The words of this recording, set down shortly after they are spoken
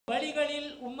வழிகளில்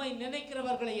உம்மை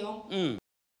நினைக்கிறவர்களையும்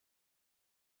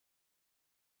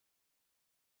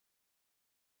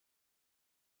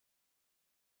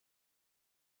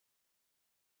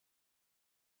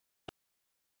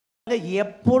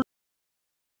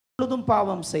எப்பொழுதும்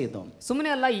பாவம் செய்தோம். ಸುಮ್ಮನೆ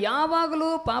ಅಲ್ಲ, ಯಾವಾಗಲೂ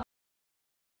ಪಾಪ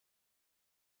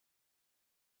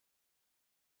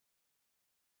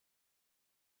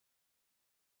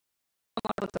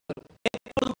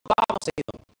பாவம்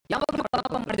செய்தோம். ಯಾವಾಗಲೂ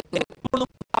ಪಾಪ ಮಾಡಿದೆವು.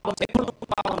 எப்பொழுதும்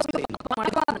பாவம் செய்தோம்.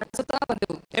 ನಡೆಸುತ್ತಾ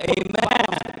ಬಂದೆವು.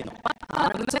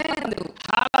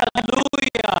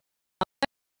 Hallelujah.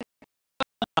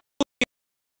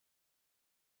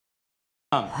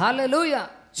 Hallelujah.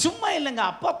 சும்மா இல்லங்க,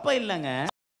 அப்பப்ப இல்லங்க.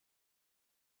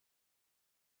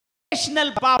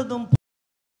 நேஷனல் பாவம்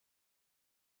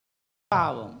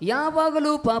பாவம்.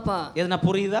 ಯಾವಾಗಲೂ ಪಾಪ. எதுனா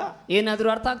புரியுதா? ಏನಾದರೂ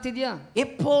ಅರ್ಥ ಆಗ್ತಿದ್ಯಾ?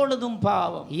 எப்பொழுதும்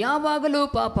பாவம். ಯಾವಾಗಲೂ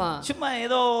ಪಾಪ. சும்மா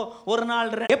ஏதோ ஒரு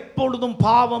நாள் எப்பொழுதும்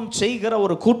பாவம் செய்கிற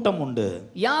ஒரு கூட்டம் உண்டு.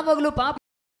 ಯಾವಾಗಲೂ ಪಾಪ.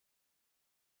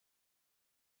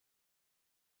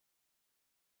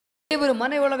 ದೇವರ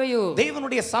ಮನೆಯೊಳಗೆಯೂ,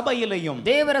 தேவனுடைய சபையிலையும்,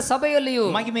 ದೇವರ ಸಭೆಯಲ್ಲಿಯೂ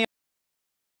மகிமை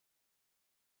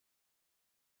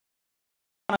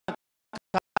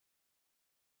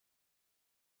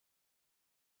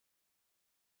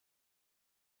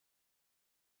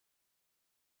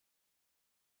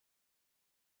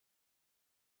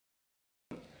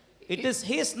It is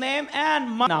his name and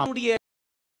நம்முடைய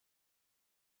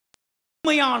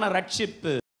உண்மையான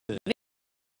ரட்சிப்பு.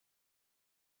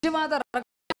 ನಿಜವಾದ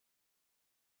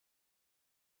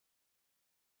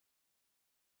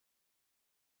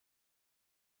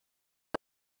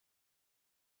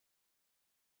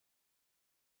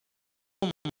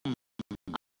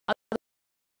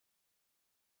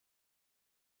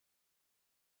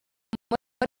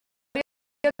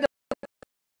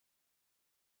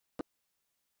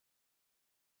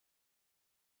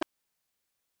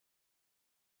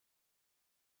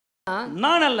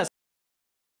நான் அல்ல,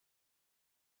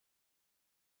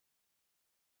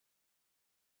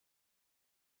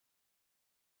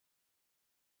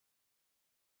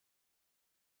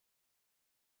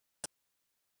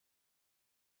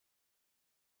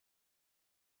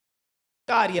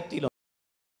 காரியத்திலும்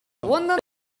ಒಂದು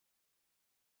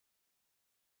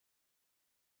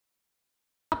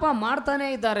ಪಾಪ ಮಾಡ್ತಾನೆ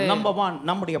ಇದ್ದಾರೆ. நம்பர் 1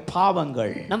 நம்முடைய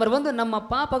பாவங்கள். ನಂಬರ್ 1 ನಮ್ಮ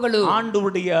ಪಾಪಗಳು.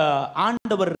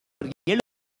 ஆண்டவர்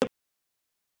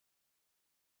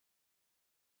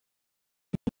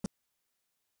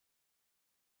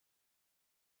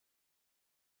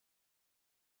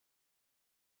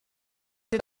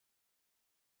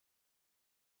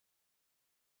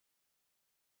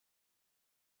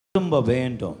திரும்ப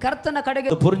வேண்டும். ಕರ್ತನ ಕಡೆಗೆ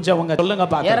புரிஞ்சவங்க சொல்லுங்க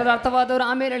பாக்கலாம். ಯಾರು ಅರ್ಥವಾದವರು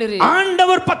ಆಮೇಲೆ ಹೇಳಿರಿ.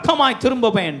 ஆண்டவர் பக்கமாய் திரும்ப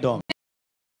வேண்டும்.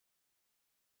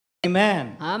 Amen.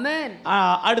 ಆಮೆನ್.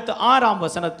 அடுத்து 6ஆம்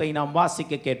வசனத்தை நாம்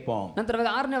வாசிக்க கேட்போம். ನಂತರ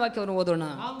 6ನೇ ವಾಕ್ಯವನ್ನು ಓದೋಣ.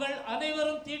 நாங்கள்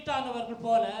அனைவரும் தீட்டானவர்கள்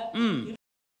போல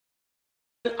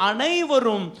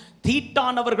அனைவரும்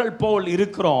தீட்டானவர்கள் போல்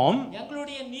இருக்கிறோம்.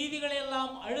 எங்களுடைய நீதிகள்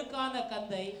எல்லாம் அழுக்கான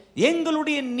கந்தை.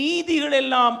 எங்களுடைய நீதிகள்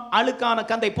எல்லாம் அழுக்கான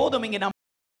கந்தை. போதும் இங்க நாம்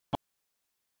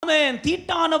ஆமென்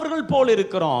தீட்டானவர்கள் போல்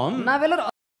இருக்கிறோம். ನಾವೆಲ್ಲರೂ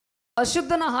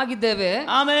ಅಶುದ್ಧನ ಆಗಿದ್ದೇವೆ.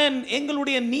 ஆமென்.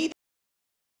 எங்களுடைய நீதி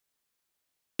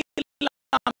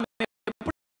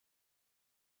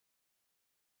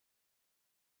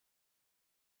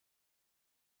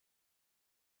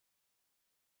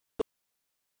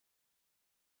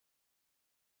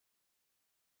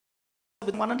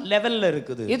லெவல்ல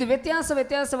இருக்குது. ಇದು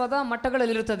ವ್ಯತ್ಯಾಸವಾದ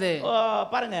ಮಟ್ಟಗಳಲ್ಲಿ ಇರುತ್ತದೆ.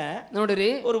 பாருங்க, ನೋಡಿರಿ,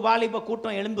 ஒரு வாலிப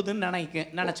கூட்டம் எழும்புதுன்னு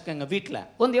நினைச்சுக்கங்க. வீட்ல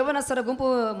ಒಂದು ಯವನಸ್ಥರ ಗುಂಪು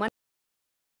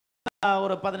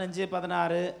ஒரு 15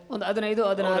 16 ಒಂದು 15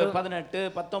 16 18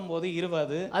 19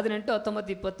 20 18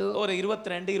 19 20 ஒரு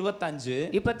 22 25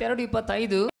 22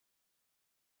 25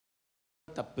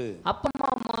 தப்பு. ಅಪ್ಪ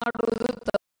ಮಾಡುವುದು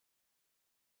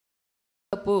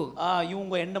ತಪ್ಪು.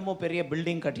 இவங்க என்னமோ பெரிய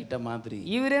பில்டிங் கட்டிட்ட மாதிரி,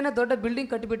 ಇವರೇನ ದೊಡ್ಡ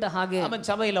ಬಿಲ್ಡಿಂಗ್ ಕಟ್ಟಿಬಿಟ್ಟ ಹಾಗೆ. அவன்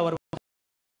சபையில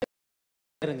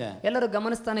வருங்க, ಎಲ್ಲರೂ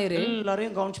ಗಮನಿಸ್ತಾನೆ ಇರಿ.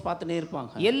 எல்லாரையும் கவனிச்சு பார்த்துட்டே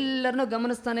இருப்பாங்க. ಎಲ್ಲರನ್ನು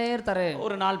ಗಮನಿಸ್ತಾನೆ ಇರ್ತಾರೆ.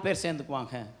 ஒரு 4 பேர்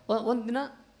சேர்ந்துக்குவாங்க. ಒಂದ್ ದಿನ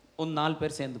ಒಂದು 4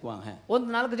 பேர் சேர்ந்துக்குவாங்க. ಒಂದು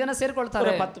 4 ಜನ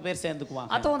ಸೇರ್ಕೊಳ್ತಾರೆ. 10 பேர்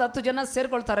சேர்ந்துக்குவாங்க. ಅಥವಾ ಒಂದು 10 ಜನ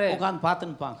ಸೇರ್ಕೊಳ್ತಾರೆ. உட்கார்ந்து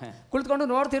பார்த்துப்பாங்க. ಕುಳಿತುಕೊಂಡು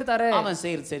ನೋಡ್ತಿರ್ತಾರೆ. அவன்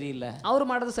செய்யறது சரியில்லை, ಅವ್ರು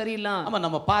ಮಾಡೋದು ಸರಿ ಇಲ್ಲ. அவன்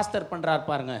நம்ம பாஸ்டர் பண்றாரு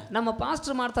பாருங்க, ನಮ್ಮ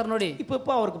ಪಾಸ್ಟರ್ ಮಾಡ್ತಾರೆ ನೋಡಿ.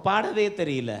 இப்போ அவருக்கு பாடவே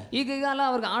தெரியல, ಈಗೀಗ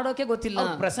ಅವ್ರಿಗೆ ಆಡೋಕೆ ಗೊತ್ತಿಲ್ಲ,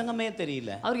 பிரசங்கமே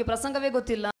தெரியல, ಅವ್ರಿಗೆ ಪ್ರಸಂಗವೇ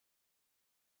ಗೊತ್ತಿಲ್ಲ,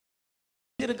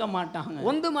 இருக்க மாட்டாங்க,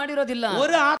 ಒಂದು ಮಾಡಿರೋದಿಲ್ಲ,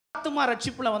 ஒரு ஆத்துமா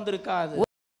ரட்சிப்புல வந்திருக்காது.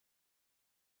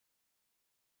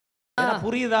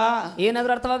 புரியுதா?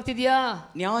 ಏನಾದ್ರೂ ಅರ್ಥವಾಗ್ತಿದ್ಯಾ?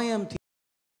 நியாயம்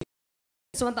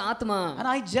ಆತ್ಮ. And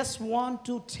I just want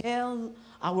to tell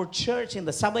our church,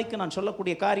 இந்த சபைக்கு நான்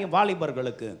சொல்லக்கூடிய காரியம்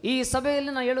வாலிபர்களுக்கு, ಈ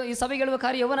ಸಭೆಯಲ್ಲಿ ನಾನು ಈ ಸಭೆಗೆ ಹೇಳುವ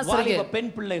ಕಾರ್ಯ ಯವನಸ್ಥರಿಗೆ, பெண்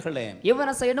பிள்ளைகளே,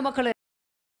 ಯವನಸ್ಥ ಹೆಣ್ಣು ಮಕ್ಕಳೇ,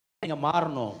 நீங்க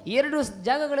மாறணும். ಎರಡು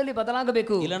ಜಾಗಗಳಲ್ಲಿ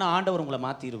ಬದಲಾಗಬೇಕು. இல்லனா ஆண்டவர் உங்களை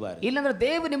மாத்திடுவார். ಇಲ್ಲಂದ್ರೆ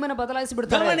ದೇವರು ನಿಮ್ಮನ್ನ ಬದಲಾಯಿಸಿ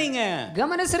ಬಿಡ್ತಾರೆ. கவனிங்க.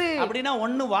 ಗಮನಿಸ್ರಿ. அப்படினா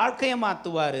ஒன்னு வாழ்க்கைய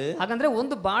மாத்துவாரு. ಹಾಗಂದ್ರೆ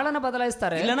ಒಂದು ಬಾಳನ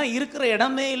ಬದಲಾಯಿಸ್ತಾರೆ. இல்லனா இருக்கிற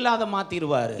இடமே இல்லாத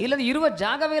மாத்திடுவாரு. ಇಲ್ಲದ ಇರುವ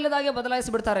ಜಾಗವೇ ಇಲ್ಲದಾಗೆ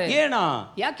ಬದಲಾಯಿಸಿ ಬಿಡ್ತಾರೆ. ஏனா?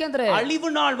 ಯಾಕೆಂದ್ರೆ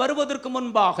அழிவு நாள் வருவதற்கு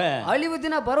முன்பாக ಅಳಿವು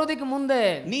ದಿನ ಬರೋದಕ್ಕೆ ಮುಂದೆ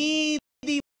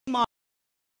நீதிமானாக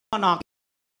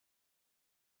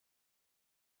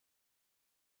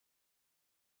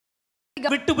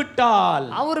விட்டுவிட்டால்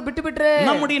ಅವರು ಬಿಟ್ಟು ಬಿಟ್ರೆ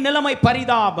நம்முடைய நிலைமை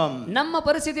பரிதாபம். ನಮ್ಮ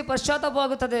ಪರಿಸ್ಥಿತಿ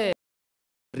ಪಶ್ಚಾತ್ತಾಪವಾಗುತ್ತದೆ.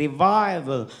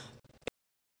 ರಿವೈವಲ್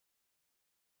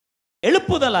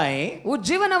எழுப்புதலை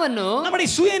ಉಜ್ಜೀವನವನ್ನು நம்முடைய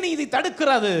சுயநீதி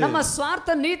தடுக்கிறது. ನಮ್ಮ ಸ್ವಾರ್ಥ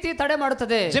ನೀತಿ ತಡೆ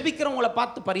ಮಾಡುತ್ತದೆ. ஜெபிக்கிறவங்களை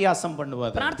பார்த்து பரியாசம்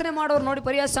பண்ணுவது, ಪ್ರಾರ್ಥನೆ ಮಾಡುವವರು ನೋಡಿ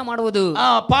ಪರಿಹಾಸ್ಯ ಮಾಡುವುದು,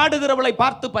 பாடுகிறவளை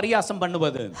பார்த்து பரியாசம்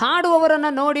பண்ணுவது,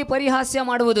 ಹಾಡುವವರನ್ನ ನೋಡಿ ಪರಿಹಾಸ್ಯ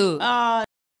ಮಾಡುವುದು.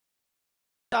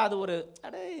 அது ஒரு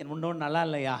அடே இன்னொன்னு நல்லா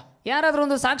இல்லையா, ಯಾರಾದ್ರೂ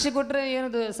ಒಂದು ಸಾಕ್ಷಿ ಕೊಟ್ರೆ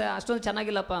ಏನದು ಅಷ್ಟೊಂದು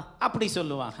ಚೆನ್ನಾಗಿಲ್ಲಪ್ಪ அப்படி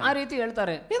சொல்லுவாங்க. ಆ ರೀತಿ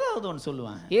ಹೇಳ್ತಾರೆ. ஏதாவது ஒன்று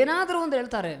சொல்லுவாங்க, ಏನಾದ್ರೂ ಒಂದು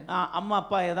ಹೇಳ್ತಾರೆ. அம்மா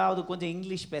அப்பா ஏதாவது கொஞ்சம்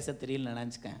இங்கிலீஷ் பேச தெரியல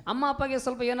நினைச்சுக்க, ಅಮ್ಮ ಅಪ್ಪಗೆ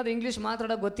ಸ್ವಲ್ಪ ಏನಾದ್ರು ಇಂಗ್ಲಿಷ್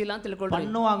ಮಾತಾಡೋಕೆ ಗೊತ್ತಿಲ್ಲ ಅಂತ ತಿಳ್ಕೊಳ್ಳಿ.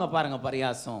 பண்ணுவாங்க பாருங்க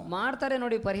பரியாசம், ಮಾಡ್ತಾರೆ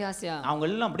ನೋಡಿ ಪರಿಹಾಸ್ಯ. அவங்க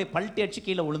எல்லாம் அப்படியே பல்ಟಿ அடிச்சு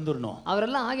கீழே விழுந்துடணும்.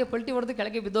 ಅವರೆಲ್ಲ ಹಾಗೆ ಪಲ್ಟಿ ಹೊಡೆದು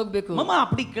ಕೆಳಗೆ ಬಿದ್ದೋಗ್ಬೇಕು. மாமா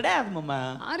அப்படி கிடையாது மாமா,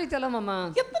 ಆ ರೀತಿ ಅಲ್ಲ ಮಾಮ.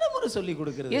 எத்தனை முறை சொல்லி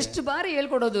கொடுக்கிறது, ಎಷ್ಟು ಬಾರಿ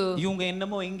ಹೇಳ್ಕೊಡೋದು. இவங்க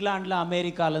என்னமோ இங்கிலாந்துல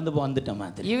அமெரிக்கால இருந்து வந்துட்ட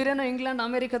மாதிரி, ಇವರೇನೋ ಇಂಗ್ಲೆಂಡ್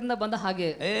ಅಮೆರಿಕದಿಂದ ಬಂದ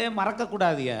ಹಾಗೆ. மறக்க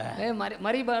கூடாதியா,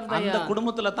 ಮರಿಬಾರ್ದಯ್ಯ. அந்த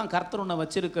குடும்பத்துல தான் கர்த்தர் உன்னை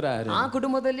வச்சிருக்கிறாரு. ಆ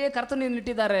ಕುಟುಂಬದಲ್ಲಿಯೇ ಕರ್ತನು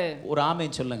ಇಟ್ಟಿದ್ದಾರೆ. ஒரு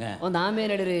ஆமென் சொல்லுங்க. ಒಂದು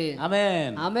ಆಮೇನ್ ಹೇಳಿರಿ.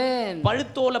 ஆமென் ಆಮೇನ್.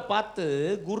 பழுத்தோலை பார்த்து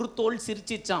குருத்தோல்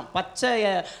சிரிச்சிச்சான்.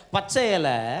 பச்சை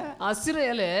இலை, ಹಸಿರು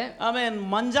ಎಲೆ, ஆமென்,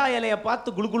 மஞ்சா இலைய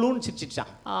பார்த்து குளுகுளுன்னு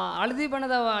சிரிச்சிச்சான். ಹಳದಿ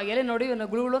ಬಣ್ಣದ ಎಲೆ ನೋಡಿ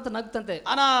ಗುಳುಗುಳು ಅಂತ ನಗ್ತಂತೆ.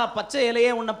 ஆனா பச்சை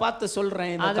இலையே உன்னை பார்த்து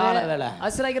சொல்றேன், இந்த கால வேலை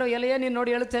ಹಸಿರಾಗಿರೋ ಎಲೆಯೇ ನೀನ್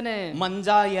ನೋಡಿ ಹೇಳ್ತೇನೆ,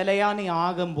 மஞ்சா இலையா நீ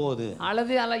ஆகும்போது,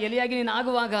 ಹಳದಿ ಅಲ್ಲ ಎಲೆಯಾಗಿ ನೀನ್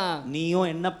ಆಗುವಾಗ நீயும்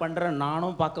என்ன பண்ற,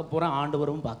 நானும் பார்க்க போறேன்,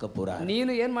 ஆண்டவரும் பார்க்க போறார்.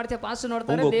 ನೀನು ಏನ್ ಮಾಡ್ತೀಯ, ಪಾಸ್ಟರ್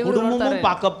ನೋಡ್ತಾರೆ, உங்க ದೇವರು ನೋಡ್ತಾರೆ, குடும்பமும்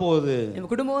பார்க்க போகுது. ನಿಮ್ಮ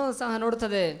ಕುಟುಂಬವೂ ಸಹ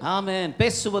ನೋಡುತ್ತದೆ. ஆமென்.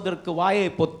 பேசுவதற்கு வாயை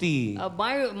பொத்தி,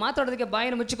 ಬಾಯಿ ಮಾತಾಡೋದಕ್ಕೆ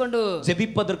ಬಾಯಿನ ಮುಚ್ಚಿಕೊಂಡು,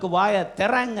 ஜெபிப்பதற்கு வாயை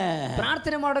திறங்க,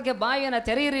 ಪ್ರಾರ್ಥನೆ ಮಾಡೋಕೆ ಬಾಯಿನ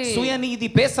ತೆರೆಯಿರಿ. சுயநீதி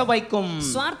பேச வைக்கும்,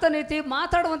 ಸ್ವಾರ್ಥ ನೀತಿ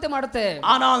ಮಾತಾಡುವಂತೆ ಮಾಡುತ್ತೆ.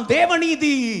 ஆனால்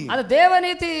தேவநீதி ಅದು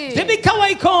ದೇವನೀತಿ ஜெபிக்க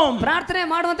வைக்கும், ಪ್ರಾರ್ಥನೆ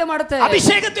ಮಾಡುವಂತೆ ಮಾಡುತ್ತೆ.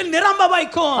 அபிஷேகத்தில் நிரம்ப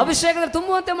வைக்கும், ಅಭಿಷೇಕದಲ್ಲಿ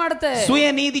ತುಂಬುವಂತೆ ಮಾಡುತ್ತೆ.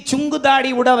 சுயநீதி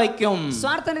சுங்குதாடி விட வைக்கும்,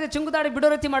 ಸ್ವಾರ್ಥ ನೀತಿ ಚುಂಗುದಾಡಿ ಬಿಡೋ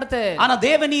ರೀತಿ ಮಾಡುತ್ತೆ. ஆனா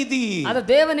தேவநீதி ಅದು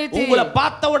ದೇವನೀತಿ. உங்களை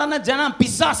பார்த்த உடனே ஜனம்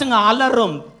பிசாசுங்க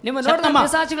அலறும். ನಿಮ್ಮ ನೋಡಿದ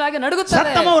ಪಿಶಾಚಿಗಳಾಗಿ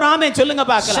ನಡುಗುತ್ತಾರೆ. சத்தமா ஒரு ஆமென் சொல்லுங்க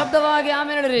பார்க்கலாம். ಶಬ್ದವಾಗಿ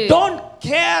ಆಮೇಲೆ ಹೇಳಿರಿ. Don't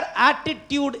care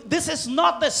attitude, this is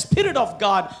not the spirit of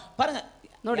God. பாருங்க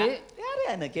ನೋಡಿ, யாரு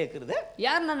என்ன கேக்குறது,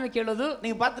 ಯಾರು ನನ್ನ ಕೇಳೋದು.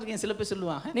 நீங்க பார்த்திருக்கீங்க, சில பேர்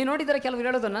சொல்லுவாங்க, ನೀ ನೋಡಿದ್ರೆ ಕೆಲವರು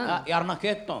ಹೇಳೋದನ್ನ, யாரனா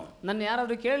கேட்டோம், ನನ್ನ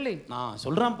ಯಾರಾದ್ರೂ ಕೇಳಲಿ, நான்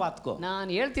சொல்றேன் பாத்துக்கோ, ನಾನು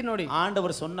ಹೇಳ್ತೀನಿ ನೋಡಿ.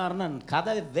 ஆண்டவர் சொன்னாருன்னா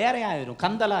கதை வேற ஆயிரும்,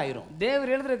 கந்தலா ஆயிரும். ದೇವ್ರು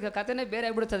ಹೇಳಿದ್ರೆ ಕಥೆನೇ ಬೇರೆ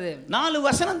ಆಗ್ಬಿಡುತ್ತದೆ. 4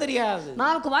 வசனம் தெரியாது,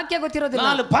 4 ವಾಕ್ಯ ಗೊತ್ತಿರೋದಿಲ್ಲ,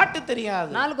 4 பாட்டு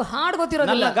தெரியாது, 4 ಹಾಡು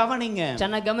ಗೊತ್ತಿರೋದಿಲ್ಲ. நல்லா கவனிங்க,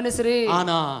 ಚೆನ್ನಾಗಿ ಗಮನಿಸ್ರಿ.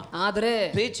 ಆದ್ರೆ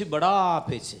பேச்சு படா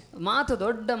பேச்சு, ಮಾತು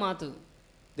ದೊಡ್ಡ ಮಾತು.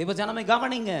 தேவ ஜனமே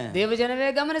கவனிங்க, ದೇವ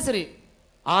ಜನವೇ ಗಮನಿಸ್ರಿ.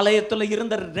 ஆலயத்துல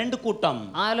இருந்த 2 கூட்டம்,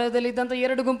 ಆಲಯದಲ್ಲಿ ಇದ್ದಂತ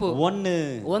 2 ಗುಂಪು.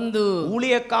 ಒಂದು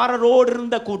ஊழியக்காரரோடு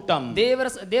இருந்த கூட்டம்,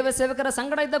 ದೇವ ಸೇವಕರ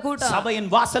ಸಂಗಡ ಇದ್ದ ಕೂಟ. சபையின்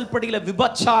வாசல்படியில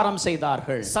விபச்சாரம்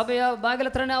செய்தார்கள். ಸಭೆಯ ಬಾಗಿಲ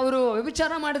ಹತ್ರನೇ ಅವರು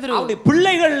ವ್ಯಭಿಚಾರ ಮಾಡಿದ್ರು. அவருடைய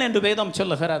பிள்ளைகள் என்று வேதம்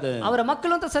சொல்லுகிறது. ಅವರ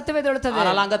ಮಕ್ಕಳು ಅಂತ ಸತ್ಯವೇದ ಹೇಳುತ್ತದೆ.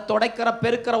 ஆனால் அங்க துடைக்கிற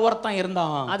பெருக்கிற ஒருத்தன்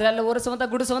இருந்தான். ಅದರಲ್ಲಿ ಒರೆಸುವಂತ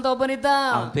ಗುಡಿಸುವಂತ ಒಬ್ಬನಿದ್ದ.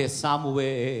 அவன் பேர்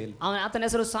சாமுவேல். ಆತನ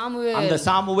ಹೆಸರು ಸಾಮುವೇಲ್. அந்த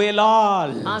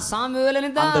சாமுவேலால் ಆ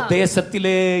ಸಾಮುವೇಲನಿಂದ அந்த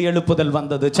தேசத்திலே எழுப்புதல்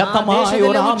வந்தது. சத்தமாய்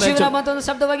ஒரு ஆமென்.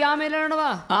 ಶಬ್ದವಾಗಿ ಆಮೇಲೆ ಹೇಳೋಣ.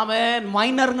 ஆமென்.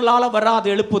 மைனர்களால வராத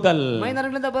எழுப்புதல்,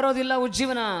 ಮೈನರ್ಗಳಿಂದ ಬರೋದಿಲ್ಲ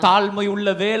ಉಜ್ಜೀವನ. தாழ்மை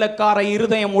உள்ள வேலைக்கார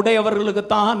இருதயம் உடையவர்களுக்கு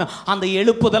தான் அந்த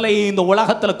எழுப்புதலை இந்த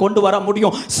உலகத்துல கொண்டு வர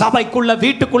முடியும், சபைக்குள்ள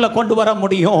வீட்டுக்குள்ள கொண்டு வர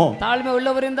முடியும். ತಾಳ್ಮೆ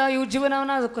ಉಳ್ಳವರಿಂದ ಈ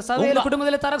ಉಜ್ಜೀವನವನ್ನ ಸಭೆಯಲ್ಲಿ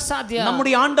ಕುಟುಂಬದಲ್ಲಿ ತರಕ್ಕೆ ಸಾಧ್ಯ.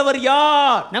 நம்முடைய ஆண்டவர்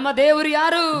யார்? ನಮ್ಮ ದೇವರು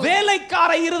ಯಾರು?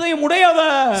 வேலைக்கார இருதயம்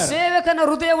உடையவர், ಸೇವಕನ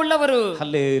ಹೃದಯ ಉಳ್ಳವರು.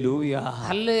 ஹல்லேலூயா,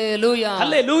 ಹಲ್ಲೆಲೂಯಾ,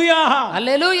 ஹல்லேலூயா.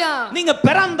 ಹಲ್ಲೆಲೂಯಾ. நீங்க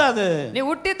பிறந்தது ನೀವು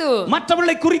ಹುಟ್ಟಿದ್ದು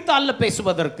மற்றவர்களை குறித்து அல்ல பேசுவதற்கு,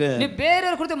 ನೀವು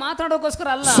ಬೇರೆಯವರ ಕುರಿತು ಮಾತಾಡೋಕೋಸ್ಕರ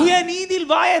ಅಲ್ಲ. சுயநீதியில்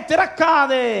வாயை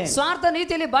திறக்காதே, ಸ್ವಾರ್ಥ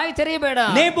ನೀತಿಯಲ್ಲಿ ಬಾಯಿ ತೆರೆಯಬೇಡ.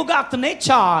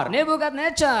 நேபுகாத்நேச்சார்,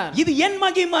 நேபுகாத்நேச்சார், இது என்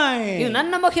மகிமை, ಇದು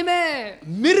ನನ್ನ ಮಹಿಮೆ.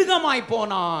 மிருகமாய்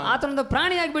போனான், ಆತನೊಂದು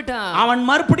ಪ್ರಾಣಿಯಾಗ್ಬಿಟ್ಟ. அவன்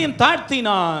மறுபடியும்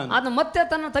தாழ்த்தினான். ಆತ ಮತ್ತೆ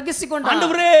ತನ್ನ ತಗ್ಗಿಸಿಕೊಂಡ.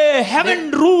 ஆண்டவரே, heaven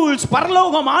rules,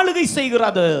 பரலோகம் ஆளுகை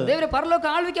செய்கிறது. ದೇವರೇ, ಪರಲೋಕ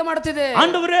ಆಳ್ವಿಕೆ ಮಾಡುತ್ತಿದೆ.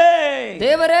 ஆண்டவரே,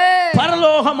 ದೇವರೇ,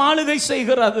 பரலோகம் ஆளுகை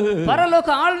செய்கிறது. ಪರಲೋಕ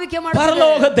ಆಳ್ವಿಕೆ ಮಾಡುತ್ತಿದೆ.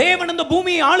 பரலோக தேவன் இந்த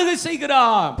பூமியை ஆளுகை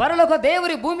செய்கிறார். ಪರಲೋಕ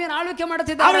ದೇವರು ಭೂಮಿಯನ್ನು ಆಳ್ವಿಕೆ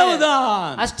ಮಾಡುತ್ತಿದ್ದಾರೆ.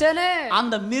 அவ்வளவுதான். ಅಷ್ಟೇನೆ.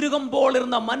 அந்த மிருகம் போல்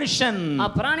இருந்த மனுஷன், ಆ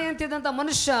ಪ್ರಾಣಿ ಅಂತಿದ್ದಂತ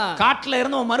ಮನುಷ್ಯ, காட்டுல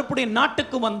இருந்தவன் மறுபடியும்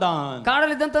நாட்டுக்கு வந்தான்.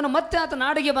 ಕಾಡಲ್ಲಿದ್ದಂತವನು ಮತ್ತೆ ಆತ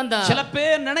ನಾಡಿಗೆ ಬಂದ. சில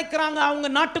பேர் நினைக்கிறாங்க அவங்க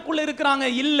நாட்டுக்குள்ள இருக்கிறாங்க,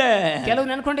 இல்ல, ಕೆಲವು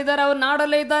ನೆನ್ಕೊಂಡಿದ್ದಾರೆ ಅವರು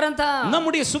ನಾಡಲ್ಲೇ ಇದ್ದಾರೆ ಅಂತ.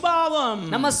 நம்முடைய சுபாவம்,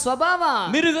 ನಮ್ಮ ಸ್ವಭಾವ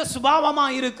மிருக சுபாவமா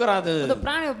இருக்கிறது.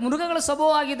 ಪ್ರಾಣಿ ಮೃಗಗಳ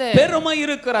ಸ್ವಭಾವ ಆಗಿದೆ. பெருமை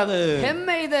இருக்கிறது,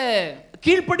 ಹೆಮ್ಮೆ ಇದೆ,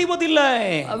 கீழ்ப்படிவதில்லை,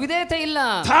 ವಿಧೇಯತೆ ಇಲ್ಲ,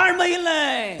 தாழ்மை இல்லை,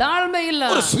 ತಾಳ್ಮೆ ಇಲ್ಲ.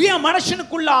 ஒரு சுய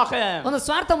மனுஷனுக்குள்ளாக ಒಂದು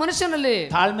ಸ್ವಾರ್ಥ ಮನುಷ್ಯನಲ್ಲಿ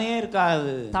தாழ்மையே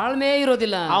இருக்காது. ತಾಳ್ಮೆಯೇ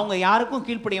ಇರೋದಿಲ್ಲ. அவங்க யாருக்கும்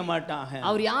கீழ்ப்படிய மாட்டாங்க.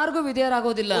 ಅವ್ರು ಯಾರಿಗೂ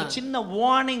ವಿಧೇಯರಾಗೋದಿಲ್ಲ. சின்ன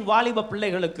வார்னிங் வாலிப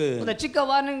பிள்ளைகளுக்கு, ಒಂದು ಚಿಕ್ಕ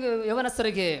ವಾರ್ನಿಂಗ್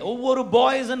ಯವನಸ್ಥರಿಗೆ, ஒவ்வொரு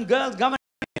பாய்ஸ் அண்ட் கேர்ள்ஸ்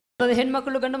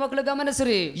ಹೆಣ್ಮಕ್ಳು ಗಂಡು ಮಕ್ಕಳು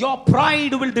ಗಮನಿಸಿರಿ. your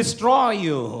pride will destroy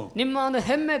you. ನಿಮ್ಮ ಒಂದು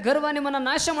ಹೆಮ್ಮೆ ಗರ್ವ ನಿಮ್ಮನ್ನ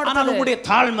ನಾಶ ಮಾಡುತ್ತದೆ. ஆனால் உங்களுடைய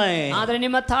தாழ்மை, ಆದರೆ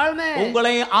ನಿಮ್ಮ ತಾಳ್ಮೆ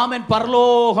உங்களை ஆமென்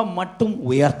பரலோகம் மட்டும்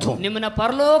உயர்த்தும். ನಿಮ್ಮನ್ನ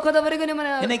ಪರಲೋಕದವರೆಗೂ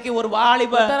ನಿಮ್ಮನ್ನ இன்னைக்கு ஒரு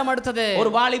வாலிப ಉದ್ಧಾರ ಮಾಡುತ್ತದೆ. ஒரு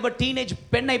வாலிப டீனேஜ்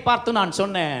பெண்ணை பார்த்து நான்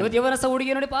சொன்னேன். ಇವತ್ತು ಯವನಸ್ಥ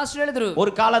ಹುಡುಗಿ ನೋಡಿ ಪಾಸ್ಟರ್ ಹೇಳಿದ್ರು,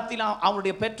 ஒரு காலத்தில்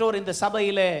அவருடைய பெற்றோர் இந்த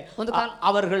சபையிலே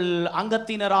அவர்கள்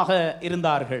அங்கத்தினராக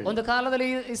இருந்தார்கள். ಒಂದು ಕಾಲದಲ್ಲಿ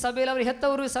ಈ ಸಭೆಯಲ್ಲಿ ಅವರು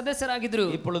ಹೆತ್ತವರು ಸದಸ್ಯರಾಗಿದ್ರು.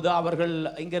 இப்பொழுது அவர்கள்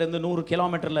இங்கிருந்து 100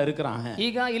 கிலோமீட்டர்ல இருக்கிறாங்க.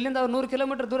 ಈಗ ಇಲ್ಲಿಂದ ಅವರು 100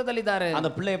 ಕಿಲೋಮೀಟರ್ ದೂರದಲ್ಲಿದ್ದಾರೆ. அந்த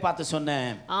பிள்ளையை பார்த்து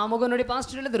சொன்னேன், ಆ ಮಗು ನೋಡಿ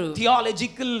ಪಾಸ್ಟರ್ ಹೇಳಿದ್ರು,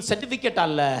 தியாலஜிக்கல் சர்டிபிகேட்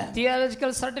அல்ல,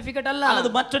 ಥಿಯಾಲಜಿಕಲ್ ಸರ್ಟಿಫಿಕೇಟ್ ಅಲ್ಲ,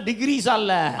 அல்லது மற்ற டிகிரிஸ்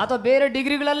அல்ல, ಅಥವಾ ಬೇರೆ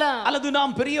ಡಿಗ್ರಿಗಳಲ್ಲ, அல்லது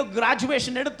நாம் பெரிய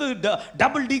கிராஜுவேஷன் எடுத்து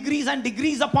double decrease and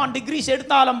decrease upon decrease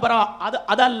எடுத்தாலும்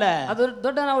அதல்ல. ಅದು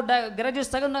ದೊಡ್ಡ ನಾವು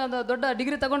ಗ್ರಾಜುಯೇಟ್ ತಗೊಂಡ ದೊಡ್ಡ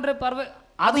ಡಿಗ್ರಿ ತಗೊಂಡ್ರೆ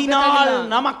அதனால்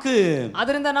நமக்கு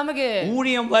ಅದರಿಂದ ನಮಗೆ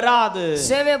ஊழியம் வராது,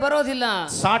 ಸೇವೆ ಬರೋದಿಲ್ಲ,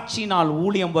 சாட்சினால்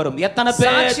ஊழியம் வரும். எத்தனை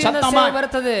பேர்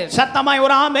ಬರ್ತದೆ? சத்தமாய்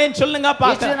ஒரு ஆமென் சொல்லுங்க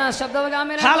பார்க்கலாம். ಶಬ್ದವಾಗಿ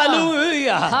ಆಮೇಲೆ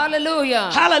ஹalleluya, ஹalleluya,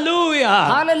 ஹalleluya,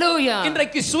 ஹalleluya.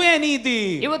 இன்றைக்கு சுயநீதி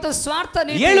ಇವತ್ತು ಸ್ವಾರ್ಥ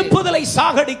ನೀತಿ எழுப்புதலை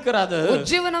சாகடிக்கிறது,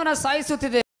 ಜೀವನವನ್ನು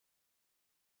ಸಾಯಿಸುತ್ತಿದೆ.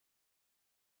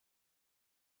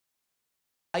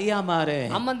 ஐயாமாரே,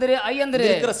 ಅಮ್ಮಂದಿರೇ, ಅಯ್ಯಂದಿರೇ,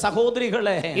 இருக்கிற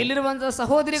சகோதரிகளே, ಇಲ್ಲಿರುವಂತ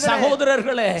ಸಹೋದರಿಗಳೇ,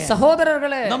 சகோதரர்களே,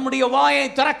 ಸಹೋದರர்களே, நம்முடைய வாயை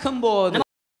திறக்கும்போது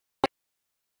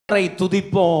கர்த்தரை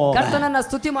துதிப்போம், ಕರ್ತನನ್ನ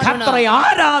ಸ್ತುತಿ ಮಾಡೋಣ, கர்த்தரை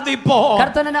ஆராதிப்போம்,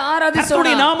 ಕರ್ತನನ್ನ ಆರಾಧಿಸೋಣ,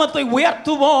 கர்த்தருடைய நாமத்தை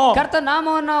உயர்த்துவோம். ಕರ್ತನ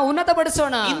ನಾಮವನ್ನು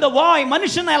ಉನ್ನತಪಡಿಸೋಣ. இந்த வாய்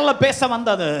மனுஷனல்ல பேச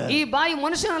வந்தது, ಈ ಬಾಯಿ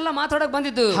ಮನುಷ್ಯನಲ್ಲ ಮಾತಾಡಕ್ಕೆ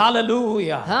ಬಂದಿದ್ದು.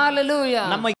 ஹalleluya, ஹalleluya.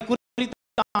 நம்மை குறித்து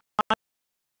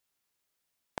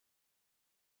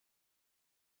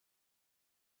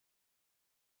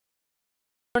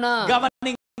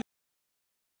கவனிங்க.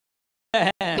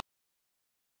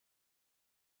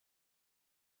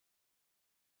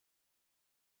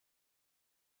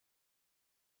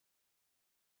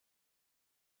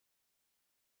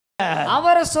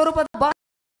 ಅವರ ಸ್ವರೂಪದ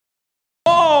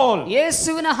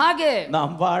ಯೇಸುವಿನ ಹಾಗೆ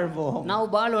நாம் வாழ்வோம், ನಾವು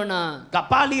ಬಾಳೋಣ.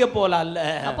 கபாலிய போல அல்ல,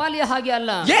 ಕಪಾಲಿಯ ಹಾಗೆ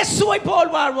ಅಲ್ಲ, இயேசுவை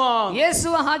போல் வாழ்வோம்.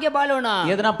 ಯೇಸುವ ಹಾಗೆ ಬಾಳೋಣ.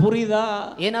 எதனா புரியுதா?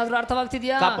 ಏನಾದ್ರೂ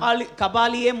ಅರ್ಥವಾಗ್ತಿದ್ಯಾ?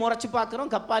 கபாலியே முறைச்சு பாக்குறோம்,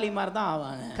 கபாலி மாதிரி தான்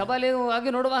ஆவாங்க. ಕಪಾಲಿ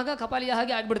ಹಾಗೆ ನೋಡುವಾಗ ಕಪಾಲಿಯ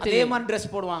ಹಾಗೆ ಆಗ್ಬಿಡ್ತೀವಿ. அதே மாதிரி ட்ரெஸ்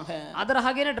போடுவாங்க, ಅದರ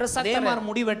ಹಾಗೇನೆ ಡ್ರೆಸ್ அதே ಹಾಕ್ತಾರೆ, மாதிரி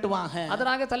முடி வெட்டுவாங்க, ಅದರ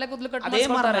ಹಾಗೆ ತಲೆ ಕೂದಲು ಕಟ್ அதே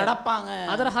மாதிரி ಮಾಡ್ತಾರೆ, நடப்பாங்க,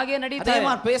 ಅದರ ಹಾಗೆ அதே ನಡೀತಾರೆ,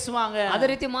 மாதிரி பேசுவாங்க, ಅದೇ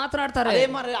ರೀತಿ ಮಾತನಾಡ್ತಾರೆ, அதே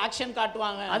மாதிரி ஆக்ஷன்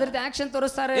காட்டுவாங்க, ಅದೇ ರೀತಿ ಆಕ್ಷನ್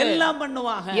ತೋರಿಸ್ತಾರೆ, எல்லாம்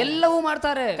பண்ணுவாங்க, ಎಲ್ಲವೂ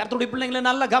ಮಾಡ್ತಾರೆ. கர்த்தருடைய பிள்ளைகளை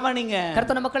நல்லா கவனிங்க.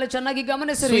 ಕರ್ತನ ಮಕ್ಕಳೇ ಚೆನ್ನಾಗಿ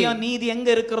ಗಮನಿಸಿರಿ. சுய நீதி எங்க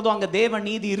இருக்கிறதோ அங்க தேவ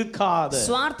நீதி இருக்காது.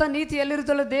 ಸ್ವಾರ್ಥ ನೀತಿ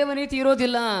ಎಲ್ಲಿರುತ್ತಲ್ಲ ದೇವ ನೀತಿ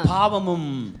ಇರೋದಿಲ್ಲ. பாவமும்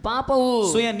ಪಾಪವು,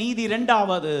 சுய நீதி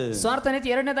இரண்டாவது, ಸ್ವಾರ್ಥ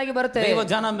ನೀತಿ ಎರಡನೇದಾಗಿ ಬರುತ್ತೆ. தேவ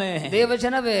ஜனமே, ದೇವ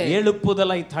ಜನವೇ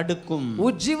எழுப்புதலை தடுக்கும்,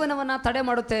 ಉಜ್ಜೀವನವನ್ನ ತಡೆ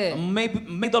ಮಾಡುತ್ತೆ.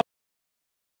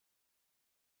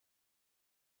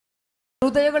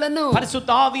 ಹೃದಯಗಳನ್ನು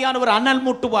பரிசுத்த ஆவியானவர் அனல்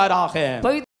மூட்டுவாராக.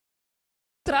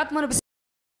 ಪವಿತ್ರ ಆತ್ಮನ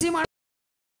ಬಿಸಿ ಮಾಡಿ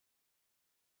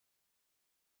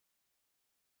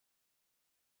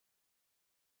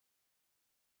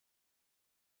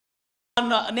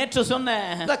நேற்று சொன்னேன்,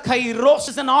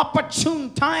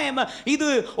 இது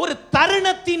ஒரு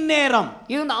தருணத்தின் நேரம்,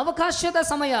 ಇದೊಂದು ಅವಕಾಶದ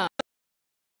ಸಮಯ.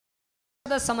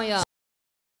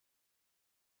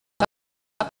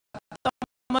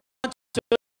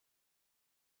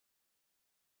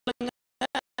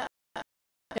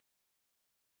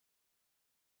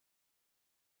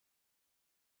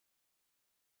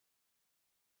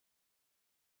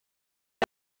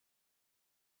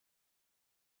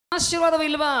 ஆசீர்வாதம்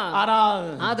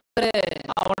ಆದರೆ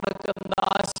அவனுக்கு அந்த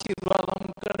ஆசீர்வாதம்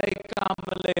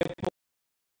கிடைக்காமலே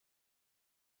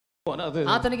போனது.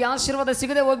 ಆತನಿಗೆ ಆಶೀರ್ವಾದ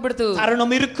ಸಿಗದೆ ಹೋಗ್ಬಿಡ್ತು.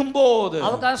 தருணம் இருக்கும்போது,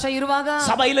 ಅವಕಾಶ ಇರುವಾಗ,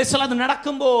 சபையில சிலது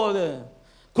நடக்கும்போது,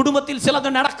 குடும்பத்தில் சிலது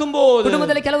நடக்கும்போது,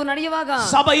 குடும்பத்தில் ಕೆಲವು ನಡೆಯುವಾಗ,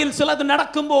 சபையில் சிலது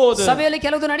நடக்கும்போது, சபைಯಲ್ಲಿ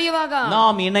ಕೆಲವು ನಡೆಯುವಾಗ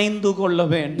நாம் இணைந்து கொள்ள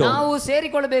வேண்டும். ನಾವು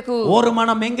ಸೇರಿಕೊಳ್ಳಬೇಕು. ஒரு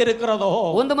மனம் எங்க இருக்கிறதோ,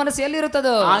 ಒಂದು ಮನಸ್ಸು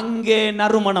ಎಲ್ಲಿರುತ್ತದೋ அங்கே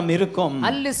நறுமணம் இருக்கும்,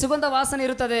 ಅಲ್ಲಿ ಸುಗಂಧ ವಾಸನೆ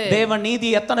ಇರುತ್ತದೆ. தேவ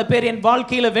நீதி எத்தனை பேர் என்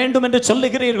வாழ்க்கையில வேண்டும் என்று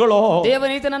சொல்லுகிறீர்களோ, ದೇವ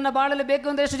ನೀತಿ ನನ್ನ ಬಾಳಲ್ಲಿ ಬೇಕು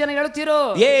ಅಂತ ಎಷ್ಟು ಜನ ಹೇಳುತ್ತೀರೋ,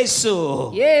 இயேசு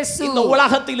இந்த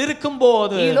உலகத்தில்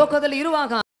இருக்கும்போது ಈ ಲೋಕದಲ್ಲಿ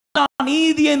ಇರುವಾಗ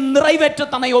நீதியை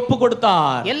நிறைவேற்ற தன்னை ஒப்பு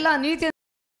கொடுத்தார். எல்லா ನೀತಿ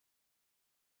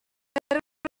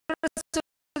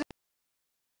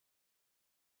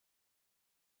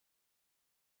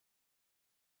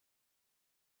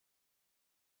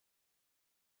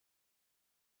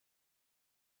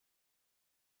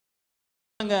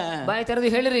ಬಾಯಿ ತೆರೆದು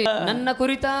ಹೇಳಿರಿ, ನನ್ನ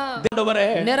ಕುರಿತ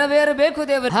ನೆರವೇರಬೇಕು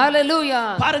ದೇವರು. ஹalleluya.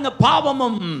 பாருங்க,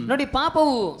 பாவமும் ನೋಡಿ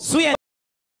ಪಾಪವು சுய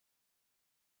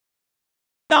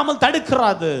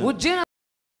தடுக்கிறது. ಉಜ್ಜೀನ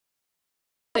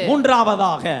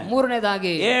மூன்றாவதாக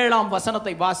ಮೂರನೇದಾಗಿ 7ஆம்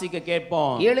வசனத்தை வாசிக்க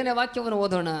கேட்போம். 7ನೇ ವಾಕ್ಯವನ್ನು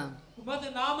ಓದೋಣ. உமது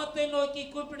நாமத்தை நோக்கி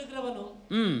கூப்பிடுகிறவனும்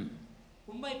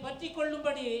உம்மை பற்றி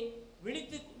கொள்ளும்படி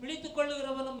விழித்துக்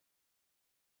கொள்ளுகிறவனும்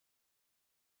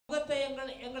முகத்தை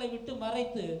எங்களை விட்டு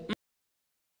மறைத்து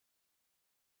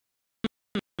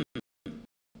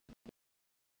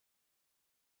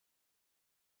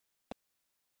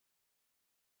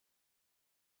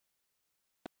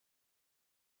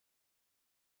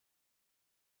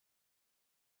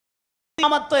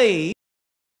நாமத்தை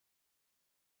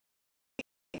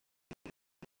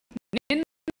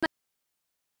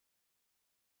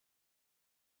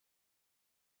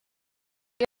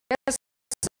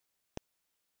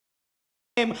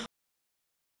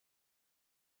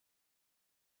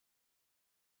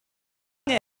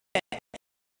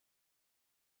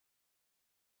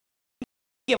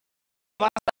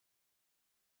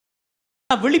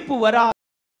விழிப்பு வரா,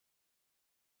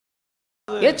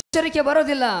 ಎಚ್ಚರಿಕೆ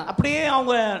ಬರೋದಿಲ್ಲ. அப்படியே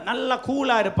அவங்க நல்லா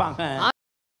கூலா இருப்பாங்க.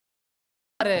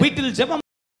 வீட்டில் ஜெபம்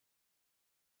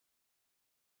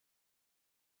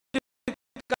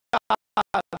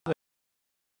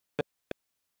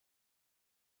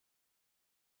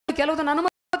ಕೆಲವು ಅನುಮತಿ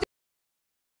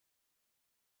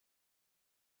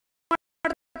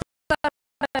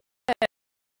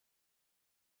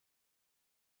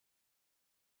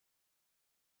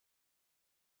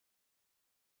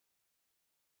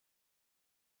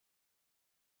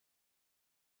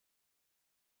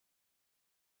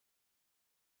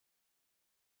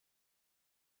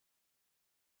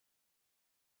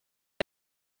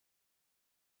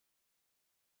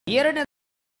ಎರಡನೇ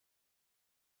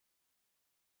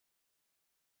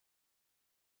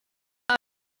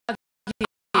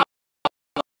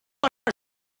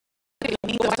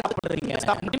நீங்க கஷ்டப்படுறீங்க.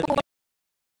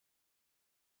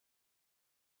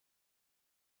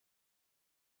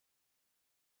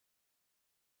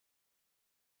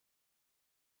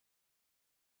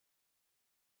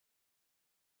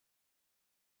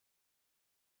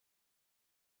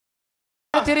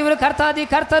 கர்த்தாதி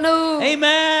கர்த்தனு.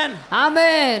 ஆமென்.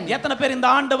 ಆಮೆನ್. எத்தனை பேர் இந்த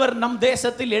ஆண்டவர் நம்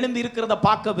தேசத்தில் எழும்பி இருக்கிறத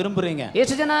பார்க்க விரும்புறீங்க?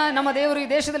 ಎಷ್ಟು ಜನ ನಮ್ಮ ದೇವರು ಈ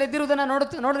ದೇಶದಲ್ಲಿ ಎದ್ದಿರುವುದನ್ನ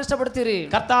ನೋಡಲು ಇಷ್ಟಪಡ್ತೀರಿ?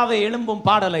 கர்த்தாவே எழும்பும்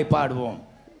பாடலை பாடுவோம்.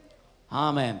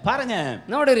 ஆமென். பாருங்க,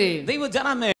 ನೋಡಿರಿ, தெய்வ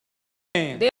ஜனமே,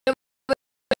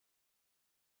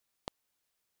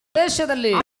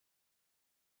 ದೇಶದಲ್ಲಿ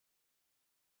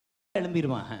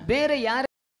எழும்பிடுவாங்க. ಬೇರೆ ಯಾರು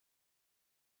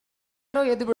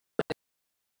ಎದ್ದು ಬಿಡ್ತಾರೆ.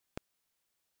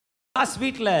 தாஸ்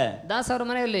வீட்ல, ದಾಸ್ ಅವರ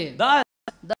ಮನೆಯಲ್ಲಿ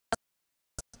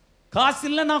காசு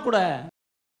இல்லைன்னா கூட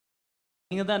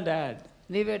நீங்க தான் டாட்,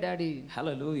 ನೀವೇ ಡ್ಯಾಡಿ.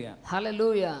 ஹalleluya.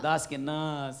 ஹalleluya. தாஸ்க்கு என்ன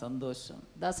சந்தோஷம்.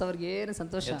 ದಾಸ್ ಅವರಿಗೆ ಏನು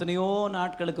ಸಂತೋಷ. எத்தனையோ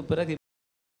நாட்களுக்கு பிறகு,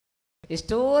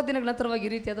 ಎಷ್ಟೋ ದಿನಗಳ ನಂತರವಾಗಿ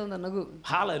ಈ ರೀತಿಯಾದ ಒಂದು ನಗು.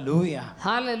 ஹalleluya.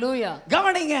 ஹalleluya.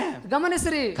 கவனிங்க,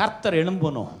 ಗಮನಿಸಿರಿ, கர்த்தர்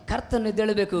எழும்பணும். ಕರ್ತನು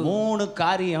ಎದ್ದೇಳಬೇಕು. 3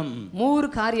 காரியம் ಮೂರು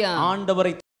ಕಾರ್ಯ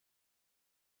ஆண்டவரை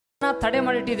ತಡೆ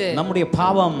ಮಾಡಿಟ್ಟಿದೆ. நம்முடைய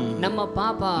பாவம், ನಮ್ಮ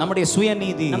ಪಾಪ, நம்முடைய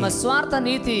சுயநீதி, ನಮ್ಮ ಸ್ವಾರ್ಥ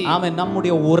ನೀತಿ, ஆமென்,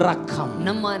 நம்முடைய உறக்கம்.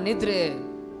 ನಮ್ಮ ನಿದ್ರೆ.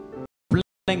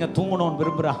 பிள்ளைங்க தூங்கணும்னு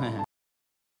விரும்புறாங்க.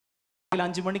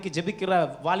 5 மணிக்கு ஜெபிக்கிற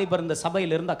வாலிபர் இந்த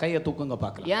சபையில இருந்தா கையை தூக்குங்க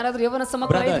பார்க்கலாம். ಯಾರಾದ್ರೂ ಯವನ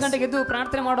ಮಕ್ಕಳು 5 ಗಂಟೆಗೆ ಎದ್ದು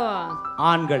ಪ್ರಾರ್ಥನೆ ಮಾಡುವ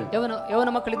ஆண்கள், ಯವನ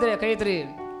ಮಕ್ಕಳಿದ್ರೆ ಕೈ ಎತ್ತಿರಿ.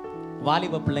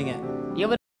 வாலிப பிள்ளைங்க,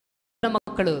 ಯವನ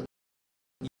ಮಕ್ಕಳು.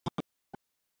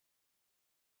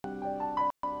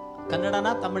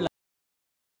 கன்னடனா தமிழ்?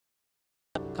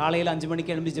 காலையில 5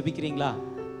 மணிக்கு எழும்பி ஜெபிக்கிறீங்களா?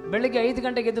 ಬೆಳಿಗ್ಗೆ 5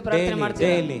 ಗಂಟೆಗೆ ಎದ್ದು ಪ್ರಾರ್ಥನೆ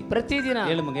ಮಾಡ್ತೀವಿ ಪ್ರತಿದಿನ.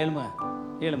 எழுமுங்க,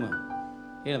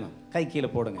 கை கீழே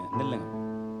போடுங்க, நில்லுங்க.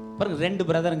 பாருங்க, 2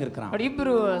 பிரதருங்க இருக்காங்க.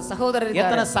 ಇಬ್ಬರು ಸಹೋದರರು.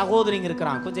 எத்தனை சகோதரிங்க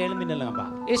இருக்காங்க? கொஞ்சம் எழும்பி நில்லுங்கப்பா.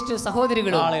 ಎಷ್ಟು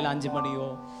ಸಹೋದರಿಗಳು? காலையில 5 மணியோ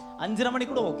 5:30 மணி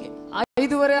கூட ஓகே.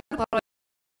 5:30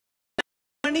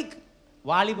 மணிக்கு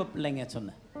வாலிப பிள்ளைங்க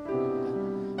சொன்னேன்.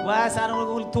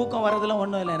 வயசானவங்களுக்கு தூக்கம் வர்றதுல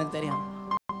ஒண்ணும் இல்லை, எனக்கு தெரியும்.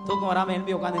 தூக்கம் வராம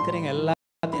எழுப்பி உட்கார்ந்து இருக்கிறீங்க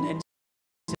எல்லாத்தையும் நினைச்சு.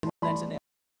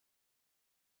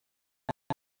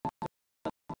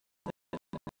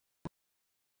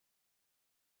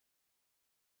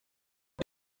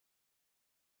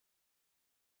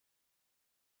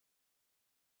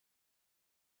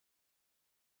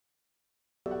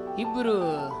 ಇಬ್ಬರು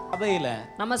சபையில,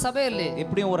 ನಮ್ಮ ಸಭೆಯಲ್ಲಿ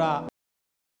எப்படியும் ஒரு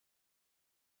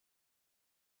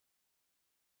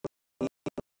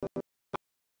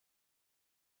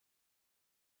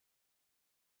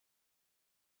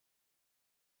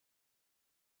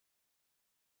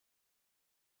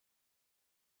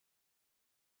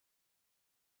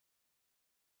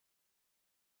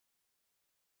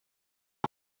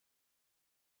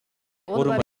ஒரு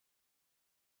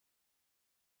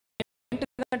 8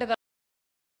 ಗಂಟೆಗೆ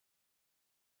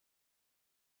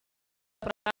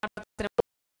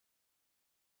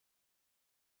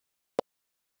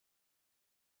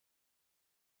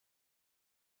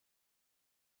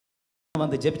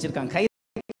வந்து ஜெபிச்சிருக்காங்க. கை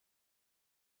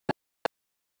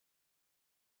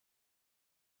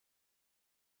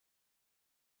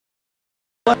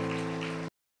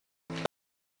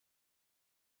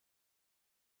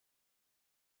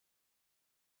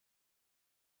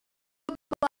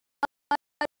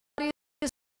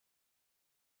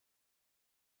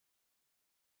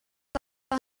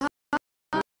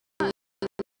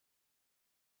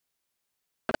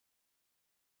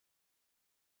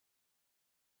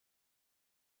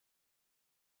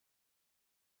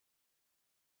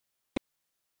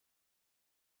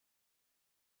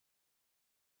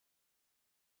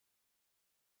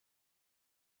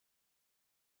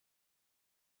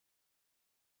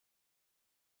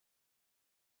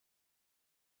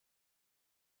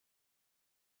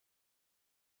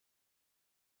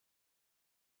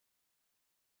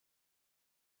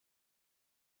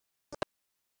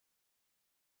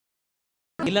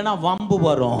இல்லனா வம்பு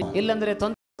வரும். ಇಲ್ಲಂದ್ರೆ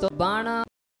ಬಾಣ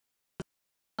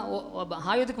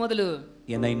ಹಾಯೋದಕ್ಕೆ ಮೊದಲು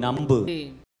என்னை நம்பு.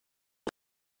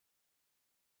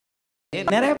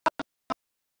 நிறைய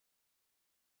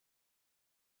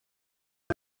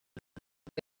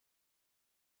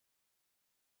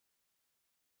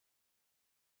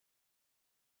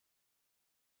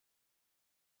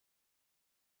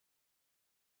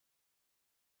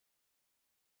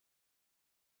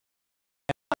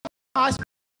ஹாஸ்பிடல்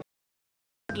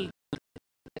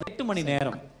 8 மணி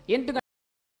நேரம் 8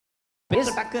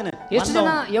 ಎಷ್ಟು ಜನ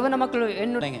ಯವನ ಮಕ್ಕಳು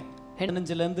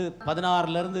ಹೆಣ್ಣಿಂದ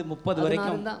 16 ல இருந்து 30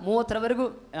 வரைக்கும் 30 ರವರೆಗೂ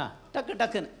ಟಕ್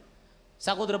ಟಕ್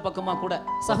ಸಹೋದರ ಪಕ್ಕಮ್ಮ ಕೂಡ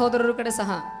ಸಹೋದರರು ಕಡೆ ಸಹ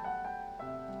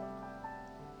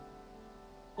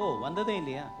ಓ வந்ததே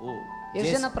இல்லையா? ஓ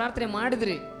ಎಷ್ಟು ಜನ ಪ್ರಾರ್ಥನೆ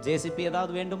ಮಾಡಿದ್ರಿ? ஜேசிபி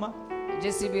ஏதாவது வேண்டுமா?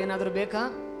 ஜேசிபி ಏನಾದರೂ ಬೇಕಾ?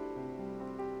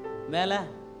 மேல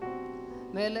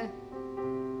ಮೇಲೆ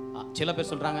சில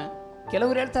பேர் சொல்றாங்க,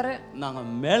 ಕೆಲವರು ಹೇಳ್ತಾರೆ நாங்க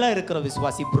மேல இருக்கிற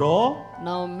விசுவாசி ப்ரோ.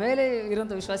 ನಾವು ಮೇಲೆ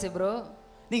ಇರುವಂತ ವಿಶ್ವಾಸಿ ಬ್ರೋ.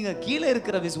 நீங்க கீழே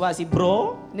இருக்கிற விசுவாசி ப்ரோ.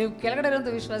 ನೀವು ಕೆಳಗಡೆ ಇರುವಂತ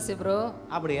ವಿಶ್ವಾಸಿ ಬ್ರೋ.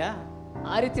 அப்படியா?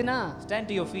 ಆ ರೀತಿನಾ? Stand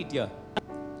to your feet here.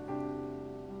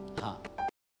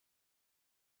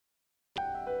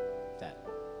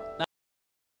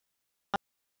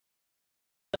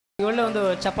 ಒಳ್ಳೆ ಒಂದು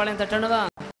ಚಪ್ಪಾಳೆ ತಟ್ಟಣವಾ?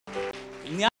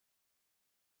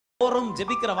 ஓரம்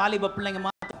ஜெபிக்கிற வாலிப பிள்ளைங்க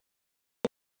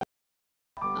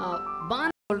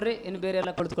ಬಾನ್ ಕೊಳ್ರಿ, ಇನ್ನು ಬೇರೆ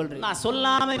ಎಲ್ಲ ಕೊಡ್ಕೊಳ್ರಿ. நான்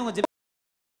சொல்லாம இவங்க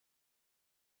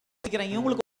ஜெபிக்கிறேன்,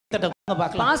 இவங்களுக்கு தட்ட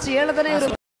பார்க்கலாம். பாஸ்ட் ಹೇಳದನೇ ಇವರು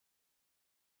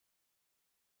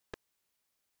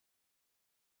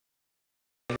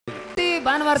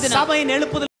ಭಾನುವಾರ ದಿನ சபையின்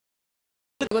எழுப்புதல்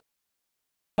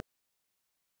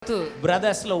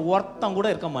பிரதர்ஸ்ல ஒருத்தன் கூட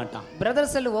இருக்க மாட்டான்.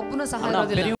 ಬ್ರದರ್ಸ್ ಅಲ್ಲಿ ಒಬ್ಬನು ಸಹ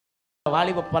ಇರೋದಿಲ್ಲ.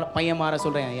 வாலிப பையன் மாற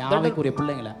சொல்றேன், யாவைக்குரிய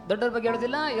பிள்ளைங்கள ದೊಡ್ಡರ ಬಗ್ಗೆ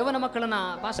ಹೇಳೋದಿಲ್ಲ, ಯವನ ಮಕ್ಕಳನ್ನ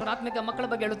ಪಾಸ್ಟರ್ ಆತ್ಮಿಕ ಮಕ್ಕಳ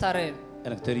ಬಗ್ಗೆ ಹೇಳುತ್ತಾರೆ.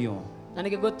 எனக்கு தெரியும்,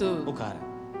 ನನಗೆ ಗೊತ್ತು. உட்கார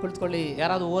ಕುಳಿತುಕೊಳ್ಳಿ.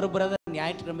 யாராவது ஒரு பிரதர்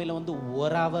ஞாயிற்றுக்கிழமையில வந்து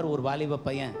ஒரு அவர் ஒரு வாலிப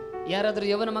பையன், ಯಾರಾದರೂ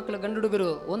ಯವನ ಮಕ್ಕಳು ಗಂಡು ಹುಡುಗರು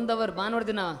 1 ಅವರ್ ಭಾನುವಾರ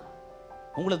ದಿನ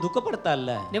உங்களை துக்கப்படுத்தா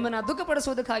இல்ல, ನಿಮ್ಮನ್ನ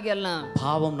ದುಃಖಪಡಿಸುವುದಕ್ಕಾಗಿ ಅಲ್ಲ,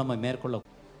 பாவம் நம்ம மேற்கொள்ள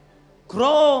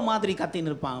ಕ್ರೋ மாதிரி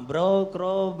கத்தின்னு இருப்பான். ப்ரோ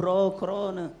க்ரோ ப்ரோ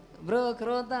க்ரோன்னு ಬ್ರೋ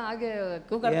ಕ್ರೋ ಅಂತ ಹಾಗೆ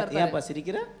ಕೂಗಾಡ್ತಾ ಇರ್ತಾರೆ. ஏப்பா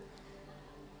சிரிக்கிற?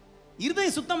 இருதய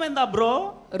சுத்தமா இருந்தா ப்ரோ,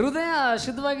 ಹೃದಯ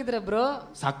ಶುದ್ಧವಾಗಿದ್ರೆ ಬ್ರೋ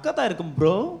சக்கத்தா இருக்கும்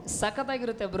ப்ரோ,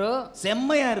 ಸಖತ್ತಾಗಿರುತ್ತೆ ಬ್ರೋ,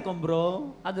 செம்மையா இருக்கும் ப்ரோ,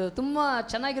 ಅದು ತುಂಬಾ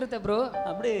ಚೆನ್ನಾಗಿರುತ್ತೆ ಬ್ರೋ.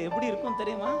 அப்படியே எப்படி இருக்கும்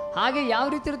தெரியுமா? ಹಾಗೆ ಯಾವ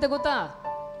ರೀತಿ ಇರುತ್ತೆ ಗೊತ್ತಾ?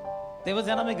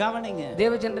 தேவஜனமே கவனிங்க,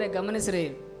 ದೇವ ಜನರೇ ಗಮನಿಸ್ರಿ.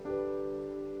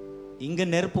 இங்க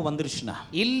நெருப்பு வந்துருச்சுனா,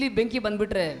 ಇಲ್ಲಿ ಬೆಂಕಿ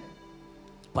ಬಂದ್ಬಿಟ್ರೆ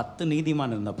 10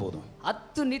 நீதிமான் இருந்தா போதும்.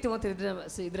 10 ನೀತಿವಂತರು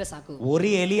ಇದ್ರೆ ಸಾಕು. ஒரு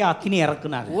எலிய அக்கினி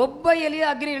இறக்குனாங்க, ಒಬ್ಬ ಎಲಿಯ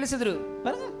ಅಗ್ನಿ ಇಳಿಸಿದ್ರು.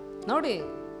 ನೋಡಿ,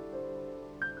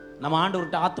 நம்ம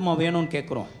ஆண்டவர்ட்ட ஆத்மா வேணும்னு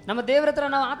கேக்குறோம். ನಮ್ಮ ದೇವರ ಹತ್ರ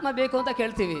ನಾವು ಆತ್ಮ ಬೇಕು ಅಂತ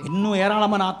ಕೇಳ್ತೀವಿ. இன்னும்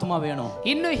ஏராளமான ஆத்மா வேணும்,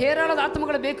 ಇನ್ನು ಹೇರಾಳದ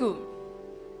ಆತ್ಮಗಳು ಬೇಕು.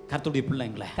 கர்த்தருடைய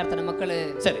பிள்ளைங்களே, ಕರ್ತನ ಮಕ್ಕಳೇ,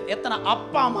 சரி எத்தனை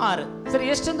அப்பா அம்மாரு ಸರಿ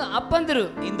ಎಷ್ಟೊಂದು ಅಪ್ಪಂದಿರು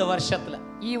இந்த வருஷத்துல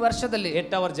ಈ ವರ್ಷದಲ್ಲಿ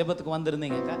 8 அவர் ஜெபத்துக்கு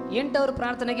வந்திருந்தீங்க? 8 ಅವರ್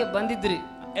ಪ್ರಾರ್ಥನೆಗೆ ಬಂದಿದ್ರಿ.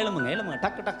 எழுமுங்க எழுமுங்க,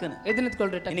 டக்கு டக்குன்னு ಎದ್ದು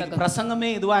ನಿಂತ್ಕೊಳ್ರಿ. இன்னைக்கு பிரசங்கமே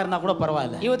இதுவா இருந்தா கூட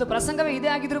பரவாயில்ல, ಇವತ್ತು ಪ್ರಸಂಗವೇ ಇದೇ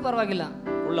ಆಗಿದ್ರೂ ಪರವಾಗಿಲ್ಲ.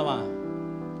 உள்ளவா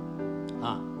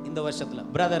இந்த வருஷத்துல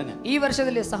பிரதருங்க, ಈ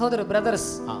ವರ್ಷದಲ್ಲಿ ಸಹೋದರ ಬ್ರದರ್ಸ್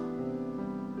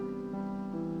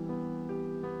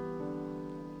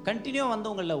கண்டினியூ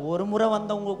வந்தவங்கள ஒரு முறை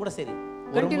வந்தவங்க கூட சரி,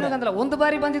 ಕಂಟಿನ್ಯೂ ಅಂದ್ರೆ ಒಂದು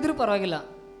ಬಾರಿ ಬಂದಿದ್ರು ಪರವಾಗಿಲ್ಲ.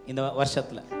 இந்த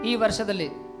வருஷத்துல ಈ ವರ್ಷದಲ್ಲಿ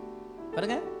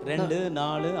பாருங்க 2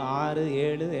 4 6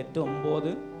 7 8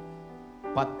 9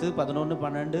 10 11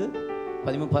 12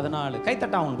 13 14 கை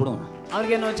தட்ட அவங்க கொடுங்க.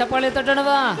 ಅವ್ರಿಗೇನು ಚಪ್ಪಾಳೆ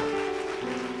ತಟ್ಟಣವಾ?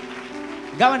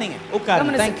 கவனிங்க,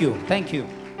 உட்காருங்க. Thank you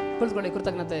ಕುಳಿತುಕೊಳ್ಳಿ.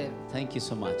 ಕೃತಜ್ಞತೆ. Thank you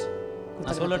so much.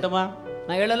 நான் சொல்லட்டுமா?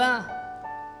 ನಾ ಹೇಳಲ್ಲ?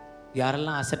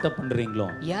 யாரெல்லாம் அசட்டப் பண்றீங்களோ,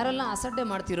 ಯಾರೆಲ್ಲ ಅಸಡ್ಡೆ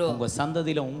ಮಾಡ್ತಿರೋ, உங்க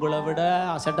சந்ததியில உங்களை விட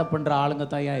அசட்டப் பண்ற ஆளுங்க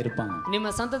தாயா இருப்பாங்க. ನಿಮ್ಮ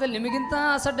ಸಂತತಿಯಲ್ಲಿ ನಿಮಗಿಂತ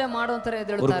ಅಸಡ್ಡೆ ಮಾಡುವಂತರೆ ஒரு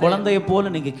ಎದ್ದೇಳುತ್ತಾರೆ. குழந்தையை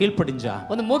போல நீங்க கீழ்ப்படிஞ்சா,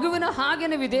 ಒಂದು ಮಗುವಿನ ಹಾಗೆ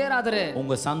ನೀವು ವಿಧೇಯರಾದರೆ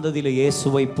உங்க சந்ததியில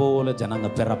இயேசுவை போல ஜனங்க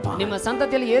பிறப்பாங்க. ನಿಮ್ಮ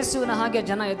ಸಂತತಿಯಲ್ಲಿ ಯೇಸುವಿನ ಹಾಗೆ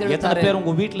ಜನ எத்தனை ಎದ್ದೇಳುತ್ತಾರೆ. பேர்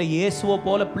உங்க வீட்டுல இயேசுவை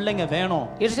போல பிள்ளைங்க வேணும்?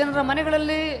 ಎಷ್ಟು ಜನರ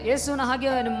ಮನೆಗಳಲ್ಲಿ ಯೇಸುವಿನ ಹಾಗೆ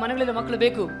ನಿಮ್ಮ ಮನೆಗಳಲ್ಲಿ ಮಕ್ಕಳು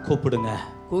ಬೇಕು? கூப்பிடுங்க.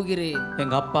 ಕೂಗಿರಿ.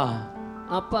 எங்க அப்பா,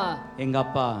 ಅಪ್ಪ, எங்க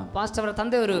அப்பா ಪಾಸ್ಟರ್ ಅವರ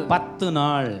ತಂದೆಯವರು 10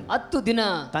 நாள் 10 ದಿನ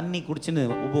தண்ணி குடிச்சுன்னு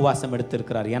உபவாசம்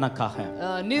எடுத்திருக்கிறார் எனக்காக.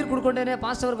 ನೀರು ಕುಡ್ಕೊಂಡೇನೆ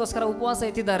ಪಾಸ್ಟರ್ ಅವರಿಗೋಸ್ಕರ ಉಪವಾಸ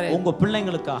ಇಟ್ಟಿದ್ದಾರೆ. உங்க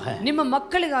பிள்ளைங்களுக்காக ನಿಮ್ಮ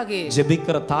ಮಕ್ಕಳಿಗಾಗಿ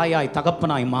ஜெபிக்கிற தாயாய்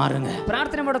தகப்பனாய் மாறுங்க.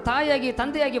 ಪ್ರಾರ್ಥನೆ ಮಾಡೋ ತಾಯಿಯಾಗಿ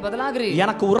ತಂದೆಯಾಗಿ ಬದಲಾಗ್ರಿ.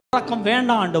 எனக்கு உறக்கம்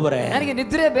வேண்டாம் ஆண்டவரே. ನನಗೆ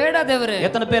ನಿದ್ರೆ ಬೇಡ ದೇವರೇ.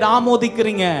 எத்தனை பேர்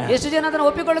ஆமோதிக்கிறீங்க? ಎಷ್ಟು ಜನ ಅದನ್ನ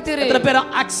ಒಪ್ಪಿಕೊಳ್ಳುತ್ತೀರಿ? எத்தனை பேர்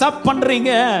அக்செப்ட்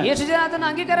பண்றீங்க? ಎಷ್ಟು ಜನ ಅದನ್ನ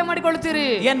ಅಂಗೀಕಾರ ಮಾಡಿಕೊಳ್ಳುತ್ತೀರಿ?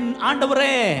 என்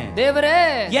ஆண்டவரே, ದೇವರೇ,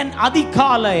 என்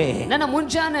அதிகாலை, ನನ್ನ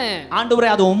ಮುಂಜಾನೆ ஆண்டவரே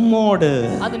அது உம்மோடு,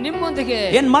 ಅದು ನಿಮ್ಮೊಂದಿಗೆ.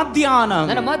 என் மத்தியானம்,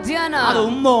 ನನ್ನ ಮಧ್ಯಾಹ್ನ அது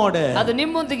உம்மோடு, ಅದು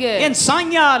ನಿಮ್ಮೊಂದಿಗೆ. என்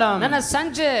சாயங்காலம், ನನ್ನ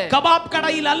ಸಂಜೆ கபாப்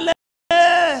கடையில் அல்ல,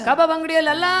 ಕಬಾಬ್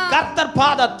ಅಂಗಡಿಯಲ್ಲ, கர்த்தர்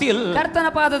பாதத்தில், ಕರ್ತನ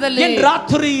ಪಾದದಲ್ಲಿ. என்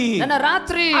ராத்திரி, ನನ್ನ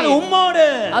ರಾತ್ರಿ அது உம்மோடு.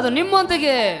 ಅದು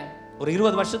ನಿಮ್ಮೊಂದಿಗೆ. ஒரு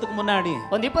 20 வருஷத்துக்கு முன்னாடி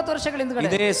ಒಂದು 20 ವರ್ಷಗಳ ಹಿಂದೆ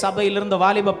இதே சபையில் இருந்த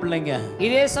வாலிப பிள்ளைங்க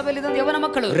ಇದೇ ಸಭೆಯಲ್ಲಿ ಇದ್ದ ಯವನ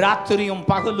ಮಕ್ಕಳು ராத்திரியும்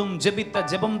பகலும் ஜெபித்த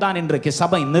ஜெபம் தான் இன்றைக்கு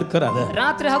சபை நிற்கிறது.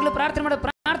 ರಾತ್ರಿ ಹಗಲು ಪ್ರಾರ್ಥನೆ ಮಾಡೋ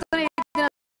ಪ್ರಾರ್ಥನೆ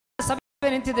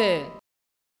ಸಭೆ ನಿಂತಿದೆ.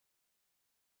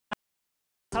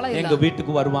 எங்க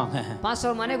வீட்டுக்கு வருவாங்க. ಪಾಸ್ಟರ್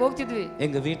ಅವ್ರ ಮನೆಗೆ ಹೋಗ್ತಿದ್ವಿ.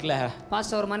 எங்க வீட்ல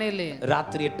ಪಾಸ್ಟರ್ ಅವ್ರ ಮನೆಯಲ್ಲಿ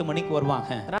ராத்திரி 8 மணிக்கு வருவாங்க.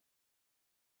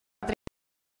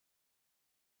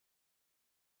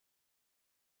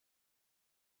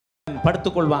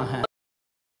 படுத்துக்கொள்வாங்க.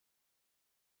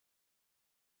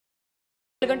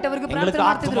 7 ಗಂಟೆವರೆಗೂ எங்களுக்கு ಪ್ರಾರ್ಥನೆ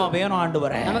ಮಾಡ್ತಿದ್ರು. ஆத்மா வேணும்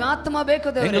ஆண்டவரே, ನಮಗೆ ಆತ್ಮ ಬೇಕು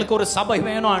ದೇವರೇ, எங்களுக்கு ஒரு சபை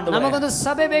வேணும் ஆண்டவரே, ನಮಗೊಂದು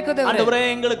ಸಭೆ ಬೇಕು ದೇವರೇ, ஆண்டவரே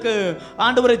எங்களுக்கு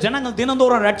ஆண்டவரே ஜனங்கள்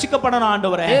தினந்தோறும் ரட்சிக்கப்படணும்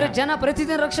ஆண்டவரே, ದೇವರೇ ಜನ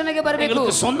ಪ್ರತಿದಿನ ರಕ್ಷಣೆಗೆ ಬರಬೇಕು,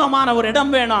 எங்களுக்கு சொந்தமான ஒரு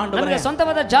இடம் வேணும் ஆண்டவரே, ನಮಗೆ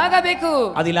ಸ್ವಂತವಾದ ಜಾಗ ಬೇಕು.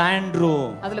 அதில் ஆண்ட்ரூ,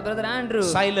 ಅದರಲ್ಲಿ ಬ್ರದರ್ ಆಂಡ್ರೂ,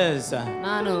 சைலஸ்,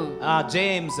 ನಾನು,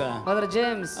 ஜேம்ஸ், ಬ್ರದರ್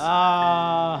ಜೇಮ್ಸ್,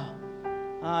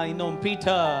 இன்னும்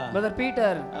பீட்டர், ಬ್ರದರ್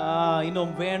ಪೀಟರ್,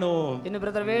 இன்னும் வேணு, ಇನ್ನು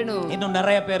ಬ್ರದರ್ ವೇಣು, இன்னும்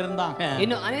நிறைய பேர் இருந்தாங்க.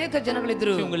 ಇನ್ನು ಅನೇಕ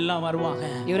ಜನಗಳಿದ್ರು. இவங்க எல்லாம் வருவாங்க,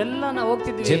 ಇವರೆಲ್ಲ ನಾವು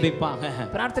ಹೋಗ್ತಿದ್ವಿ, ஜெபிப்பாங்க,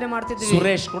 ಪ್ರಾರ್ಥನೆ ಮಾಡ್ತಿದ್ವಿ.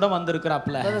 சுரேஷ் கூட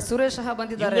வந்திருக்கிறாப்ல, ಬ್ರದರ್ ಸುರೇಶ್ ಸಹ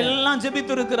ಬಂದಿದ್ದಾರೆ. எல்லாம்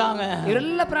ஜெபித்து இருக்கிறாங்க.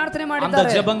 ಇವರೆಲ್ಲ ಪ್ರಾರ್ಥನೆ அந்த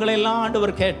ಮಾಡಿದ್ದಾರೆ. ஜெபங்களை எல்லாம்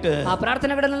ஆண்டவர் கேட்டு, ಆ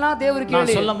ಪ್ರಾರ್ಥನೆಗಳನ್ನೆಲ್ಲ ದೇವರು நான்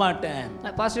ಕೇಳಿ, சொல்ல மாட்டேன்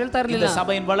ಪಾಸ್ಟರ್ ಹೇಳ್ತಾ இந்த ಇರಲಿಲ್ಲ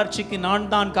சபையின் வளர்ச்சிக்கு நான்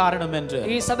தான் காரணம் என்று.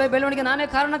 ಈ ಸಭೆ ಬೆಳವಣಿಗೆ ನಾನೇ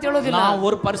ಕಾರಣ ಅಂತ ಹೇಳೋದಿಲ್ಲ. நான்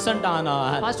 1% ஆனா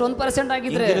ಪಾಸ್ಟರ್ 1%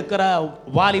 ಆಗಿದ್ರೆ இங்க இருக்கிற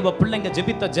வாலிப பிள்ளைங்க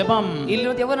ஜெபித்த ஜெபம் ಇಲ್ಲಿ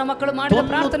ಯವನ ಮಕ್ಕಳು ಮಾಡಿದ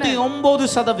ಪ್ರಾರ್ಥನೆ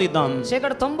 99%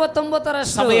 ಶೇಕಡ 99%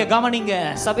 சபையை கவனிங்க.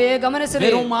 ಸಭೆಯೇ ಗಮನಿಸಿರಿ.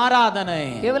 வெறும் ஆராதனை,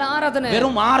 ಕೇವಲ ಆರಾಧನೆ,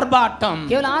 வெறும் ஆர்ப்பாட்டம்,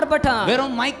 ಕೇವಲ ಆರ್ಭಟ,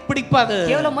 வெறும் மைக் பிடிப்பது,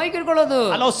 ಕೇವಲ ಮೈಕ್ ಇಟ್ಕೊಳ್ಳೋದು.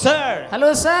 ஹலோ சார்,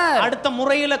 ಹಲೋ ಸರ್, அடுத்த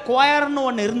முறையில கோயர்னு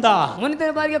ஒன்னு இருந்தா,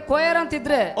 ಮುಂದಿನ ಬಾರಿಗೆ ಕೊಯರ್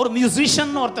ಅಂತಿದ್ರೆ, ஒரு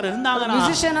மியூசிஷியன் ஒருத்தர் இருந்தாங்கன்னா,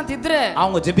 ಮ್ಯೂಸಿಷಿಯನ್ ಅಂತಿದ್ರೆ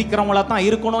அவங்க ஜெபிக்கிறவங்களா தான்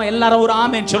இருக்கணும். எல்லாரும் ஒரு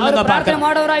ஆமென் சொல்லுங்க ಪ್ರಾರ್ಥನೆ பார்க்கலாம்.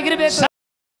 ಮಾಡೋರಾಗಿರಬೇಕು.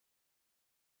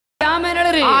 ಆಮೆನ್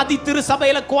ಹೇಳಿರಿ. ஆதி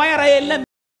திருச்சபையில கோயரே இல்ல,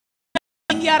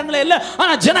 யாருங்களே இல்ல,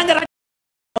 ஆனா ஜனங்க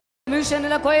ಮ್ಯೂಸಿಷಿಯನ್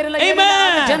ಇಲ್ಲ, ಕೊಯರ್ ಇಲ್ಲ,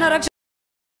 ಜನ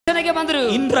ರಕ್ಷಣೆಗೆ ಬಂದರು.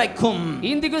 இன்றைக்கும்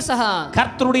ಇಂದಿಗೂ ಸಹ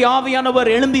கர்த்தருடைய ஆவியானவர்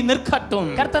எழும்பி நிற்கட்டும்.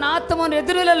 ಕರ್ತನ ಆತ್ಮವನ್ನು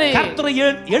ಎದುರಿನಲ್ಲಿ கர்த்தரை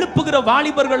எழுப்புகிற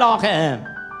வாலிபர்களாக,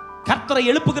 கர்த்தரை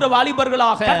எழுப்புகிற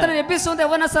வாலிபர்களாக, ಕರ್ತನ ಎಬ್ಬಿಸುವಂತ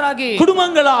ಯವನಸ್ಥರಾಗಿ,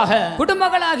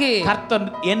 ಕುಟುಂಬಗಳಾಗಿ கர்த்தர்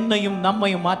என்னையும்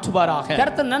நம்மையும் மாற்றுவாராக.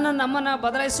 ಕರ್ತನ ನನ್ನನ್ನು ನಮ್ಮನ್ನ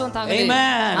ಬದಲಾಯಿಸುವಂತಾಗಲಿ.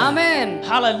 ஆமென், ಆಮೆನ್,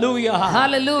 ஹalleluya,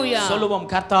 ஹalleluya. சொல்லுவோம்,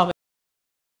 கர்த்தாவே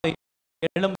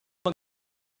எழும்பு.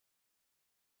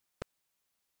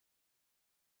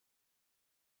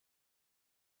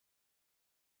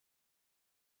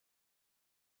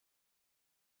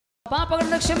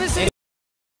 ಪಾಪಗಳನ್ನು ಕ್ಷಮಿಸಿ,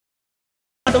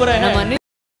 ஆண்டவரே ನಮ್ಮ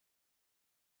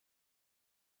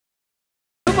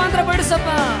ರೂಪಾಂತರ ಪಡಿಸಪ್ಪ.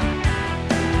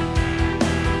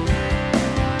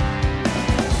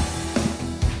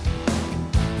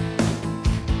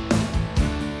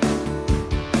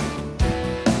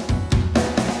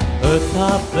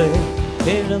 கர்த்தாவே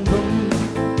எழும்பும்,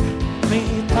 நீ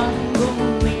தங்கும்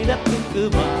இடத்துக்கு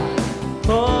வா.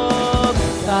 ஓ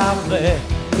கர்த்தாவே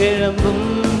எழும்பும்,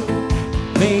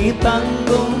 நீ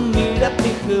தங்கும்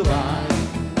இடத்துக்கு வா.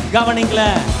 கவனிங்கள,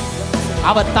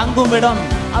 அவர் தங்கும் இடம்,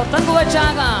 அவர் ತಂಗುವ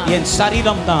ಜಾಗ என்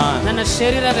சரீரம் தான். ನನ್ನ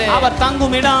ಶರೀರವೇ. அவர்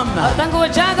தங்கும் இடம், அவர் ತಂಗುವ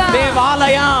ಜಾಗ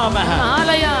தேவாலயம்,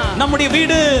 ಆಲಯ, நம்முடைய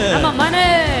வீடு, ನಮ್ಮ ಮನೆ.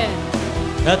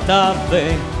 கர்த்தாவே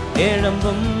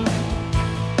எழும்பும்,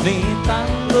 நீ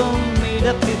தங்கும்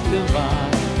இடத்துக்கு வா.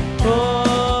 ஓ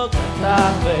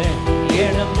கர்த்தாவே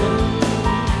எழும்பும்,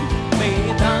 நீ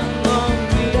தங்கும்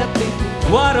இடத்துக்கு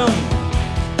வரும்,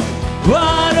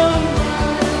 வரும்,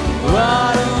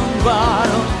 வரும்,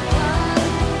 வரும்,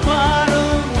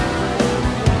 வரும்.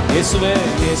 இயேசுவே,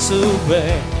 இயேசுவே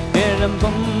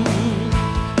எழும்பும்,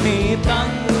 நீ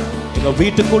தங்கும், எங்க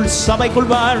வீட்டுக்குள் சபைக்குள்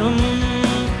வாழும்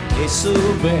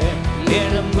இயேசுவே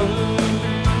எழும்பும்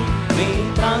நீ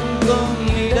தங்கும்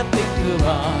இடத்துக்கு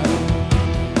வாரும்.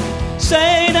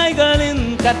 சேனைகளின்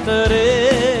கர்த்தரே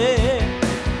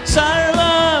சர்வ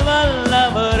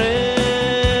வல்லவரே.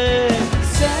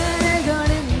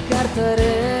 சேனைகளின்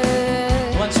கர்த்தரே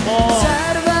Once more.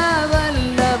 சர்வ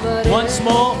வல்லவரே. Once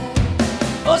more.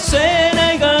 ஓ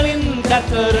சேனைகளின்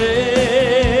கர்த்தரே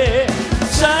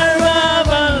சர்வ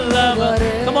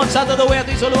வல்லவரே. Come on, சத்தத்தை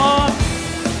உயர்த்தி சொல்லுவோம்.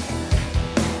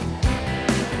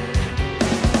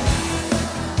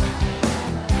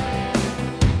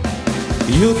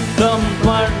 யுத்தம்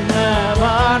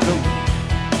பண்ணவானும்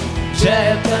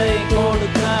ஜெயத்தை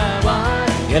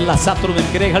கொடுக்கவான். எல்லா சத்துருவின்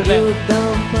கிரைகள்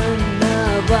யுத்தம்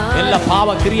பண்ணவான். எல்லா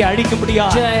பாவ கிரியை அழிக்க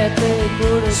முடியாது. ஜெயத்தை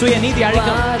கொடுக்கவான். சுய நீதி அழிக்க.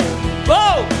 ஓ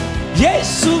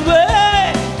இயேசுவே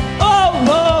ஓ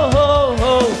ஓ ஓ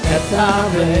ஓ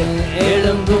கர்த்தாவே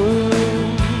எழும்பும்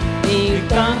நீ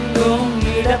தங்கும்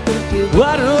இடத்துக்கு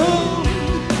வரும்.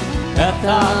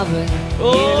 கர்த்தாவே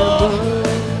எழும்பும்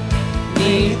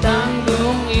நீ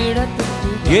தங்கும் இடத்துக்கு.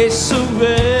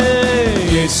 இயேசுவே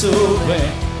இயேசுவே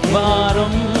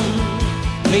வாரும்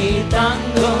நீ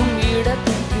தங்கும்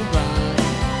இடத்துக்கு வாரும்.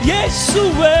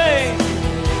 இயேசுவே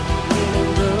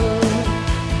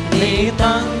நீ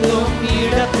தங்கும்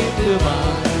இடத்துக்கு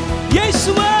வாரும்.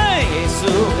 இயேசுவே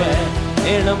இயேசுவே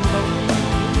எழும்பும்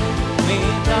நீ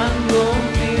தங்கும்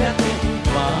இடத்துக்கு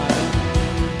வாரும்.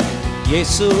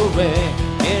 இயேசுவே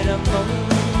எழும்பும்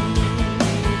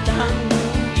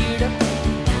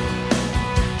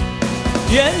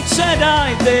எல்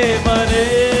ஷடாய் தேவரே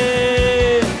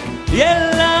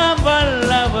எல்லாம்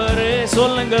வல்லவரே.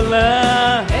 சொல்லுங்கள்ல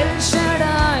எல்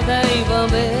ஷடாய்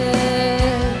தெய்வமே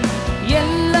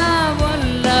எல்லாம்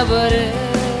வல்லவரே.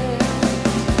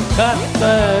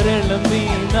 கர்த்தர்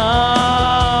எழும்பினார்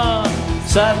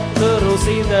சத்துரு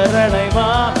சிதறடைவா.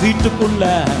 வீட்டுக்குள்ள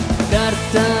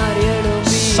கர்த்தர்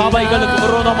எழும்பி சபைகளுக்கு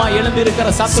விரோதமாக எழும்பி இருக்கிற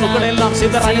சத்துருக்கள் எல்லாம்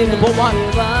சிதறடைந்து போவார்.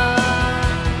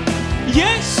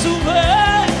 இயேசுவே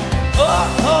ஓ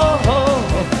ஓ ஓ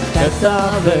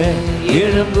கர்த்தாவே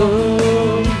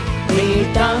எழும்பும் நீ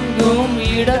தங்கும்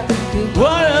இடத்துக்கு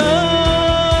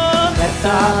வரும்.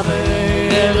 கர்த்தாவே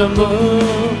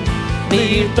எழும்பும் நீ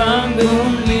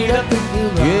தங்கும் இடத்துக்கு.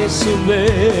 இயேசுவே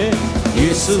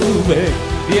இயேசுவே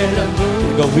எழும்பும்.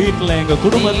 எங்க வீட்டுல எங்க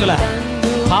குடும்பத்துல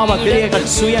பாவ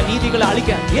கிரியைகள் சுய நீதிகளை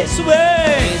அழிக்க இயேசுவே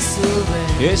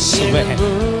இயேசுவே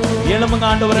எழும்புங்க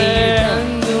ஆண்டவரே.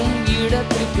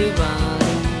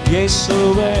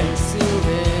 இயேசுவே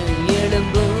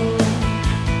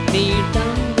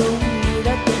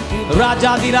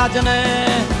ராஜாதிராஜனே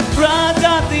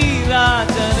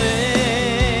ராஜாதிராஜனே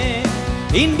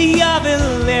இந்தியாவில்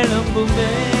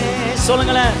எழும்புமே.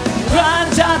 சொல்லுங்களேன்.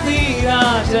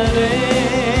 ராஜாதிராஜனே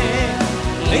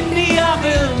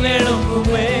இந்தியாவில்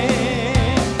எழும்புமே.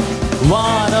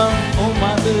 வானம்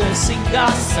உமது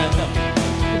சிங்காசனம்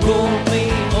பூமி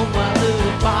உமது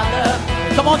பாதம்.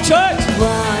 Come on church.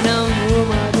 வானம்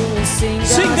உமது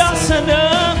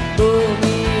சிங்காசனம்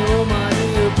பூமி உமது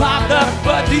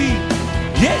பாதபதி.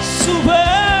 இயேசுவே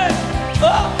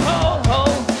ஓ ஓ ஓ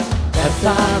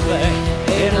கர்த்தாவே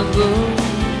எழும்பும்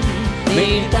நீ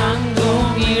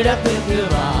தங்கும் இடத்துக்கு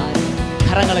வாரும்.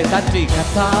 கரங்களை தட்டி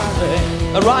கர்த்தாவே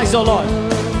arise O Lord.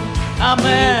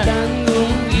 Amen.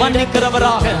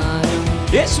 மன்னிக்கிறவராக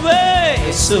இயேசுவே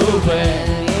இயேசுவே.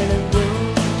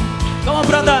 Come on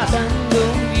brother.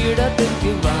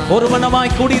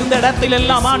 ஒருவனமாய் கூடியிருந்த இடத்தில்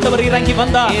எல்லாம் ஆண்டவர் இறங்கி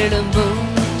வந்தார்.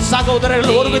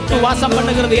 சகோதரர்கள் ஒருமித்து வாசம்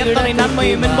பண்ணுகிறது எத்தனை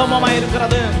நன்மையும் இன்பமாய்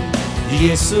இருக்கிறது.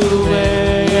 இயேசுவே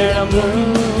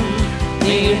எழும்பும்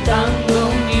நீ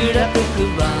தங்கும் இடத்துக்கு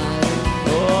வாரும்.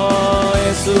 ஓ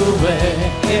இயேசுவே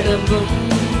எழும்பும்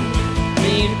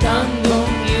நீ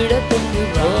தங்கும் இடத்துக்கு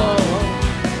வாரும்.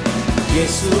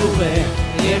 இயேசுவே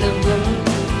எழும்பும்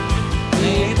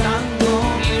நீ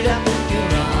தங்கும் இடத்துக்கு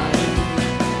வாரும்.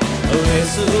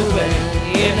 இயேசுவே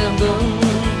எழும்பும்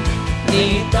நீ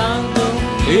தங்கும்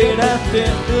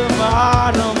இடத்துக்கு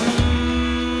வாரும்.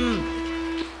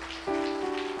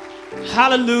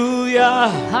 Hallelujah.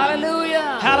 Hallelujah.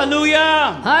 Hallelujah.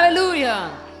 Hallelujah.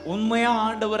 உண்மையா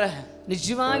ஆண்டவரே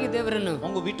ನಿಜವಾಗಿ ದೇವರನ್ನು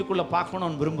உங்க வீட்டுக்குள்ள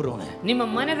பார்க்கணும்னு விரும்புறோம். ನಿಮ್ಮ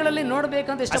ಮನೆಗಳಲ್ಲಿ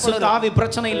ನೋಡಬೇಕಂತ ಇಷ್ಟಪಡೋರು. அசுத்தாவி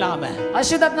பிரச்சனை இல்லாம,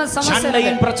 ಅಶುದ್ಧಾತ್ಮ ಸಮಸ್ಯೆ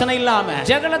சண்டையின் பிரச்சனை இல்லாம,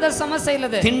 ಜಗಳದ ಸಮಸ್ಯೆ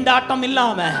ಇಲ್ಲದೆ, திண்டாட்டம்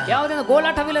இல்லாம, ಯಾವುದೇ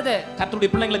ಗೋಲಾಟವಿಲ್ಲದೆ கர்த்தருடைய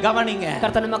பிள்ளைகளை கவனிங்க.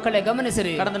 ಕರ್ತನ ಮಕ್ಕಳೇ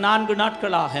ಗಮನಿಸಿರಿ. கடந்த 4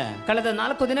 நாட்களாக ಕಳೆದ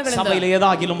 4 ದಿನಗಳಿಂದ சபையில்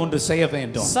ஏதாகிலும் ஒன்று செய்ய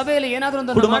வேண்டும். ಸಭೆಯಲ್ಲಿ ಏನಾದರೂ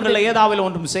ಒಂದು குடும்பங்களில் ஏதாவது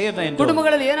ஒன்று செய்ய வேண்டும்.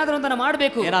 ಕುಟುಂಬಗಳಲ್ಲಿ ಏನಾದರೂ ಒಂದು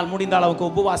ಮಾಡಬೇಕು. ஏனால் முடிந்த அளவுக்கு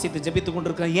உபவாசித்து ஜெபித்துக்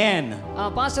கொண்டிருக்கிறேன். ஏன்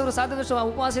ಪಾಸ್ಟರ್ ಸಾಧ್ಯದಷ್ಟು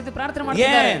ಉಪವಾಸ ಇದ್ದು ಪ್ರಾರ್ಥನೆ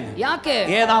ಮಾಡ್ತಿದ್ದಾರೆ. ಯಾಕೆ?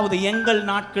 ஏதாவது எங்கள்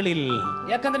நாட்களில்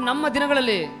ಯಾಕಂದ್ರೆ ನಮ್ಮ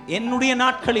ದಿನಗಳಲ್ಲಿ, என்னுடைய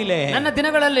நாட்களிலே, ನನ್ನ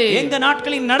ದಿನಗಳಲ್ಲಿ, எங்க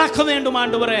நாட்களில் நடக்க வேண்டும்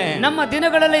ஆண்டவரே. ನಮ್ಮ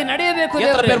ದಿನಗಳಲ್ಲಿ ನಡೆಯಬೇಕು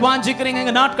எத்தனை ದೇವರೇ. பேர் வாஞ்சிக்கிறீங்க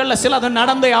எங்க நாட்கள்ல சிலது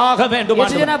நடந்தே ஆக வேண்டும் ಎಷ್ಟು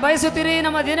ஆண்டவரே. ಜನ ಬಯಸುತ್ತೀರಿ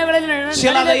ನಮ್ಮ ದಿನಗಳಲ್ಲಿ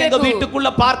சிலதை எங்க ನಡೆಯಬೇಕು. வீட்டுக்குள்ள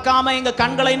பார்க்காம எங்க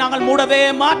கண்களை நாங்கள் மூடவே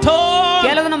மாட்டோம்.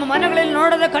 ಕೆಲವು ನಮ್ಮ ಮನೆಗಳಲ್ಲಿ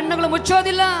ನೋಡದ ಕಣ್ಣುಗಳು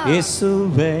ಮುಚ್ಚೋದಿಲ್ಲ.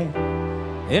 இயேசுவே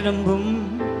எழும்பும்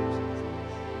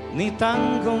நீ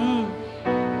தங்கும்.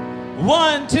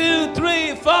 1 2 3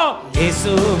 4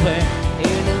 இயேசுவே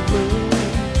எழும்பும்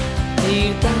நீ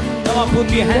தங்கும். Come on, put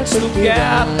your hands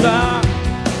together.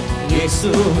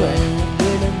 இயேசுவே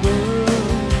எழும்பும்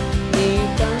நீ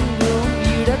தங்கும்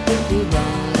இடத்துக்கு வா.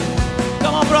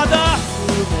 Come on brother.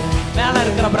 மேல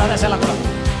இருக்கிற brothers எல்லாம் கூட.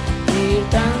 நீ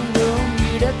தங்கும்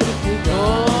இடத்துக்கு வா.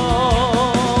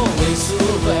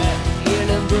 இயேசுவே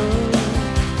எழும்பும்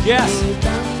yes நீ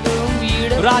தங்கும்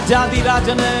இடத்துக்கு. ராஜாதி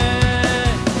ராஜனே,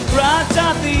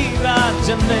 ராஜாதி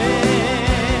ராஜனே,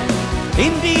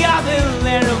 இந்தியாவில்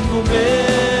எழும்புவே.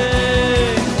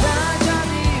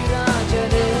 ராஜாதி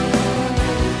ராஜனே,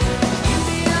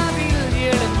 இந்தியாவில்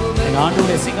எழும்புவே.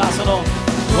 ஆண்டவருடைய சிங்காசனம்,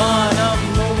 வானம்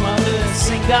உமது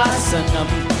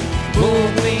சிங்காசனம்,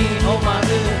 பூமி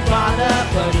உமது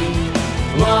பாதபடி.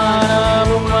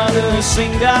 வானம் உமது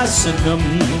சிங்காசனம்,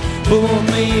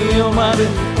 பூமி உமது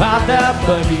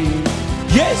பாதபடி.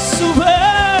 இயேசுவே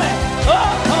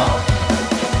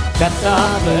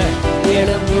கர்த்தாவே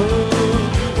எழும்பும்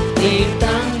நீ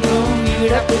தங்கும்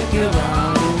இடத்துக்கு வா.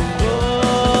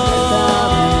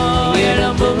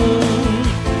 எழும்பும்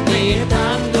நீ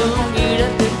தங்கும்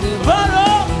இடத்துக்கு வா.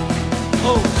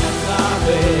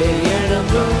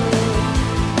 எழும்பும்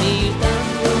நீ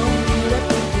தங்கும்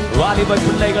இடத்துக்கு வா. வாலிப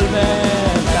பிள்ளைகள்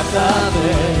மேல்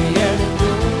கர்த்தாவே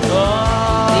எழும்பும்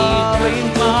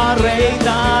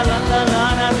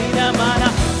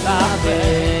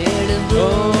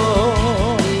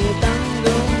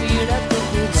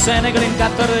சேனைகளின்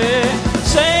கர்த்தரே,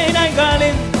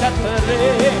 சேனைகளின் கர்த்தரே,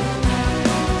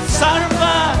 சர்வ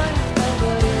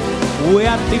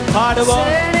உயர்த்தி பாடுவோம்.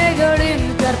 சேனைகளின்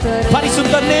கர்த்தரே,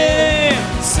 பரிசுத்தனே,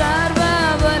 சர்வ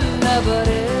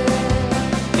வல்லவரே.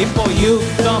 இப்போ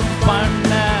யுத்தம்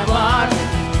பண்ணவார்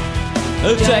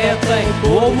ஜெயத்தை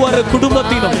ஒவ்வொரு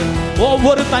குடும்பத்திலும்,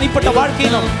 ஒவ்வொரு தனிப்பட்ட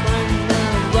வாழ்க்கையிலும்,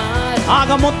 ஆக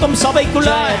மொத்தம்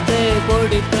சபைக்குள்ள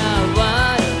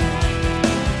கொடுத்தவார்.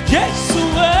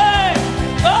 இயேசுவே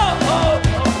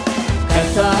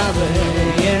கர்த்தாவே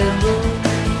எழும்பும்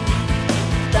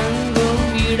தங்கும்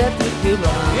இடத்துக்கு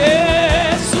வா.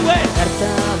 இயேசுவே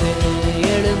கர்த்தாவே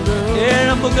எழும்பும்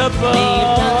எழும்புங்கப்பா நீ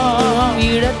தங்கும்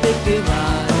இடத்துக்கு வா.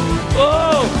 ஓ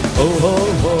ஓ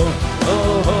ஓ ஓ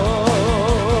ஓ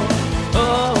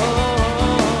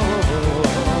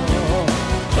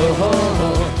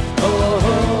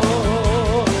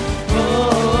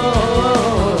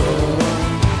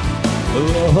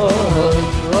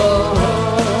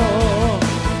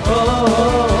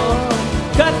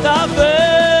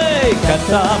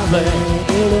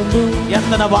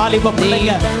எத்தனை வாலிப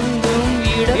பிள்ளைங்க,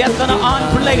 எத்தனை ஆண்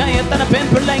பிள்ளைங்க, எத்தனை பெண்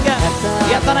பிள்ளைங்க,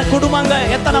 எத்தனை குடும்பங்க,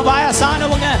 எத்தனை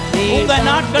வயசானவங்க உங்க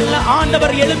நாட்கள்ல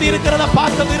ஆண்டவர் எழும்பி இருக்கிறத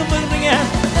பார்க்க விரும்புறீங்க.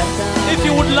 If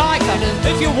you would like,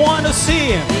 if you want to see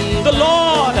the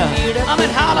Lord,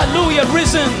 amen, hallelujah,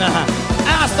 risen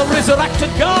as the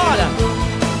resurrected God,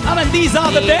 amen, these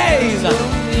are the days.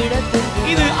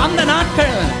 இது அந்த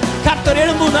நாட்கள், கர்த்தர்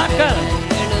எழும்பும் நாட்கள்.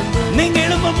 நீங்க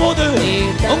எழும்பும் போது,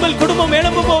 உங்கள் குடும்பம்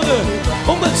எழும்பும் போது,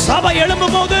 உங்கள் சபை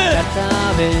எழும்பும் போது,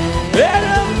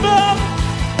 எழும்பும்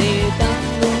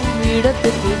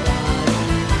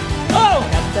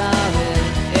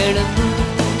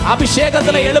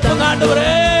அபிஷேகத்துல எழுப்புங்க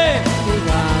ஆண்டவரே.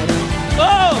 ஓ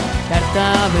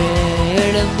கர்த்தாவே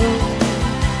எழும்பும்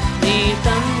நீ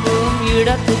தங்கும்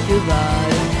இடத்துக்கு வா.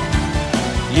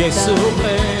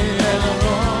 இயேசுவே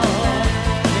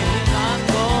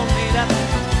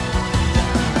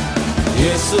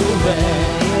இயேசுவே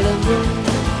எழும்பும்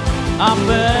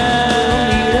ஆமென்.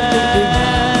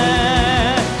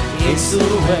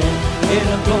 இயேசுவே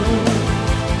எழும்பும்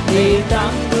நீ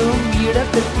தங்கும்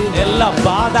இடத்துக்கு வா. எல்லா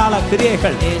பாதாள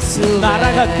கிரியைகள்,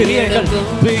 நரக கிரியைகள்,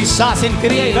 பிசாசின்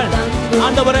கிரியைகள்,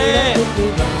 ஆண்டவரே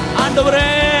ஆண்டவரே,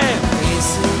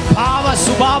 பாவ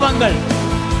சுபாவங்கள்,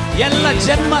 எல்லா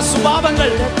ஜென்ம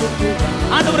சுபாவங்கள்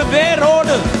ஆண்டவரே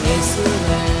வேரோடு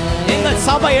எங்கள்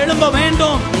சபை எழும்ப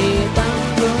வேண்டும்.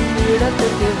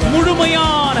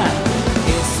 முழுமையான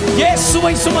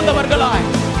இயேசுவை சுமந்தவர்களாய்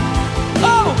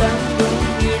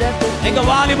எங்க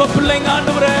வாலிப பிள்ளைங்க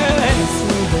ஆண்டவரே,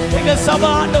 எங்க சபை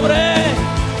ஆண்டவரே,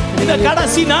 இந்த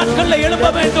கடைசி நாட்கள்ல எழும்ப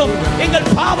வேண்டும். எங்கள்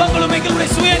பாவங்களும் எங்களுடைய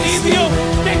சுய நீதியும்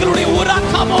எங்களுடைய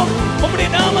உராக்கமும் உம்முடைய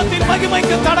நாமத்தின்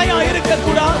மகிமைக்கு தடையா இருக்க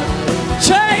கூடாது.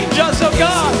 Change us, oh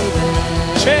God.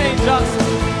 Change us.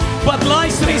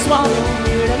 ಬದಲಾಯಿಸ್ರಿ ಸ್ವಾಮಿ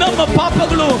ನಮ್ಮ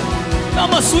ಪಾಪಗಳು,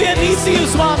 ನಮ್ಮ ಸುಯ ನೀತಿಯು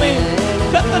ಸ್ವಾಮಿ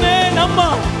ಕರ್ತನೇ, ನಮ್ಮ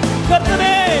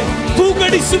ಕರ್ತನೇ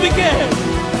ತೂಗಡಿಸುವಿಕೆ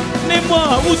ನಿಮ್ಮ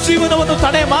ಉಜ್ಜೀವನವನ್ನು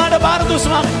ತಡೆ ಮಾಡಬಾರದು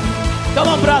ಸ್ವಾಮಿ. Come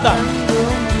on, brother.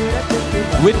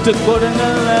 விட்டு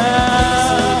கொடுங்கள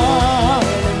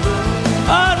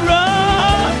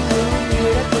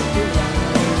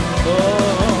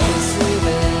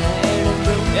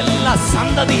எல்லா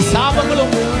சந்ததி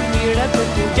சாபங்களும்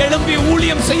எழும்பி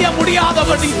ஊழியம் செய்ய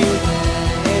முடியாதபடி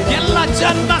எல்லா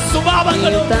ஜன்ம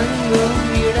சுபாவங்களும்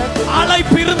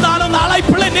அழைப்பு இருந்தாலும்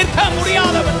அழைப்பில் நிற்க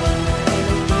முடியாதபடி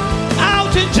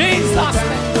out in Jesus.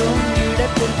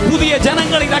 புதிய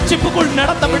ஜனங்களை ரட்சிப்புக்குள்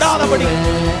நடத்த விடாதபடி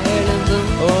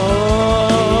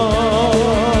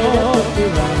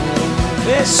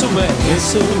இயேசுவே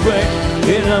இயேசுவே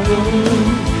இரவும்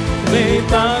நீ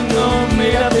தாங்கும்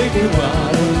இடத்துக்கு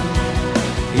வாரும்.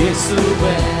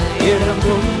 இயேசுவே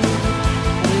இரவும்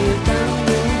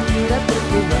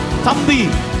தம்பி,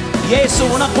 இயேசு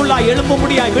உனக்குள்ளா எழும்ப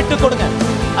முடியாது, விட்டு கொடுங்க.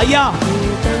 ஐயா,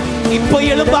 இப்ப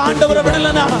எழும்ப ஆண்டவரை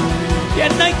விடலனா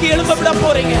என்னைக்கு எழும்ப விட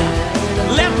போறீங்க?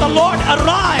 Let the Lord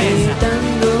arise.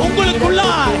 உங்களுக்குள்ள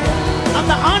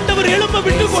அந்த ஆண்டவர் எழும்ப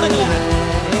விட்டு கொடுங்க.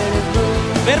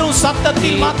 வெறும்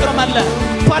சத்தத்தில் மாத்திரமல்ல,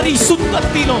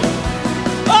 பரிசுத்தத்திலும்.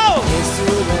 ஓ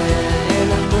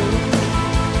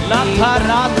la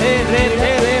karate re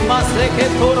re maseke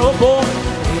torobo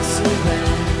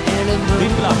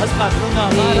bibla hasna runa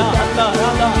mala hatta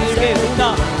rala ke runa.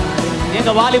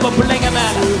 எங்க வாலிப பிள்ளைங்க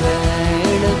மேல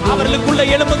அவர்களுக்குள்ள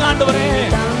எழும்புங்க ஆண்டவரே.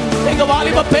 எங்க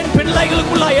வாலிப பெண்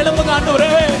பிள்ளைகளுக்குள்ள எழும்புங்க ஆண்டவரே.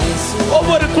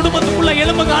 ஒவ்வொரு குடும்பத்துக்குள்ள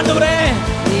எழும்புங்க ஆண்டவரே.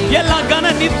 எல்லா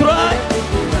கன நித்ரா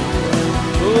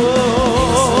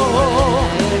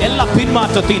எல்லா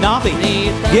பின்மாற்றத்தின் ஆவி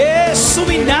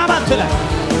இயேசுவின் நாமத்தில்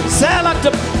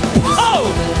செயலற்ற.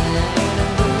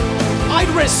 I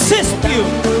resist you.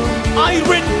 I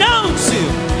renounce you.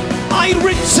 I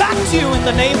reject you in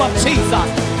the name of Jesus.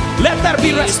 Let there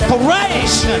be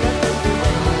restoration.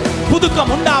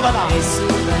 புதுக்கம் உண்டாவதா.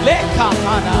 Lekha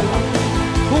ஆனாலா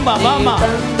குமா மாமா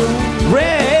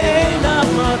ரேனா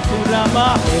மதுரமா.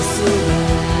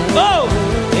 ஓ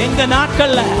எங்க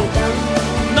நாட்கள்ல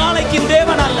நாளைக்கு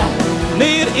தேவன் அல்ல,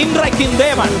 நீர் இன்றைக்கு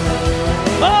தேவன்.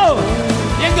 ஓ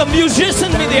எங்க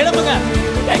மியூசிஷியன் மீது எழும்புங்க,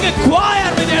 எங்க choir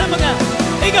மீது எழும்புங்க,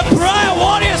 எங்க prayer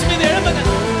warriors மீது எழும்புங்க.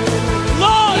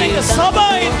 Lord, எங்க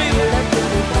சபையின் மீது.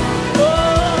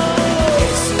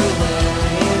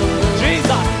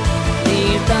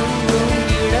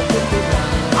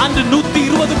 அன்று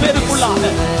 120 பேருக்குள்ளாக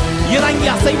இறங்கி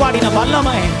அசைவாடின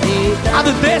வல்லமை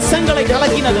அது தேசங்களை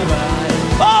கலக்கினது.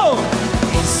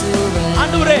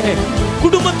 ஆண்டவரே,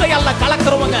 குடும்பத்தை அல்ல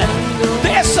கலக்கிறவங்க,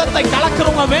 தேசத்தை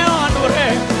கலக்கிறவங்க வேணும் ஆண்டவரே.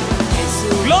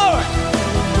 Glory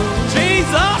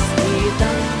Jesus.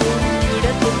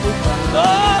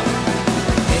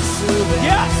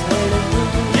 Yes.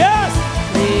 Yes.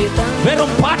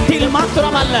 வெறும் பாட்டில்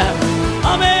மாத்திரமல்ல.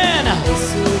 ஆமென்.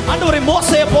 ஆண்டவரே,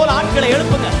 மோசேயை போல ஆட்களை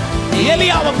எழுப்புங்க,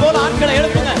 எலியாவை போல ஆட்களை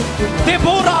எழுப்புங்க,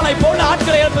 தெபோராளை போல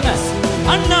ஆட்களை எழுப்புங்க,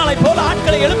 அன்னாளை போல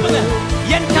ஆட்களை எழுப்புங்க.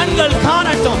 என் கண்கள்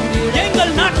காணட்டும்,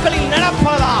 எங்கள் நாட்களில்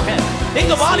நடப்பதாக.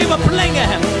 எங்க வாலிப பிள்ளைங்க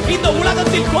இந்த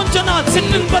உலகத்தில் கொஞ்ச நாள்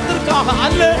சிற்றின்பத்திற்காக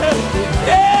அல்ல,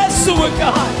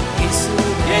 இயேசுவுக்காக,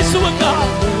 இயேசுவுக்காக.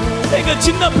 எங்க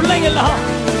சின்ன பிள்ளைங்க எல்லாம்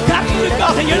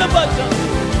கர்த்தருக்காக எழும்பட்டும்.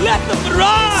 Let them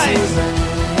rise.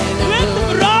 Let them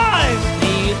rise.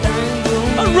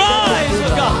 Arise,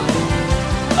 oh God.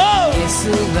 Oh.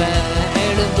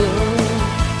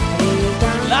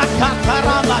 La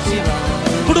kakaramashi.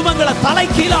 குடும்பங்களை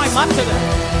தலைகீழாய் மாற்றுங்க.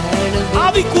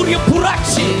 ஆவிக்குரிய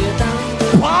புரட்சி.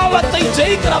 பாவத்தை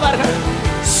ஜெயிக்கிறவர்கள்,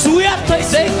 சுயத்தை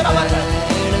ஜெயிக்கிறவர்கள்,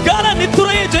 கன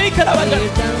நித்துரையை ஜெயிக்கிறவர்கள்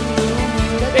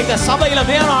எங்க சபையில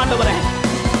வேணும் ஆண்டவரே.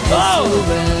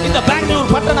 இந்த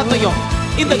பெங்களூர் பட்டணத்தையும்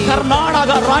இந்த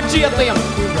கர்நாடகா ராஜ்யத்தையும்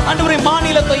ஆண்டவரே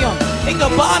மாநிலத்தையும் எங்க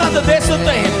பாரத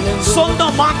தேசத்தை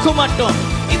சொந்தமாக்கும் மட்டும்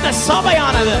இந்த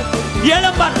சபையானது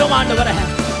எழும்பட்டும் ஆண்டவரே.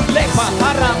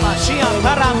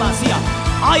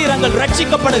 ஆயிரங்கள்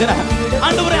ரட்சிக்கப்படுகிற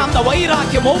ஆண்டவரே, அந்த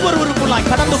வைராக்கியம் ஒவ்வொருவருக்குள்ளாய்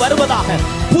கடந்து வருவதாக.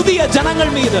 புதிய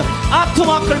ஜனங்கள் மீது,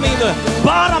 ஆத்துமாக்கள் மீது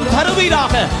பாரம்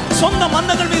தருவீராக. சொந்த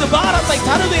மந்தங்கள் மீது பாரத்தை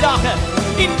தருவீராக.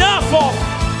 Enough of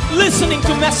listening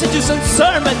to messages and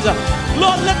sermons.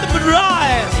 Lord, let them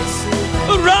arise.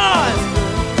 Arise.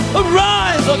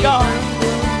 Arise, oh God.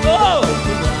 Oh.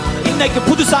 இன்னைக்கு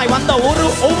புதுசாய் வந்த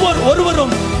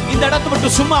ஒருவரும் இந்த இடத்தை விட்டு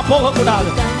சும்மா போக கூடாது.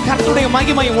 கர்த்தருடைய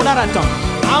மகிமை உணரட்டும்.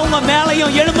 அவங்க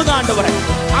மேலையும் எழும்புங்க ஆண்டவரே,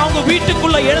 அவங்க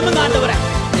வீட்டுக்குள்ள எழும்புங்க ஆண்டவரே.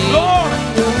 Lord,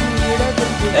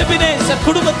 எபினேசர்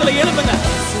குடும்பத்துல எழும்புங்க.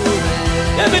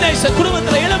 எபினேசர்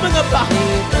குடும்பத்துல எழும்புங்கப்பா.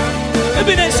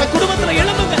 எபினேசர் குடும்பத்துல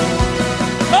எழும்புங்க.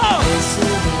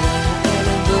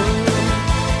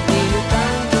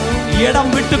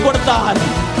 இடம் விட்டு கொடுத்தால்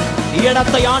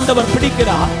இடத்தை ஆண்டவர்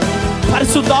பிடிக்கிறார்.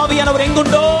 பரிசுத்த ஆவியானவர்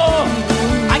எங்குண்டோ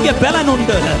அங்கே பலன்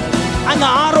உண்டு, அங்கே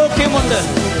ஆரோக்கியம் உண்டு,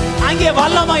 அங்கே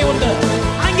வல்லமை உண்டு,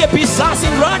 அங்கே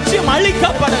பிசாசின் ராஜ்யம்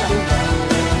அழிக்கப்படும்.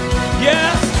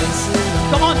 Yes,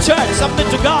 come on church, submit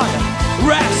to God.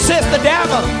 Resist the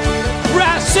devil.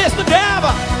 Resist the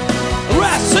devil.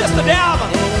 Resist the devil.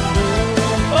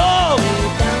 Oh,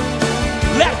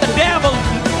 let the devil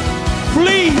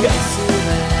flee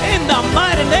in the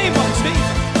mighty name of Jesus.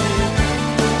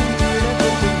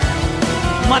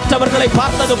 மற்றவர்களை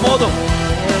பார்த்தது போதும்,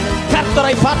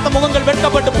 கர்த்தரை பார்த்த முகங்கள்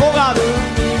வெட்கப்பட்டு போகாது,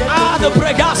 அது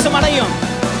பிரகாசம் அடையும்.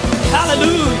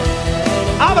 Hallelujah.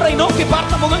 அவரை நோக்கி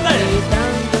பார்த்த முகங்கள்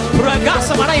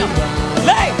பிரகாசம் அடையும்.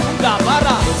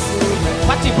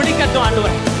 பற்றி பிடிக்கட்டும்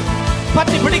ஆண்டவரே,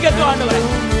 பற்றி பிடிக்கட்டும் ஆண்டவரே,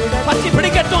 பற்றி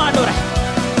பிடிக்கட்டும் ஆண்டவரே.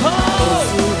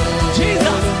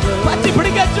 பற்றி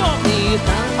பிடிக்கட்டும்.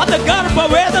 அந்த கர்ப்ப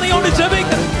வேதனையோடு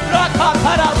ஜெபிக்கிறேன்.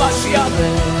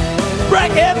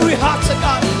 Break every heart of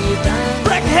God.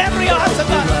 Break every heart of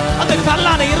God. அந்த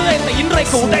கல்லான இருதயத்தை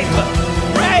இன்றைக்கு உடைத்து.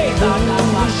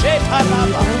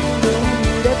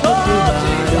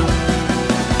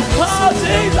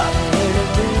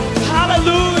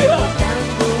 Hallelujah.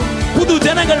 புது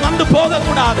ஜனங்கள் வந்து போக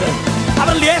கூடாது,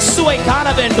 அவர்கள் இயேசுவை காண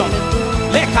வேண்டும்.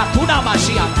 லேகா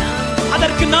துனாமாஷியா,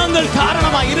 அதற்கு நாங்கள்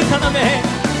காரணமாய் இருக்கணுமே.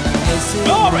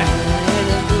 Glory,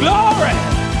 glory.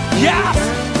 Yes,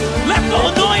 let the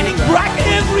anointing break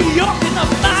every yoke in the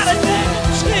mighty name of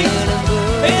Jesus.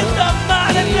 In the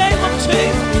mighty name of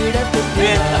Jesus.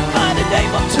 In the mighty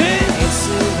name of Jesus.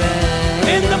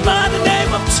 In the mighty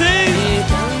name of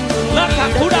Jesus. Lekha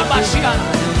துனாமாஷியா,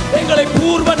 எங்களை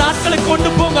பூர்வ நாட்களுக்கு கொண்டு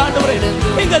போங்க ஆண்டவரே.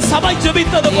 எங்கள் சபை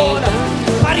ஜெபித்தது போல,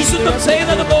 பரிசுத்தம்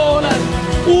செய்தது போல,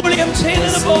 ஊழியம்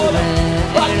செய்தது போல,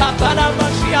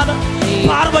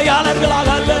 பார்வையாளர்களாக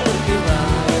அல்ல.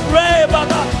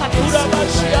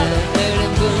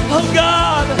 Oh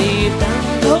God,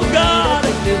 oh God,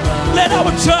 let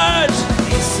our church,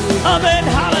 amen,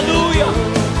 hallelujah,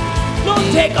 don't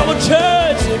take our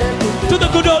church to the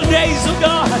good old days of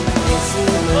God.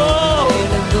 Oh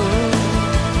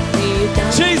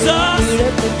Jesus,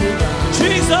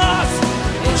 Jesus,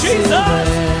 Jesus.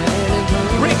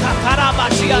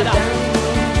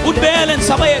 உட்பேலன்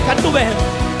சபையை கட்டுவேன்,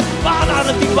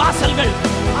 பாதாளத்தின் வாசல்கள்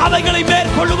அவைகளை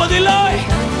மேற்கொள்வதில்லை.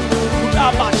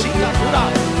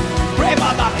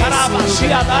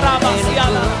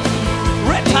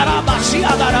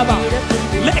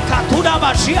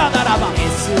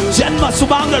 ஜென்ம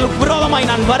சுபாவங்களுக்கு விரோதமாய்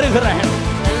நான் வருகிறேன்.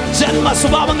 ஜென்ம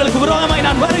சுபாவங்களுக்கு விரோதமாய்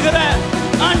நான் வருகிறேன்.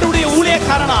 ஆண்டவருடைய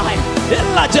ஊழியக்காரனாக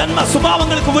எல்லா ஜென்ம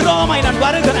சுபாவங்களுக்கு விரோதமாய் நான்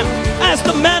வருகிறேன். As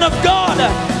the man of God,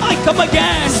 I come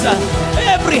against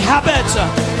every habit,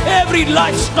 every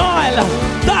lifestyle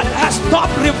that has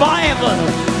stopped revival.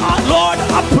 Our Lord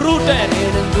uprooted.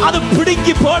 அது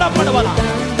பிடுங்கி போடப்படுவதா.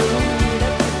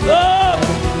 Oh,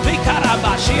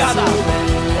 vikarabashiada.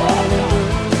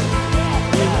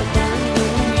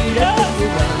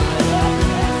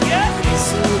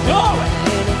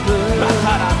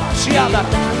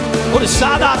 ஒரு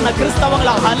சாதாரண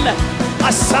கிறிஸ்தவங்களாக அல்ல,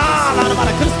 அசாதாரணமான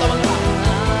கிறிஸ்தவங்களா.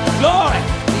 Glory,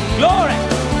 glory.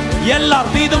 எல்லார்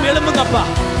மீதும் எழும்புங்கப்பா,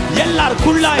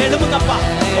 எல்லாருக்குள்ளா எழும்புங்கப்பா,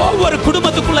 ஒவ்வொரு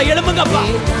குடும்பத்துக்குள்ள எழும்புங்கப்பா.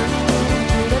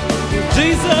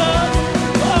 Jesus.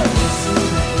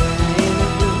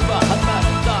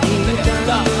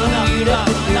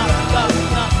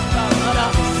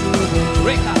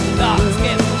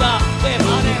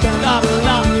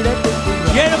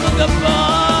 எழும்புங்கப்பா,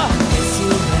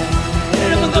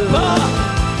 எழும்புங்கப்பா.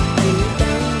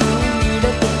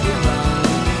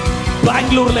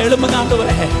 பெங்களூர்ல எழும்புங்க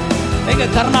ஆண்டவரே, எங்க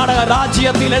கர்நாடக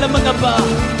ராஜ்யத்தில் எழும்புங்கப்பா,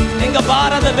 எங்க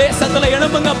பாரத தேசத்துல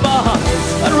எழும்புங்கப்பா.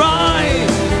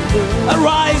 Arise,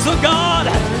 arise, oh God.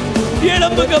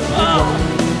 எழும்புங்கப்பா,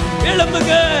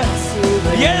 எழும்புங்க,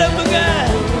 எழும்புங்க.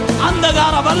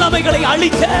 அந்தகார வல்லமைகளை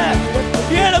அழிக்க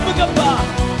எழும்புங்கப்பா.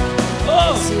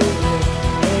 Oh,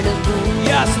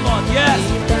 yes Lord, yes,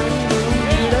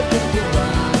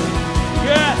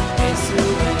 yes, yes,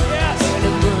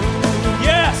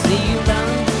 yes,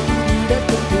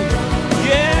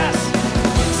 yes,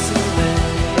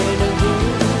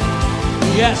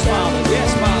 yes Father,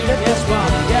 yes Father, yes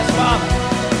Father, yes Father.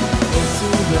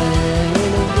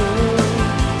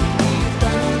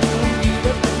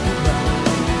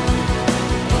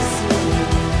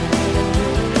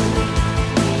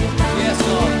 Yes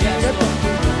Lord, yes Lord.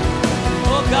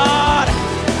 Oh God,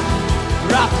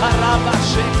 Rakaraba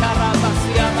Shekaraba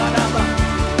Siamaraba,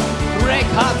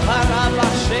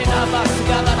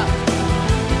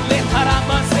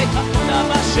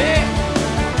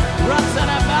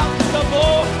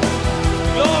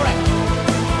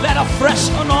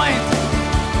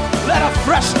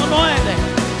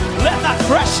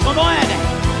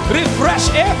 refresh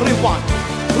everyone,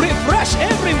 refresh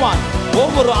everyone.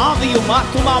 ஒவ்வொரு ஆவியும்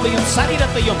ஆத்துமாவையும்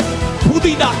சரீரத்தையும்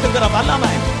புதிதாக்குகிற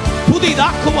வல்லமை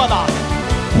புதிதாக்குவதாக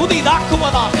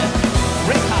புதிதாக்குவதாக.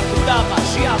 ரேகா துடாமா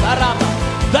ஷியா வராமா.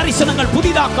 தரிசனங்கள்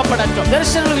புதிதாக்கப்படட்டும்.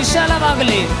 ದರ್ಶನಗಳು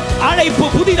ವಿಶಾಲವಾಗಲಿ. அழைப்பு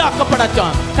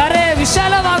புதிதாக்கப்படட்டும். ಕರೆ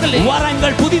ವಿಶಾಲವಾಗಲಿ.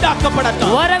 வரங்கள்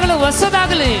புதிதாக்கப்படட்டும். ವರಗಳು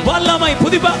ಹೊಸದಾಗಲಿ. வல்லமை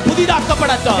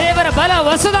புதிதாக்கப்படட்டும். ದೇವರ ಬಲ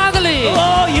ಹೊಸದಾಗಲಿ. ஓ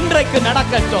இன்றைக்கு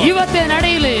நடக்கட்டும். ಇವತ್ತೇ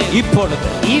ನಡೆಯಲಿ. இப்பொழுது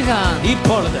ಈಗ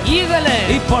இப்பொழுது ಈಗಲೇ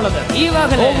இப்பொழுது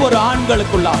ಈವಾಗಲೇ ஒவ்வொரு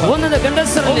ஆண்களுக்குள்ளாக ಒಂದೊಂದು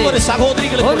ಗಂಡಸರಲ್ಲಿ ஒவ்வொரு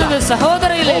சகோதரிகளுக்குள்ளாக ಒಂದೊಂದು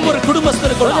ಸಹೋದರಿಯಲ್ಲಿ ஒவ்வொரு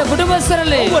குடும்பஸ்தருக்குள்ளாக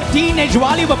ಕುಟುಂಬಸ್ಥರಲ್ಲಿ ஒவ்வொரு டீனேஜ்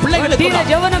வாலிப பிள்ளைகளுக்கு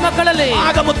ಟೀನೇಜ್ ಯವನ ಮಕ್ಕಳಲ್ಲಿ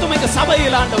ஆகமொத்தம் எங்க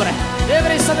சபையில் ஆண்டவரே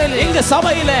ದೇವರ ಸಭೆಯಲ್ಲಿ எங்க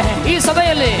சபையில ಈ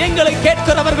ಸಭೆಯಲ್ಲಿ எங்களை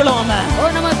கேட்கிறவர்களும்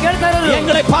ನಮ್ಮ ಕೇಳ್ತಾ ಇರೋರು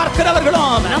எங்களை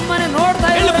பார்க்கிறவர்களும் ನಮ್ಮನ್ನು ನೋಡ್ತಾ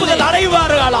எழுப்புதல்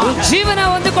அடைவார்களாக. ಜೀವನ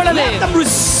ಹೊಂದಿಕೊಳ್ಳಲಿ. Let them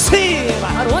receive.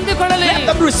 ಅವರು ಹೊಂದಿಕೊಳ್ಳಲಿ. Let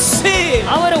them receive.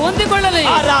 ಅವರು ಹೊಂದಿಕೊಳ್ಳಲಿ.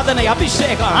 ஆராதனை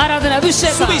அபிஷேகம் ಆರಾಧನೆ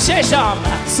ಅಭಿಷೇಕ சுவிசேஷம்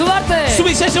ಸುವಾರ್ತೆ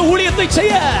சுவிசேஷ ஊழியத்தை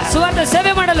செய்ய ಸುವಾರ್ತೆ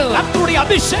ಸೇವೆ ಮಾಡಲು கர்த்தருடைய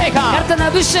அபிஷேகம் ಕರ್ತನ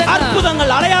ಅಭಿಷೇಕ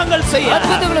அற்புதங்கள் அடையாளங்கள் செய்ய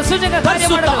ಅದ್ಭುತಗಳು ಸೂಚಕ ಕಾರ್ಯ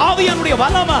பரிசுத்த ಮಾಡಲು ஆவியானுடைய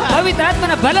வல்லமை ಪವಿತ್ರ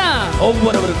ಆತ್ಮನ ಬಲ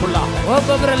ஒவ்வொருவருக்குள்ளாக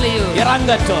ಒಬ್ಬೊಬ್ಬರಲ್ಲಿಯೂ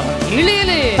இறங்கட்டும்.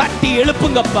 ಇಳಿಯಲಿ. தட்டி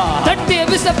எழுப்புங்கப்பா, ತಟ್ಟಿ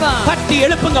ಎಬ್ಬಿಸಪ್ಪ, தட்டி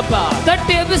எழுப்புங்கப்பா.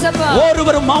 ತಟ್ಟಿ ಎಬ್ಬಿಸಪ್ಪ.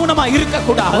 ஒருவரும் மௌனமா இருக்க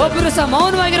கூடாது. ಒಬ್ಬರು ಸಹ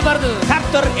ಮೌನವಾಗಿರಬಾರದು.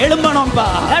 கர்த்தர் எழும்பணும்பா.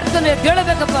 ಕರ್ತನ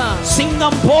ಎದ್ದೇಳಬೇಕಪ್ಪ.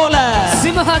 சிங்கம் போல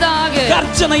ಸಿಂಹದ ಹಾಗೆ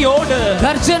கர்ஜனையோடு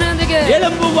ಗರ್ಜನೆಯೊಂದಿಗೆ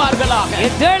எழும்புவார்களாக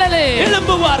ಎದ್ದೇಳಲಿ.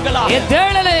 எழும்புவார்களாக.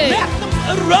 ಎದ್ದೇಳಲಿ. Let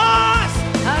them rise.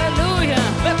 Hallelujah.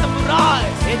 Let them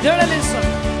rise. ಎದ್ದೇಳಲಿ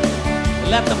ಸ್ವಾಮಿ.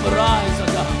 Let them rise,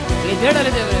 oh God.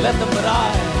 ಎದ್ದೇಳಲಿ ದೇವರೇ. Let them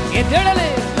rise. ಎದ್ದೇಳಲಿ.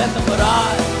 Let them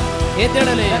rise.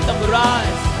 ಎದ್ದೇಳಲಿ. Let them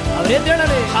rise. ಅವರು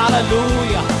ಎದ್ದೇಳಲಿ.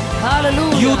 Hallelujah.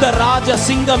 Hallelujah. யூத ராஜ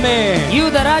சிங்கமே,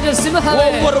 ಯೂದ ರಾಜ ಸಿಂಹವೇ,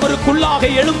 ஒவ்வொருவருக்குள்ளாக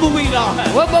எழும்புவீராக.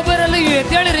 ಒಬ್ಬೊಬ್ಬರಲ್ಲಿ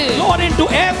ಎದ್ದೇಳಿರಿ. Lord, into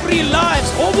every life,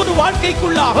 ஒவ்வொரு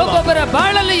வாழ்க்கைக்குள்ளாக ಒಬ್ಬೊಬ್ಬರ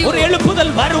ಬಾಳಲ್ಲಿ ஒரு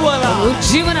எழுப்புதல் வருவதாக.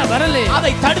 ಜೀವನ ಬರಲಿ.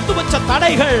 அதை தடுத்து வச்ச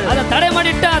தடைகள் ಅದ ತಡೆ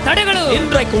ಮಾಡಿಟ್ಟ ತಡೆಗಳು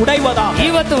இன்றைக்கு உடைவதாக.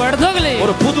 ಇವತ್ತು ಒಡೆದೋಗಲಿ.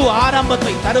 ஒரு புது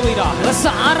ஆரம்பத்தை தருவீராக. ಹೊಸ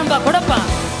ಆರಂಭ ಕೊಡಪ್ಪ.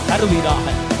 தருவீராக.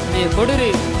 ನೀವು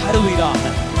ಕೊಡಿರಿ. தருவீராக.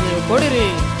 ನೀವು ಕೊಡಿರಿ.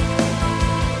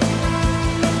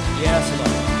 Yes,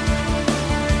 Lord.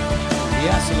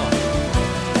 Yes, Lord.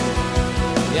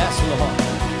 Yes, Lord.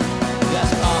 Yes,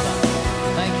 Father.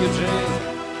 Thank you, Jesus.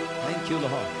 Thank you,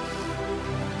 Lord.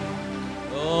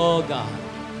 Oh, God.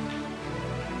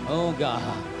 Oh, God.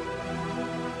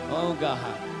 Oh,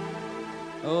 God.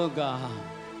 Oh, God.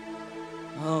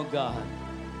 Oh, God.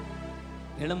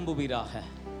 எழும்புவீராக.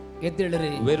 ಎದ್ದೇಳಿರಿ.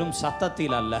 வெறும்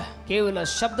சத்தத்தில் அல்ல, ಕೇವಲ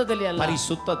ಶಬ್ದದಲ್ಲಿ ಅಲ್ಲ,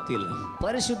 பரிசுத்தத்தில்,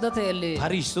 ಪರಿಶುದ್ಧತೆಯಲ್ಲಿ,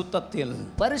 பரிசுத்தத்தில்,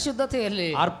 ಪರಿಶುದ್ಧತೆಯಲ್ಲಿ,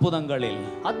 அற்புதங்களில்,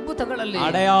 ಅದ್ಭುತಗಳಲ್ಲಿ,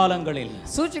 அடையாளங்களில்,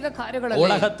 ಸೂಚಕ ಕಾರ್ಯಗಳಲ್ಲಿ,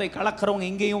 உலகத்தை கலக்கிறவங்க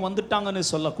எங்கேயும் வந்துட்டாங்கன்னு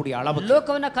சொல்லக்கூடிய அளவுக்கு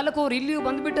ಲೋಕವನ್ನ ಕಲಕೋರು ಇಲ್ಲಿಯೂ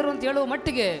ಬಂದ್ಬಿಟ್ಟರು ಅಂತ ಹೇಳುವ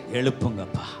ಮಟ್ಟಿಗೆ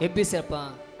எழுப்புங்கப்பா, ಎಬ್ಬಿಸಿರಪ್ಪ,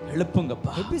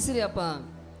 எழுப்புங்கப்பா, ಎಬ್ಬಿಸಿರಿ ಅಪ್ಪ,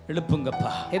 எழுப்புங்கப்பா.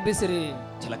 ಎಬ್ಬಿಸಿರಿ.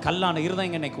 சில கல்லான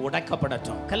இருதயங்க இன்னைக்கு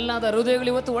உடைக்கப்படட்டும். ಕಲ್ಲಾದ ಹೃದಯಗಳು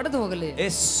ಇವತ್ತು ಒಡೆದು ಹೋಗಲಿ.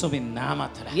 ಯೇಸುವಿನ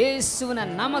ನಾಮದಲ್ಲಿ. ಯೇಸುವಿನ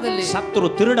ನಾಮದಲ್ಲಿ. சத்துரு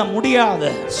திருட முடியாது.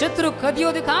 ಶತ್ರು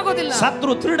ಕದಿಯೋದಕ್ಕೆ ಆಗೋದಿಲ್ಲ.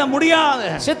 சத்துரு திருட முடியாது.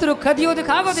 ಶತ್ರು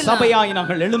ಕದಿಯೋದಕ್ಕೆ ಆಗೋದಿಲ್ಲ. சபையாய்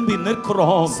நாங்கள் எழும்பி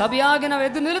நிற்கிறோம். ಸಭೆಯಾಗಿ ನಾವು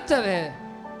ಎದ್ದು ನಿಲ್ಲುತ್ತೇವೆ.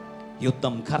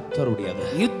 யுத்தம் கர்த்தருடையது.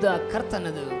 ಯುದ್ಧ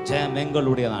ಕರ್ತನದು. ஜெயம்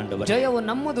எங்களுடையது ஆண்டவரே. ಜಯವು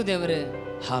ನಮ್ಮದು ದೇವರೇ.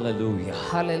 ஹalleluya.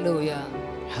 ஹalleluya.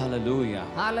 ஹalleluya.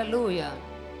 ஹalleluya.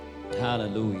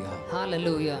 Hallelujah.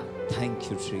 Hallelujah. Thank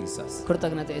you, Jesus.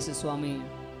 ಕೃತಜ್ಞತೆ ಯೇಸು ಸ್ವಾಮಿ.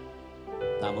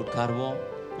 நாம் உட்கார்வோம்.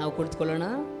 ನಾವು ಕುಳಿತುಕೊಳ್ಳೋಣ.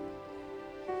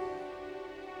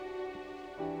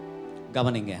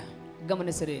 கவனிங்க.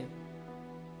 ಗಮನಿಸಿರಿ.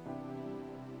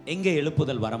 எங்கே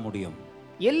எழுப்புதல் வர முடியும்?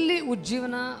 ಎಲ್ಲಿ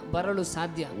ಉಜ್ಜೀವನ ಬರಲು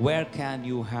ಸಾಧ್ಯ? Where can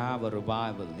you have a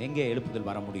revival? எங்கே எழுப்புதல்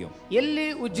வர முடியும்? ಎಲ್ಲಿ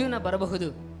ಉಜ್ಜೀವನ ಬರಬಹುದು?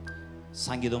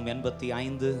 சங்கீதம்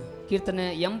 85 ಕೀರ್ತನೆ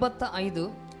 85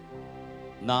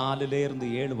 4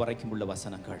 7 வரைக்கும் உள்ள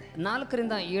வசனங்கள்.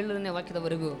 4ರಿಂದ 7ನೇ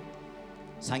ವಾಕ್ಯದವರೆಗೂ.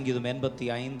 சங்கீதம்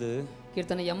 85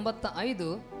 ಕೀರ್ತನೆ 85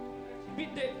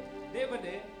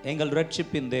 தேவனே, எங்கள்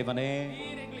ரட்சிப்பின் தேவனே,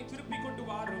 நீர் எங்களை திருப்பிக் கொண்டு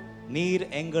வாரும். நீர்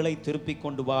எங்களை திருப்பிக்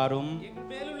கொண்டு வாரும். எங்கள்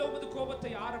மேலுள்ள உமது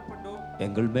கோபத்தை ஆற பண்ணும்.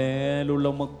 எங்கள் மேலுள்ள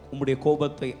உம்முடைய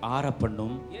கோபத்தை ஆற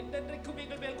பண்ணும். என்றென்றைக்கும்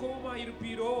எங்கள் மேல்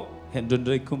கோபமாயிருப்பீரோ?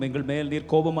 என்றென்றைக்கும் எங்கள் மேல்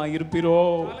நீர் கோபமாயிருப்பீரோ?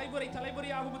 தலைமுறை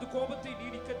தலைமுறையாக உமது கோபத்தை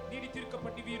நீடித்திருக்க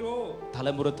பண்ணுவீரோ?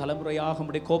 தலைமுறை தலைமுறையாக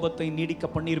உம்முடைய கோபத்தை நீடிக்க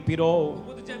பண்ணியிருப்பீரோ?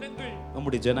 உமது ஜனங்கள்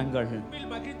நம்முடைய ஜனங்கள் உம்மில்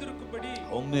மகிழ்ந்திருக்கும்படி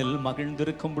உம்மில்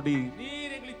மகிழ்ந்திருக்கும்படி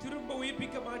நீர் எங்களை திரும்ப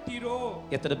உயிர்ப்பிக்க மாட்டீரோ?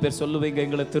 எத்தனை பேர் சொல்லுவீங்க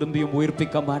எங்களை திரும்பியும்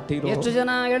உயிர்ப்பிக்க மாட்டீரோ? ಎಷ್ಟು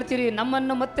ಜನ ಹೇಳ್ತೀರಿ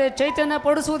ನಮ್ಮನ್ನು ಮತ್ತೆ ಚೈತನ್ಯ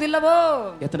ಪಡಿಸುವುದಿಲ್ಲವೋ?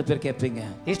 எத்தனை பேர் கேட்பீங்க?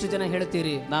 ಎಷ್ಟು ಜನ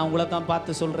ಹೇಳ್ತೀರಿ? நான் உங்களை தான்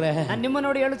பார்த்து சொல்றேன், ನಾನು ನಿಮ್ಮ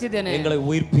ನೋಡಿ ಹೇಳುತ್ತಿದ್ದೇನೆ, எங்களை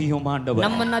உயிர்ப்பியும் ஆண்டவரே,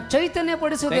 ನಮ್ಮನ್ನ ಚೈತನ್ಯ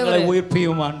ಪಡಿಸು எங்களை ದೇವರೇ,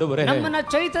 உயிர்ப்பியும் ஆண்டவரே. ನಮ್ಮನ್ನ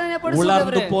ಚೈತನ್ಯ ಪಡಿಸು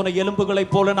உலர்ந்து ದೇವರೇ. போன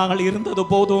எலும்புகளைப் போல நாங்கள் இருந்தது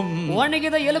போதும்,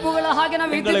 ಒಣಗಿದ ಎಲುಬುಗಳ ಹಾಗೆ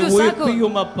ನಾವು எங்களை ಇದ್ದಿದ್ದು ಸಾಕು.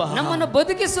 உயிர்ப்பியும் அப்பா, ನಮ್ಮನ್ನ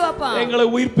ಬದುಕಿಸು ಅಪ್ಪ, எங்களை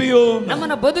உயிர்ப்பியும்,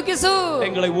 ನಮ್ಮನ್ನ ಬದುಕಿಸು,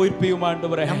 எங்களை உயிர்ப்பியும்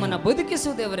ஆண்டவரே. ನಮ್ಮನ್ನ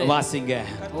ಬದುಕಿಸು ದೇವರೇ. வாசிங்க.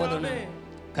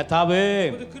 கர்த்தாவே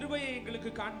உம்முடைய கிருபையை எங்களுக்கு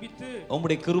காண்பித்து,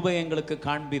 உம்முடைய கிருபை எங்களுக்கு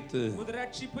காண்பித்து, உம்முடைய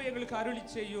ரட்சிப்பை எங்களுக்கு அருளி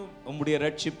செய்யும். உம்முடைய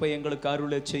ரட்சிப்பை எங்களுக்கு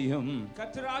அருளச் செய்யும்.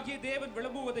 கர்த்தராகிய தேவன்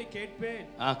விளம்புவதை கேட்பேன்.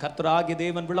 கர்த்தராகிய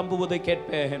தேவன் விளம்புவதை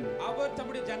கேட்பேன். அவர்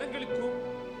தம்முடைய ஜனங்களுக்கும்,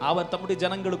 அவர் தம்முடைய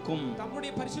ஜனங்களுக்கும்,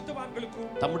 தம்முடைய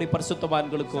பரிசுத்தவான்களுக்கும், தம்முடைய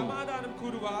பரிசுத்தவான்களுக்கும் சமாதானம்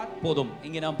கூறுவார். போதும்.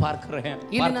 இங்க நான்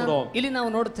பார்க்கிறோம், ಇಲ್ಲಿ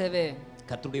ನಾವು ನೋಡುತ್ತೇವೆ,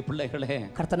 கர்த்தருடைய பிள்ளைகளே,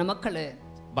 ಕರ್ತನ ಮಕ್ಕಳೇ,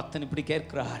 பக்தன் இப்படி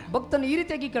கேட்கிறார், ಭಕ್ತನು ಈ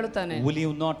ರೀತಿಯಾಗಿ ಕೇಳುತ್ತಾನೆ, will you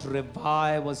not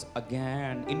revive us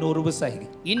again? இன்னொரு விசை,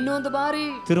 ಇನ್ನೊಂದು ಬಾರಿ,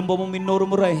 திரும்பவும் இன்னொரு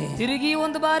முறை ತಿರುಗಿ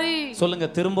ಒಂದು ಬಾರಿ சொல்லுங்க,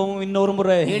 திரும்பவும் இன்னொரு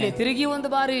முறை ಹೇಳಿ, ತಿರುಗಿ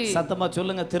ಒಂದು ಬಾರಿ, சத்தமா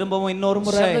சொல்லுங்க, திரும்பவும் இன்னொரு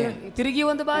முறை ತಿರುಗಿ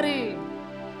ಒಂದು ಬಾರಿ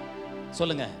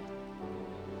சொல்லுங்க,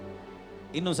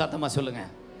 இன்னும் சத்தமா சொல்லுங்க.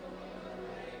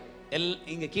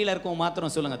 இங்க கீழே இருக்கவும்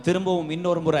மாத்திரம் சொல்லுங்க, திரும்பவும்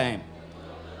இன்னொரு முறை.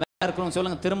 மேல இருக்கிறவங்க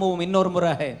சொல்லுங்க, திரும்பவும் இன்னொரு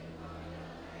முறை.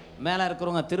 மேல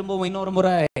இருக்கிறவங்க திரும்பவும் இன்னொரு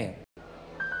முறை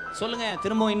சொல்லுங்க,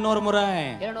 திரும்பவும் இன்னொரு முறை.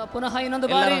 ಪುನಃ ಇನ್ನೊಂದು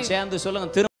ಬಾರಿ எல்லாரும் சேர்ந்து சொல்லுங்க,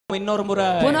 திரும்பவும் இன்னொரு முறை.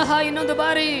 ಪುನಃ ಇನ್ನೊಂದು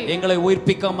ಬಾರಿ. எங்களை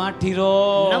உயிர்ப்பிக்க மாட்டீரோ?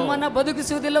 ನಮ್ಮನ್ನ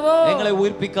ಬದುಕಿಸುವುದಿಲ್ಲವೋ? எங்களை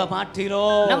உயிர்ப்பிக்க மாட்டீரோ?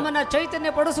 ನಮ್ಮನ್ನ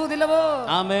ಚೈತನ್ಯ ಪಡಿಸುವುದಿಲ್ಲವೋ?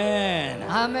 ஆமென்,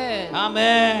 ಆಮೆನ್,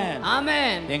 ஆமென்,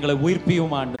 ಆಮೆನ್. எங்களை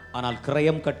உயிர்ப்பியும் ஆண்டு, ஆனால்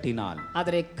கிரயம் கட்டினால்.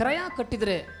 ಆದರೆ ಕ್ರಯ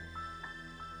ಕಟ್ಟಿದ್ರೆ,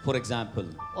 ஃபார் எக்ஸாம்பிள்,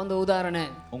 ಒಂದು ಉದಾಹರಣೆ,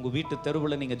 உங்க வீட்டு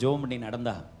தெருவுல நீங்க ஜெபம் பண்ணி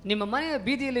நடந்தா, ನಿಮ್ಮ ಮನೆಯ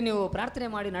ಬೀದಿಯಲ್ಲಿ ನೀವು ಪ್ರಾರ್ಥನೆ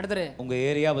ಮಾಡಿ ನಡೆದರೆ, உங்க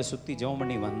ஏரியாவை சுத்தி ஜெபம்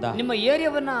பண்ணி வந்தா, ನಿಮ್ಮ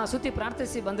ಏರಿಯಾವನ್ನ ಸುತ್ತಿ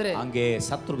ಪ್ರಾರ್ಥಿಸಿ ಬಂದರೆ, அங்கே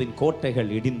சத்ருவின் கோட்டைகள்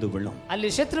இடிந்து விழும்,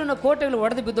 ಅಲ್ಲಿ ಶತ್ರುವಿನ ಕೋಟೆಗಳು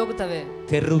ಒಡೆದು ಬಿದ್ದೋಗುತ್ತವೆ,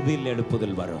 தெருவில்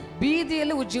எழுப்புதல் வரும்,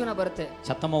 ಬೀದಿಯಲ್ಲಿ ಉಜ್ಜೀವನ ಬರುತ್ತೆ.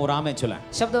 சத்தமா ஒரு ஆமென் சொல்ல.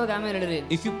 ಶಬ್ದವಾಗಿ ಆಮೇಲೆ ಹೇಳಿರಿ.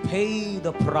 If you pay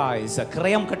the price,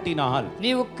 கிரயம் கட்டினால்,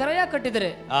 ನೀವು ಕ್ರಯ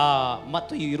ಕಟ್ಟಿದರೆ,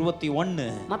 மத்தேயு 21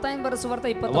 ಮತ್ತಾಯನ ಬರೆದ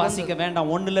ಸುವಾರ್ತೆ 21 வாசிக்க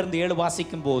வேண்டாம், 1 ல இருந்து 7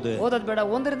 வாசிக்கும் போது, ಓದೋದು ಬೇಡ,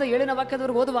 1 ರಿಂದ 7ನೇ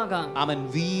ವಾಕ್ಯದವರೆಗೆ ಓದುವಾಗ, அவன்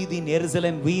வீதி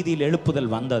எருசலேம் வீதியில் எழுப்புதல்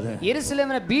வந்தது.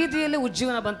 ಯೆರೂಸಲೇಮಿನ ಬೀದಿಯಲ್ಲಿ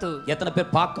ಉಜ್ಜೀವನ ಬಂತು. எத்தனை பேர்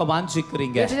பார்க்க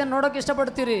வாஞ்சிக்கிறீங்க? ಎಷ್ಟು ಜನ ನೋಡೋಕೆ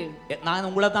ಇಷ್ಟಪಡ್ತೀರಿ? நான்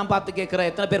உங்களை தான் பார்த்து கேட்கிறேன்,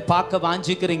 எத்தனை பேர் பார்க்க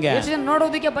வாஞ்சிக்கிறீங்க? ಎಷ್ಟು ಜನ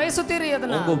ನೋಡೋದಕ್ಕೆ ಬಯಸುತ್ತೀರಿ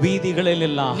ಅದನ್ನ? உங்க வீதிகளில்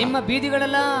எல்லாம், ನಿಮ್ಮ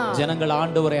ಬೀದಿಗಳೆಲ್ಲ ஜனங்கள்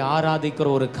ஆண்டவரை ஆராதிக்கிற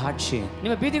ஒரு காட்சி,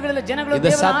 ನಿಮ್ಮ ಬೀದಿಗಳಲ್ಲಿ ಜನಗಳು இந்த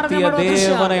ದೇವರ ಆರಾಧನೆ சத்திய ಮಾಡುವ ದೃಶ್ಯ,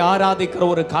 தேவனை ஆராதிக்கிற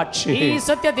ஒரு காட்சி. ಈ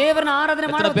ಸತ್ಯ ದೇವರನ್ನ ಆರಾಧನೆ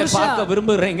எத்தனை ಮಾಡುವ பேர் ದೃಶ್ಯ பார்க்க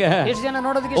விரும்புறீங்க? ಎಷ್ಟು ಜನ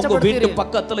ನೋಡೋದಕ್ಕೆ உங்க வீட்டு ಇಷ್ಟಪಡ್ತೀರಿ?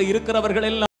 பக்கத்துல இருக்கிறவர்கள்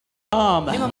எல்லாம்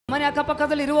ನಿಮ್ಮ ಮನೆ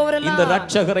ಅಕ್ಕಪಕ್ಕದಲ್ಲಿ ಇರುವವರೆಲ್ಲ இந்த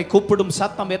ரட்சகரை கூப்பிடும்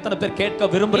சத்தம் எத்தனை பேர் கேட்க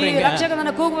ಈ விரும்புறீங்க?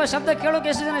 ರಕ್ಷಕನನ್ನ ಕೂಗುವ ಶಬ್ದ ಕೇಳೋಕೆ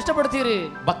ಎಷ್ಟು ಜನ ಇಷ್ಟಪಡ್ತೀರಿ?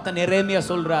 பக்தன் எரேமியா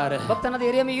சொல்றாரு, ಭಕ್ತನಾದ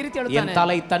ಯೆರೆಮೀಯ ಈ ರೀತಿ என் ಹೇಳ್ತಾನೆ,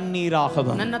 தலை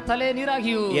தண்ணீராகவும் ನನ್ನ ತಲೆ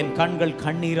ನೀರಾಗಿಯೂ என் கண்கள்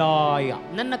கண்ணீராய்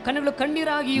ನನ್ನ ಕಣ್ಣುಗಳು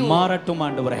ಕಣ್ಣೀರಾಗಿಯೂ மாறட்டும்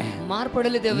ஆண்டவரே.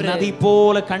 ಮಾರ್ಪಡಲಿ ದೇವರೇ. நதி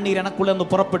போல கண்ணீர் எனக்குள்ள இருந்து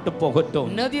புறப்பட்டு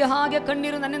போகட்டும். ನದಿ ಹಾಗೆ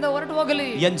ಕಣ್ಣೀರು ನನ್ನಿಂದ ಹೊರಟು ಹೋಗಲಿ.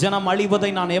 என் ஜனம்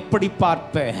அழிவதை நான் எப்படி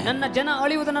பார்ப்பேன்? ನನ್ನ ಜನ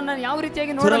ಅಳಿಯುವುದನ್ನು ನಾನು ಯಾವ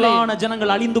ರೀತಿಯಾಗಿ ನೋಡಲಿ? திரளான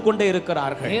ஜனங்கள் அழிந்து கொண்டே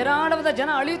இருக்கிறார்கள். ಹೇರಾಳವಾದ ಜನ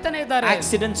ಅಳಿಯುತ್ತಾನೆ ಇದ್ದಾರೆ.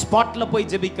 ஆக்சிடென்ட் ஸ்பாட்ல போய்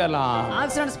ஜெபிக்கலாம்.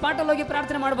 ಆಕ್ಸಿಡೆಂಟ್ ಸ್ಪಾಟ್ ಅಲ್ಲಿ ಹೋಗಿ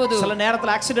ಪ್ರಾರ್ಥನೆ ಮಾಡಬಹುದು. சில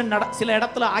நேரத்துல சில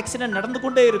இடத்துல ஆக்சிடென்ட் நடந்து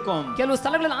கொண்டே இருக்கும். ಕೆಲವು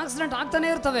ಸ್ಥಳಗಳಲ್ಲಿ ಆಕ್ಸಿಡೆಂಟ್ ಆಗ್ತಾನೆ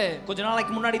ಇರ್ತವೆ. கொஞ்ச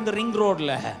நாளைக்கு முன்னாடி இந்த ரிங்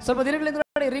ரோட்ல, ಸ್ವಲ್ಪ ದಿನಗಳಿಂದ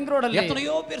ರಿಂಗ್ ರೋಡ್ ಅಲ್ಲಿ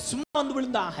எத்தனையோ பேர் சும்மா வந்து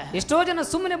விழுந்தாங்க. ಎಷ್ಟೋ ಜನ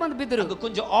ಸುಮ್ಮನೆ ಬಂದು ಬಿದ್ದರು. அங்க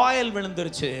கொஞ்சம் ஆயில்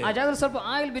விழுந்துருச்சு. ಆ ಜಾಗದಲ್ಲಿ ಸ್ವಲ್ಪ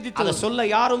ಆಯಿಲ್ ಬಿದ್ದಿತ್ತು. அத சொல்ல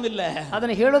யாரும் இல்ல,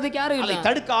 ಅದನ್ನ ಹೇಳೋದಕ್ಕೆ ಯಾರು ಇಲ್ಲ, அதை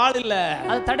தடுக்க ஆள் இல்ல,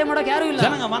 ಅದು ತಡೆ ಮಾಡೋಕೆ ಯಾರು ಇಲ್ಲ.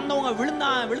 ஜனங்க வந்தவங்க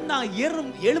விழுந்தாங்க,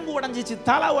 எலும்பு உடைஞ்சிச்சு,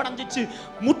 தலை உடைஞ்சிச்சு,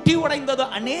 முட்டி உடைந்தது,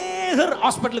 அநேகர்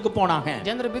ஹாஸ்பிடலுக்கு போனாங்க.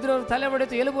 ಜನರು ಬಿದ್ರು, ತಲೆ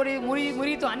ಹೊಡೆಯಿತು, ಎಲುಬು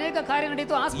ಮುರಿಯಿತು, ಅನೇಕ ಕಾರ್ಯ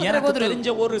ನಡೆಯಿತು, ಆಸ್ಪತ್ರೆಗೆ எனக்கு ಹೋದ್ರು.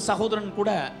 தெரிஞ்ச ஒரு சகோதரன் கூட,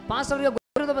 ಪಾಸ್ಟರ್ಗೆ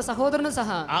ಗೊತ್ತಿರುವ ಸಹೋದರನು ಸಹ,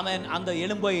 அவன் அந்த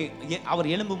எலும்பை, அவர்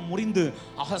எலும்பு முறிந்து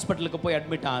ஹாஸ்பிடலுக்கு போய்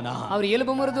அட்மிட் ஆனா, ಅವರು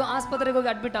ಎಲುಬು ಮುರಿದು ಆಸ್ಪತ್ರೆಗೆ ಹೋಗಿ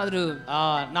ಅಡ್ಮಿಟ್ ಆದ್ರು.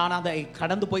 நான் அதை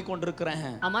கடந்து போய் கொண்டிருக்கிறேன்.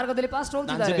 ಆ ಮಾರ್ಗದಲ್ಲಿ ಪಾಸ್ಟರ್ நான்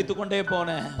ಹೋಗ್ತಿದ್ದಾರೆ. ஜெபித்து கொண்டே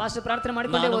போனேன். ಪಾಸ್ಟರ್ ಪ್ರಾರ್ಥನೆ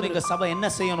ಮಾಡಿಕೊಂಡೇ நானும் ಹೋದ್ರು. எங்க சபை என்ன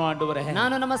செய்யணும் ஆண்டவரே?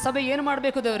 ನಾನು ನಮ್ಮ ಸಭೆ ಏನು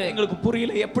ಮಾಡಬೇಕು ದೇವರೇ? எங்களுக்கு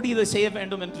புரியல, எப்படி இதை செய்ய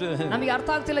வேண்டும் என்று. ನಮಗೆ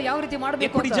ಅರ್ಥ ಆಗ್ತಿಲ್ಲ ಯಾವ ರೀತಿ ಮಾಡಬೇಕು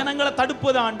எப்படி ಅಂತ. ஜனங்களை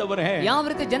தடுப்பது ஆண்டவரே? ಯಾವ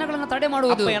ರೀತಿ ಜನಗಳನ್ನು ತಡೆ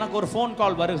ಮಾಡುವುದು? அப்ப எனக்கு ஒரு ஃபோன்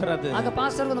கால் வருகிறது. ಆಗ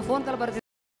ಪಾಸ್ಟರ್ ಒಂದು ಫೋನ್ ಕಾಲ್ ಬರುತ್ತೆ.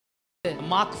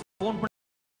 மார்க் ஃபோன் பண்ணி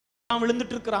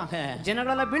விழுந்துட்டு இருக்காங்க.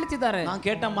 ಜನಗಳೆಲ್ಲ ಬೀಳ್ತಿದ್ದಾರೆ. நான்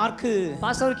கேட்டேன், மார்க்,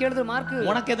 ಪಾಸ್ಟರ್ ಕೇಳಿದ್ರು, ಮಾರ್ಕ್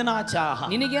உனக்கு எதுனா ஆச்சா?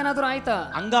 ನಿನಗೇನಾದ್ರೂ ಆಯ್ತಾ?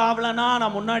 அங்க ஆவலனா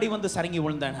நான் முன்னாடி வந்து சரங்கி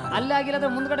விழுந்தேன். ಅಲ್ಲಿ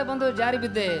ಆಗಿಲ್ಲದ್ರೆ ಮುಂದ್ಗಡೆ ಬಂದು ಜಾರಿ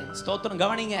ಬಿದ್ದೆ. ஸ்தோத்திரம்.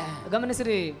 கவனிங்க,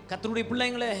 ಗಮನಿಸಿರಿ கர்த்தருடைய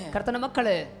பிள்ளைங்களே, ಕರ್ತನ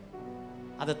ಮಕ್ಕಳೇ,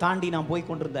 அதை தாண்டி நான் போய்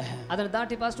கொண்டிருந்தேன். ಅದನ್ನ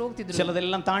ದಾಟಿ ಪಾಸ್ಟರ್ ಹೋಗ್ತಿದ್ರು.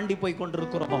 சிலதெல்லாம் தாண்டி போய்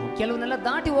கொண்டிருக்கிறோம். ಕೆಲವನ್ನೆಲ್ಲ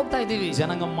ದಾಟಿ ಹೋಗ್ತಾ ಇದೀವಿ.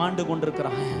 ஜனங்க மாண்டு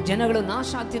கொண்டிருக்கிறாங்க. ಜನಗಳು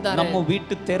ನಾಶ ಆಗ್ತಿದ್ದಾರೆ. நம்ம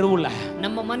வீட்டு தெருவுல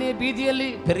ನಮ್ಮ ಮನೆಯ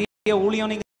ಬೀದಿಯಲ್ಲಿ பெரிய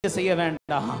ஊழியம் நீங்க செய்ய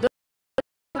வேண்டாம்.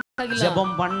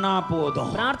 ஜெபம் பண்ணா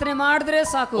போதும், ಪ್ರಾರ್ಥನೆ ಮಾಡಿದ್ರೆ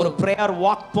ಸಾಕು, ஒரு பிரேயர்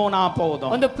வாக் போனா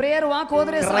போதும், ಒಂದು ಪ್ರೇಯರ್ ವಾಕ್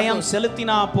ಹೋದ್ರೆ கிரயம்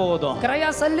செலுத்தினா போதும்,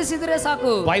 ಕ್ರಯ ಸಲ್ಲಿಸಿದ್ರೆ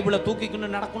ಸಾಕು. பைபிளை தூக்கிக்கிட்டு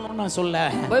நடக்கணும்னு நான் சொல்ல,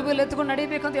 ಬೈಬಲ್ ಎತ್ಕೊಂಡು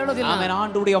ನಡಿಬೇಕು ಅಂತ ಹೇಳೋದಿಲ್ಲ. ஆமென்.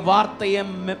 ஆண்டவருடைய வார்த்தையை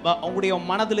உங்களுடைய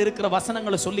மனதில் இருக்கிற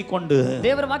வசனங்களை சொல்லிக்கொண்டு,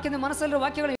 ದೇವರ ವಾಕ್ಯದ ಮನಸ್ಸಲ್ಲಿರುವ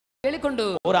ವಾಕ್ಯಗಳನ್ನು ಹೇಳಿಕೊಂಡು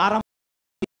ஒரு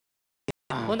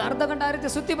ಒಂದು ಅರ್ಧ ಗಂಟೆ ಆ ರೀತಿ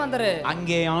ಸುತ್ತಿ ಬಂದರೆ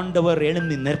அங்கே ஆண்டவர்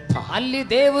எழுந்து நிற்பார். ಅಲ್ಲಿ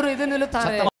ದೇವರು ಇದು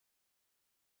ನಿಲ್ಲುತ್ತಾರೆ.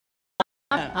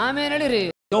 ಆಮೇಲೆ ಹೇಳಿರಿ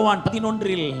யோவான்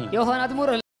 11 ಯೋಹಾನ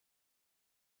 13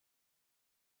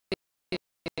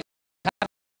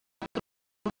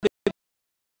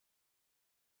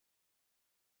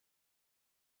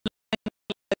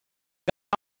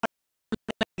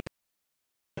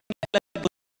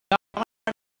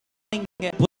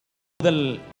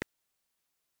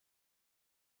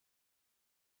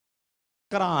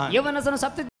 ಯವನಸನು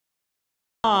ಸತ್ತ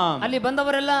ಅಲ್ಲಿ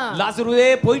ಬಂದವರೆಲ್ಲ லாசருவே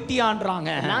போயிட்டியான்றாங்க,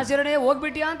 ಲಾಜರನೇ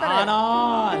ಹೋಗ್ಬಿಟ್ಟಿಯಾ ಅಂತಾರೆ.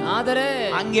 ಆದರೆ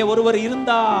அங்கே ஒருவர்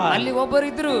இருந்தார், ಅಲ್ಲಿ ಒಬ್ಬರು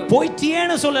ಇದ್ರು.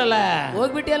 போயிட்டியேன்னு சொல்லல,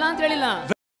 ಹೋಗ್ಬಿಟ್ಟಿಯಲ್ಲ ಅಂತ ಹೇಳಿಲ್ಲ,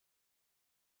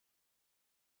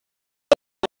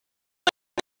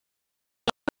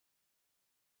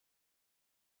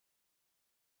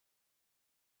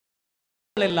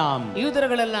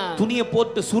 யூதர்களெಲ್ಲ துணியை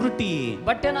போட்டு சுருட்டி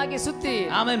ಬಟ್ಟೆನಾಗಿ ಸುತ್ತಿ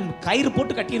அவன் கயிறு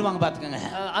போட்டு கட்டிடுவாங்க பாத்துக்கங்க.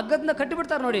 ಹಗ್ಗದನ್ನ ಕಟ್ಟಿ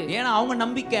ಬಿಡ್ತಾರೆ ನೋಡಿ. ஏன்னா அவங்க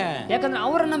நம்பிக்கை, ಯಾಕಂದ್ರೆ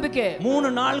ಅವರ ನಂಬಿಕೆ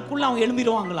 3 நாளுக்குள்ள அவங்க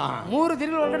எழும்பிடுவாங்களாம். 3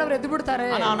 ದಿನಗಳ ಒಳಗಡೆ ಅವರು ಎದ್ದು ಬಿಡ್ತಾರೆ.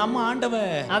 ஆனா நம்ம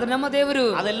ஆண்டவர் ಆದ್ರೆ ನಮ್ಮ ದೇವರು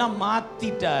அதெல்லாம்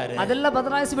மாத்திட்டாரு, ಅದೆಲ್ಲ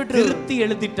ಬದಲಾಯಿಸಿ ಬಿಟ್ರು, திருத்தி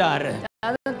எழுதிட்டாரு.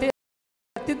 ಅದನ್ನ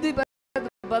ತಿದ್ದಿ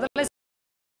ಬದಲಾಯಿಸಿ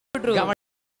ಬಿಟ್ರು.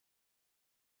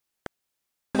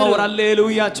 ஒரு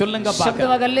அல்லேலூயா சொல்லுங்க பார்க்கலாம்.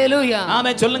 ಶಬ್ದವಾಗಿ அல்லேಲೂಯಾ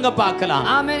ஆமென் சொல்லுங்க பார்க்கலாம்.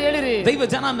 ಆಮೇಲೆ ಹೇಳಿರಿ தெய்வ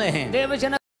ஜனமே, ದೇವ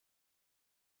ಜನ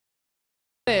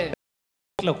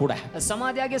கூட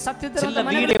ಸಮಾಧಿಯಾಗಿ ಸತ್ತಿದ್ದರು.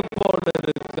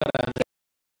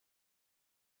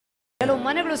 ಕೆಲವು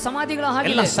ಮನೆಗಳು ಸಮಾಧಿಗಳ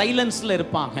ಹಾಗೆ ಎಲ್ಲ ಸೈಲೆನ್ಸ್ல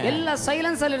இருப்பாங்க, ಎಲ್ಲ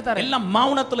ಸೈಲೆನ್ಸ್ ಅಲ್ಲಿ ಇರ್ತಾರೆ, ಎಲ್ಲ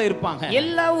ಮೌನத்துல இருப்பாங்க,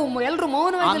 ಎಲ್ಲರೂ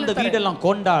ಮೌನವಾಗಿ அந்த வீடெல்லாம்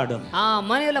கொண்டாடும், ಆ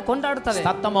ಮನೆಯೆಲ್ಲ ಕೊಂಡಾಡುತ್ತವೆ.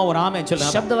 சத்தமா ஒரு ஆமென்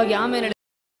சொல்லுங்க. ಶಬ್ದವಾಗಿ ಆಮೇಲೆ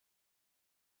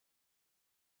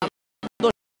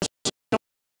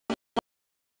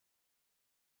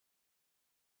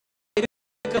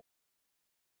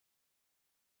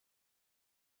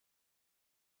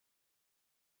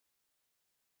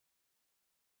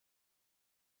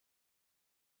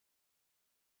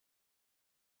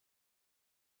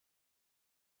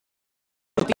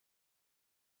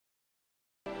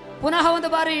ಪುನಃ ಒಂದು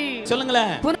ಬಾರಿ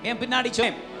சொல்லுங்களேன், என் பின்னாடி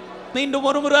மீண்டும்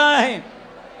ஒரு முறை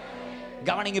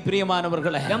கவனிங்க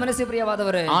பிரியமானவர்களே, ಗಮನಿಸಿ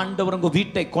ಪ್ರಿಯವಾದವರೇ, ஆண்டவர் உங்க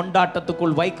வீட்டை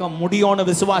கொண்டாட்டத்துக்குள் வைக்க முடியும்னு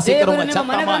விசுவாசிக்கிறவங்க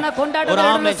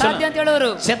ಸಾಧ್ಯ ಅಂತ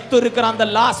ಹೇಳೋರು. செத்து இருக்கிற அந்த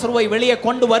லாசருவை வெளியே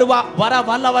கொண்டு வர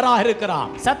வல்லவரா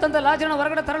இருக்கிறான். ಸತ್ತಂತ ಲಾಜರನ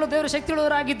ಹೊರಗಡೆ ತರಲು ದೇವರು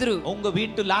ಶಕ್ತಿಯುಳ್ಳವರಾಗಿದ್ರು. உங்க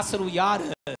வீட்டு லாசரு யாரு?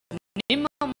 ನಿಮ್ಮ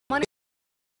ಮನೆ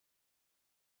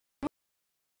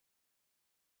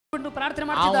ಪ್ರಾರ್ಥನೆ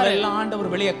ಮಾಡ್ತಿದ್ದಾರೆ, ஆண்டவர்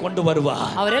வெளியே கொண்டு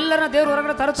வருவார். ಅವರೆಲ್ಲರನ್ನ ದೇವರು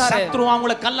ಹೊರಗಡೆ ತರುತ್ತಾರೆ. சத்ரு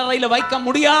அவங்கள கல்லறையில வைக்க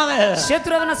முடியாது,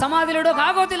 ಶತ್ರುವನ್ನ ಸಮಾಧಿಯಲ್ಲಿ ಇಡೋಕೆ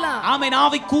ಆಗೋದಿಲ್ಲ. ஆமென்.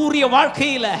 ஆவிக்குரிய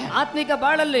வாழ்க்கையில, ಆತ್ಮಿಕ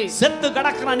ಬಾಳಲ್ಲಿ செத்து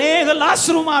கிடக்கிற அநேக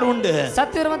லாசருமார் உண்டு,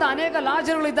 ಸತ್ತಿರುವಂತ ಅನೇಕ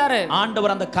ಲಾಜರುಗಳು ಇದ್ದಾರೆ.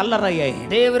 ஆண்டவர் அந்த கல்லறையை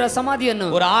ದೇವರ ಸಮಾಧಿಯನ್ನು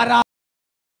ஒரு ஆராதனை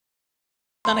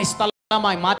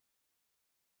ஸ்தலமாய் மாற்றி,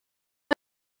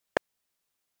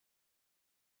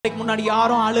 முன்னாடி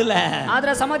யாரும் அழல,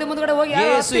 ಆದ್ರೆ ಸಮಾಧಿ ಮುಂದಗಡೆ ಹೋಗಿ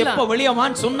இயேசு எப்ப வெளியே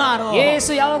வான்னு சொன்னாரோ,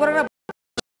 ಯೇಸು ಯಾವಾಗ ಹೊರಗಡೆ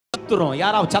சரித்திரம்,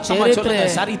 யாராவது சத்தமா சொல்லுங்க,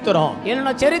 சரித்திரம்.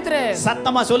 ಏನೋ ಚರಿತ್ರೆ,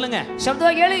 சத்தமா சொல்லுங்க,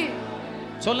 ಶಬ್ದವಾಗಿ ಹೇಳಿ,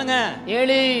 சொல்லுங்க,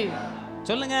 ಹೇಳಿ,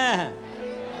 சொல்லுங்க.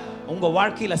 உங்க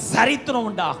வாழ்க்கையில சரித்திரம்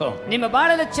உண்டாகும், ನಿಮ್ಮ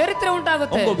ಬಾಳಲ್ಲಿ ಚರಿತ್ರೆ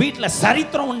ಉಂಟಾಗುತ್ತೆ, உங்க வீட்ல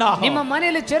சரித்திரம் உண்டாகும், ನಿಮ್ಮ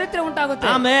ಮನೆಯಲ್ಲಿ ಚರಿತ್ರೆ ಉಂಟಾಗುತ್ತೆ.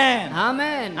 ஆமென்,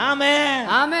 ಆಮೆನ್, ஆமென்,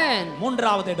 ಆಮೆನ್.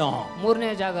 மூன்றாவது இடம்,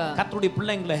 ಮೂರನೇ ಜಾಗ, கர்த்தருடைய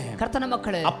பிள்ளைங்களே, ಕರ್ತನ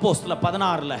ಮಕ್ಕಳೇ, அப்போஸ்தல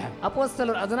 16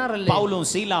 ಅಪೊಸ್ತಲರು 16 பவுலும்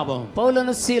சீலாவும்,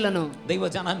 ಪೌಲನು ಸೀಲನು,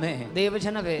 தெய்வ ஜனமே, ದೇವ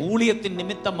ಜನವೇ, ஊழியத்தின்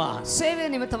நிமித்தமா ಸೇವೆ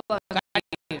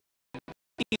ನಿಮಿತ್ತವಾಗಿ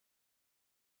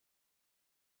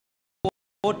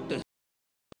போட்டு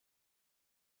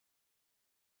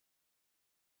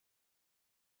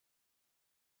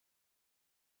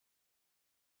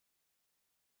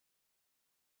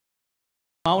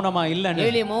மௌனமா இல்லன்னு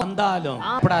வந்தாலும்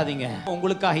படாதீங்க,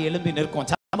 உங்களுக்காக எழும்பி நிற்கும்.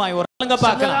 சத்தமாய் ஒரு சொல்லுங்க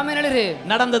பார்க்கலாம். ಆಮೇಲೆ ಹೇಳಿರಿ,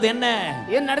 நடந்தது என்ன?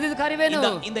 ಏನ್ ನಡೆದಿದ್ದ ಕಾರ್ಯವೇನು?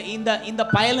 இந்த இந்த இந்த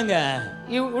பயலுங்க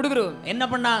ಈ ಹುಡುಗರು என்ன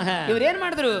பண்ணாங்க? ಇವರು ಏನ್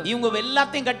ಮಾಡಿದ್ರು? இவங்க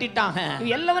எல்லாத்தையும் கட்டிட்டாங்க,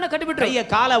 ಎಲ್ಲವನ್ನ ಕಟ್ಟಿಬಿಟ್ರು, கைய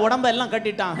கால உடம்ப எல்லாம்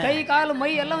கட்டிட்டாங்க, ಕೈ ಕಾಲು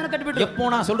ಮೈ ಎಲ್ಲವನ್ನ ಕಟ್ಟಿಬಿಟ್ರು.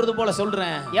 எப்போ நான் சொல்றது போல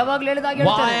சொல்றேன், ಯಾವಾಗಲೂ ಹೇಳಿದಾಗ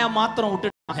ಹೇಳ್ತಾರೆ, வாயை மாத்திரம்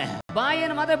விட்டுட்டாங்க,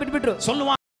 ಬಾಯಿಯನ್ನು ಮಾತ್ರ ಬಿಟ್ಬಿಟ್ರು.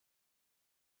 சொல்லுவாங்க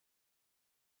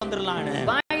வந்துடலான்னு,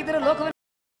 ಬಾಯಿ ಇದ್ರೆ ಲೋಕವನ್ನು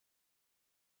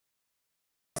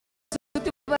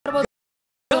ಸುತ್ತಿ ಬರಬಹುದು.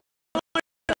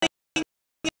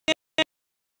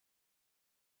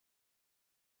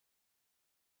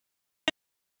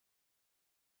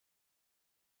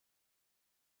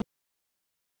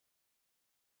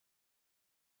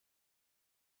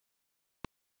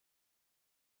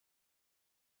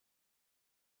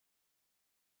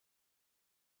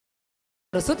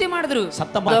 ಸ್ತುತಿ ಮಾಡಿದ್ರು.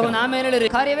 சத்தமா ಆಮೇಲೆ ಹೇಳಿರಿ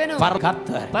ಕಾರ್ಯವೇನು?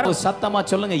 கர்த்தர். சத்தமா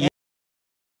சொல்லுங்க.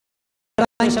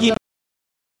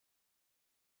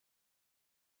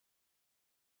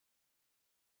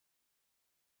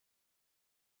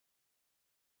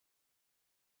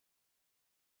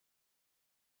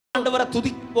 ஆண்டவரை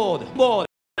துதிக்கும்போது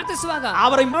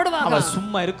அவரை அவர்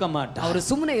சும்மா இருக்க மாட்டார். ಅವರು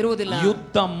ಸುಮ್ಮನೆ ಇರುವುದಿಲ್ಲ.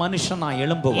 ಯುದ್ಧ ಮನುಷ್ಯನ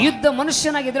எழும்பುவார். ಯುದ್ಧ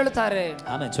ಮನುಷ್ಯನಾಗಿ ಎದ್ದೇಳುತ್ತಾರೆ.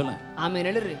 ಆಮೆನ್ சொல்லுங்க. ಆಮೆನ್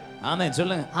ಹೇಳಿರಿ. ಆಮೆನ್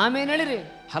சொல்லுங்க. ಆಮೆನ್ ಹೇಳಿರಿ.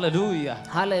 ஹalleluya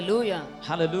ஹalleluya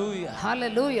ஹalleluya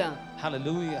ஹalleluya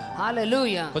ஹalleluya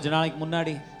ஹalleluya. கொஞ்ச நாளைக்கு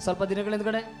முன்னாடி ಸ್ವಲ್ಪ ದಿನಗಳ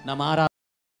ಹಿಂದಗಡೆ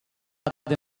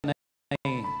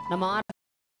ನಮ್ಮ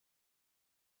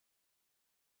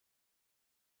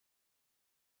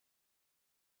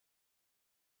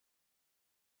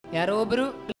ಯಾರೋ ಒಬ್ಬರು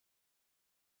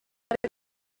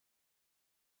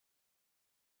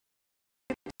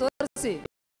ತೋರಿಸಿ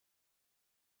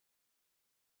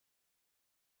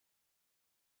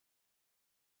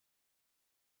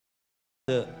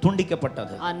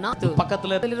துண்டிக்கப்பட்டது.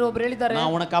 பக்கத்துல ಒಬ್ಬರು ಹೇಳಿದ್ದಾರೆ,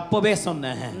 நான் உனக்கு அப்பவே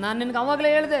சொன்னேன், ನಾನು ನಿನಗೆ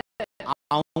ಅವಾಗಲೇ ಹೇಳಿದೆ,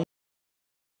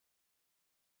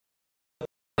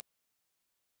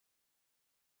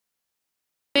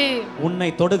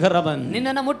 உன்னை தொடுகிறவன்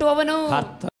ನಿನ್ನನ್ನು ಮುಟ್ಟುವವನು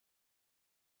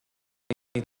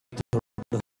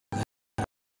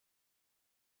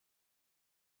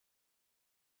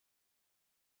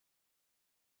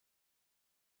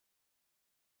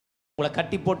உங்களை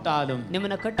கட்டி போட்டாலும்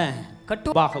ನಿಮ್ಮನ್ನ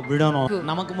கட்டுவாக விடணும்.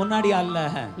 நமக்கு முன்னாடி அல்ல,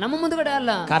 ನಮ್ಮ ಮುಂದುಗಡೆ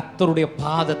ಅಲ್ಲ, கர்த்தருடைய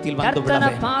பாதத்தில் வந்து விட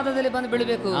வேண்டும். ಪಾದದಲ್ಲಿ ಬಂದು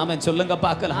ಬೀಳಬೇಕು. ஆமென் சொல்லுங்க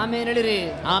பார்க்கலாம். ಆಮೆನ್ ಹೇಳಿರಿ.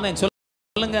 ஆமென்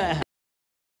சொல்லுங்க.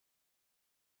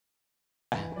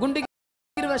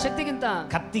 ಗುಂಡಿಗಿರುವ ಶಕ್ತಿಗಿಂತ,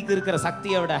 கத்திக்கு இருக்கிற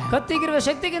சக்தியை விட ಕತ್ತಿಗಿರುವ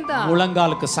ಶಕ್ತಿಗಿಂತ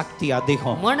முழங்காலுக்கு சக்தி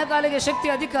அதிகம். ಮೊಣಕಾಲಿಗೆ ಶಕ್ತಿ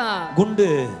ಅಧಿಕ.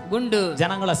 ಗುಂಡು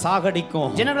ಜನங்களை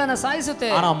ಸಾಗಡಿக்கும், ಜನಗಳನ್ನ ಸಾಯಿಸುತ್ತೆ.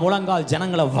 ஆனா முழங்கால்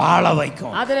ಜನங்களை வாழ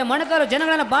வைக்கும். ಆದರೆ ಮೊಣಕಾಲು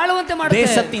ಜನಗಳನ್ನ ಬಾಳುವಂತೆ ಮಾಡುತ್ತೆ.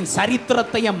 தேசத்தின்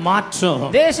சரித்திரத்தையே மாற்றும்.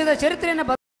 ದೇಶದ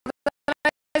ಚರಿತ್ರೆಯನ್ನು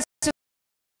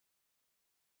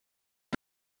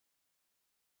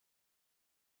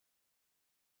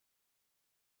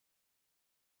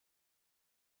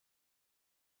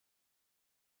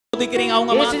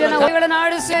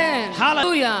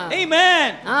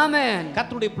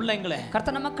கர்த்தருடைய பிள்ளைகளே,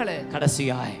 ಕರ್ತನ ಮಕ್ಕಳೇ,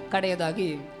 கடைசியாய் ಕಡೆಯದಾಗಿ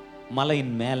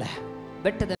மலையின் மேல,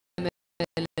 ಬೆಟ್ಟದ ಮೇಲೆ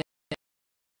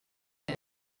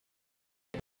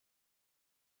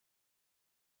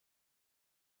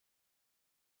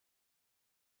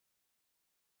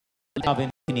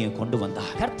அக்னியை கொண்டு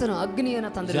வந்தார். ಕರ್ತನು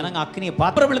ಅಗ್ನಿಯನ್ನು ತಂದರು. ಜನங்க ಅಗ್ನಿயை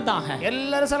பார்த்து விழுந்தாங்க.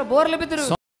 ಎಲ್ಲರೂ ಸಲ ಬೋರ್ಲೆ ಬಿದ್ದರು.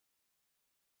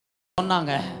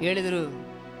 சொன்னாங்க, ಹೇಳಿದರು,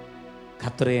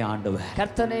 கர்த்தரே ஆண்டவர்,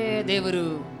 ಕರ್ತನೇ ದೇವರು.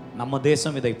 நம்ம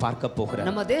தேசம் இதை பார்க்க போகிறது.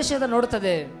 ನಮ್ಮ ದೇಶ ಇದನ್ನು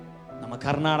ನೋಡುತ್ತದೆ. நம்ம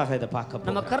கர்நாடக இதை பார்க்க போகிறது.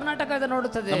 ನಮ್ಮ ಕರ್ನಾಟಕ ಇದನ್ನು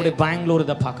ನೋಡುತ್ತದೆ. நம்ம பெங்களூர்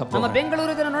இதை பார்க்க போகிறது. ನಮ್ಮ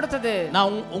ಬೆಂಗಳೂರು ಇದನ್ನು ನೋಡುತ್ತದೆ.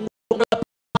 ನಾನು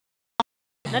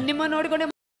ನಿಮ್ಮನ್ನು ನೋಡಿಕೊಂಡೆ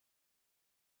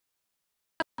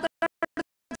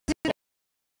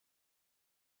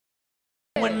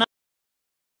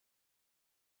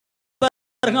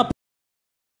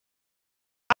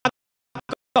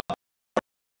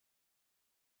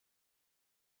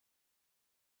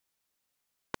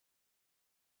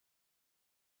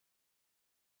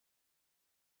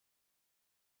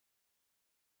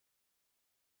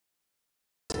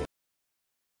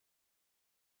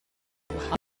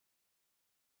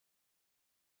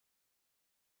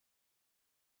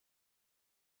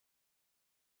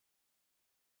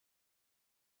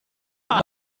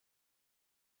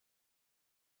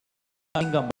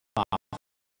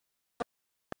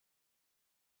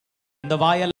இந்த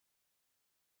வாயல்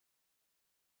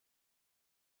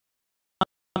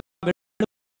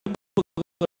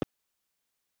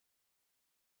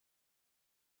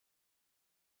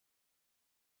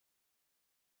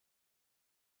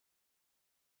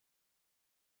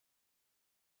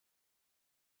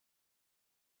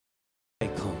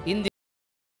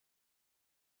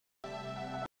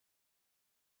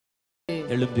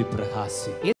எழும்பி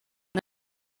பிரகாசி.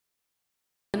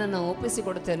 ನಾನು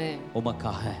ಒಪ್ಪಿಸಿಕೊಡುತ್ತೇನೆ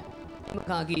உமக்காக.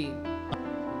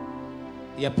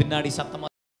 பின்னாடி சத்தமா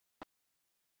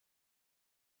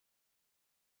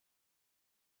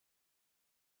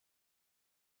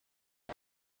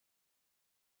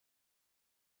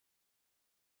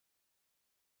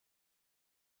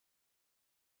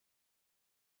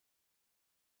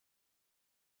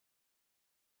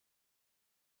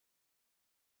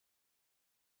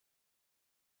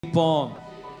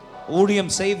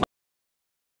ஊழியம் செய்வோம்.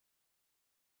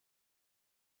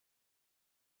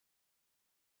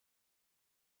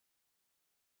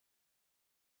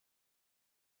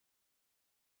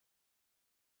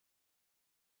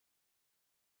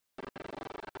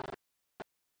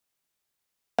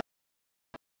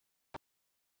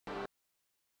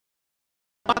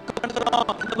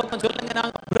 சொல்லுங்க,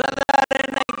 பிரதர்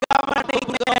என்னை கவனிக்க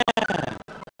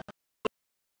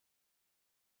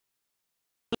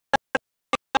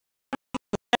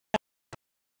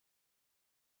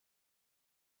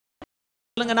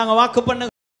சொல்லுங்க, நாங்க வாக்கு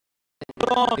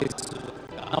பண்ணுகிறோம்.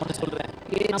 நான் சொல்றேன்,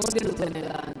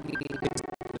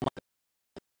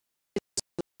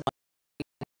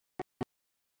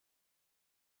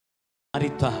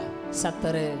 மரித்தார்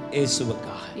ಸತ್ತರೆ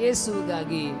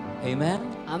ಯೇಸುವಿಗಾಗಿ. Amen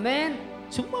amen.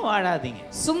 சும்மா வாழாதீங்க,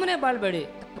 ಸುಮ್ಮನೆ ಬಾಳ್ಬೇಡಿ.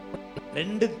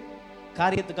 ரெண்டு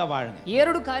ಕಾರ್ಯத்துக்கா வாழுங்க.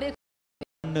 ಎರಡು ಕಾರ್ಯ,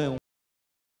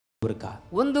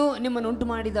 ಒಂದು ನಿಮ್ಮನ್ನು ಉಂಟು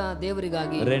ಮಾಡಿದ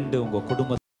ದೇವರಿಗಾಗಿ, ரெண்டு உங்க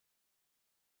குடும்ப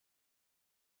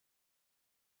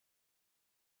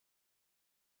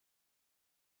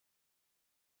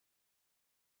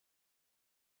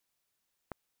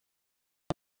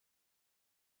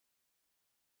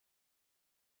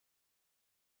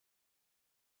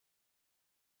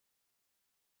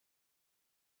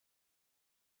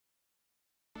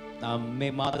மே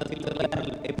மாதத்தில்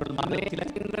ஏப்ரல் மாதத்தில்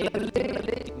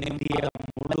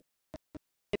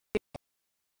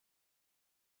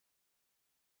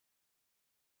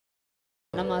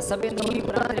ನಮ್ಮ ಸಭೆಯನ್ನು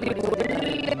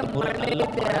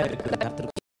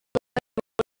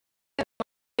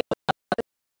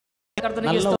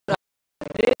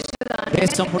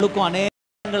தேசம் முழுக்கும்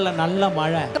அநேகங்கள்ல நல்ல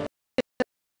மழை,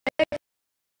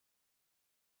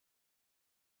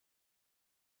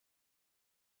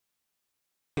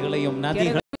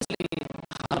 நதிகள்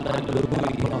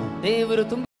ದೇವರು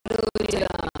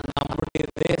நம்முடைய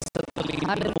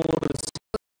தேசத்தில் ஒரு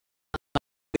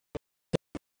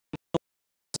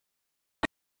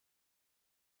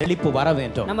செழிப்பு வர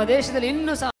வேண்டும். ನಮ್ಮ ದೇಶದಲ್ಲಿ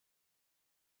ಇನ್ನೂ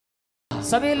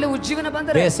ಸಭೆಯಲ್ಲಿ ಉಜ್ಜೀವನ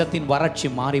ಬಂದರೆ தேசத்தின் வறட்சி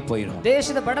மாறி போயிடும்,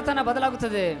 ದೇಶದ ಬಡತನ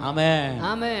ಬದಲಾಗುತ್ತದೆ. ஆமென்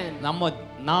ಆಮೆನ್.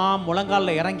 நாம்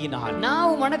முழங்கால்ல இறங்கினால்,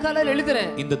 ನಾವು ಮೊಣಕಾಲಲ್ಲಿ ಇಳಿದರೆ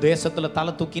இந்த தேசத்துல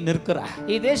தலை தூக்கி நிற்கிற,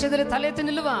 ಈ ದೇಶದಲ್ಲಿ ತಲೆ ಎತ್ತಿ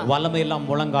ನಿಲ್ಲುವ வல்லமை எல்லாம்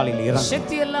முழங்காலில் இறங்கும்,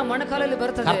 ಶಕ್ತಿ ಎಲ್ಲ ಮೊಣಕಾಲಲ್ಲಿ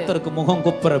ಬರುತ್ತದೆ. கர்த்தருக்கு முகம்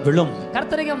குப்புற விழும்,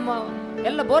 ಕರ್ತನಿಗೆ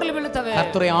ಎಲ್ಲ ಬೋರ್ಲು ಬೀಳುತ್ತವೆ.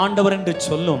 கர்த்தரை ஆண்டவர் என்று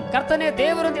சொல்லும், ಕರ್ತನೇ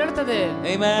ದೇವರು ಅಂತ ಹೇಳ್ತದೆ.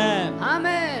 ஆமென்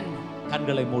ಆಮೆನ್.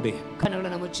 கண்களை மூடி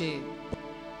ಕಣ್ಣುಗಳನ್ನು ಮುಚ್ಚಿ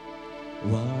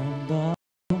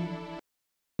மரித்தாலும்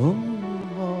உம்மோடுதான்.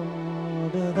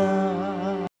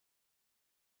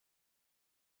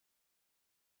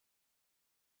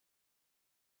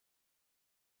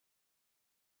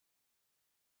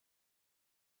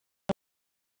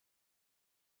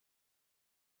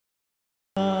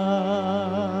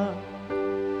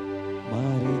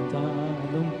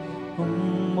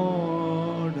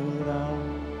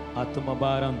 ஆத்தும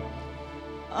பாரம்,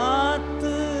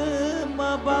 ஆத்தும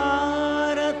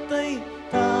பாரத்தை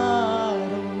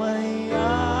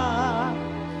தாருமையா,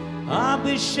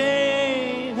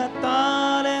 அபிஷேகத்தால்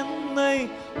என்னை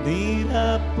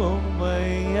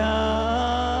நிரப்புமையா,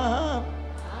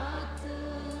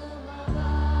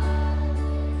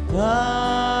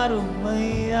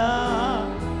 தாருமையா,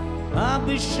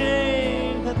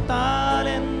 அபிஷேகத்தால்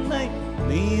என்னை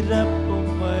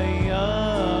நிரப்புமையா,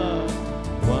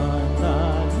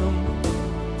 வாழ்ந்தாலும்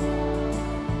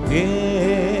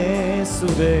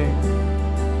இயேசுவே,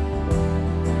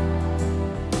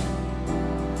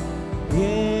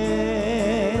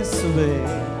 இயேசுவே,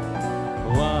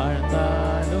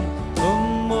 வாழ்ந்தாலும்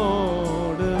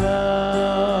உம்மோடுதான்,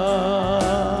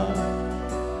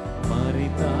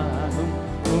 மரித்தாலும்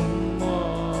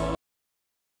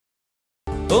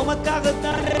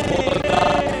உமக்காகத்தானே.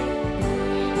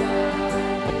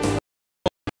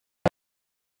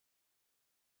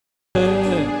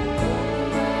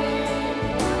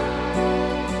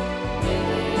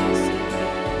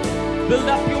 Build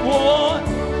up your walls,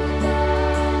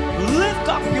 lift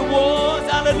up your walls,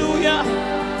 hallelujah.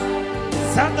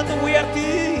 சத்தத்தை உயர்த்தி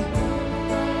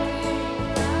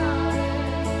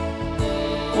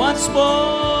once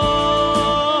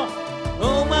more,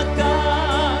 oh my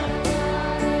God.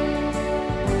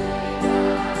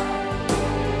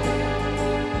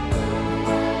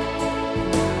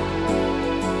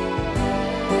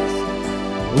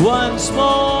 Once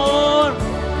more,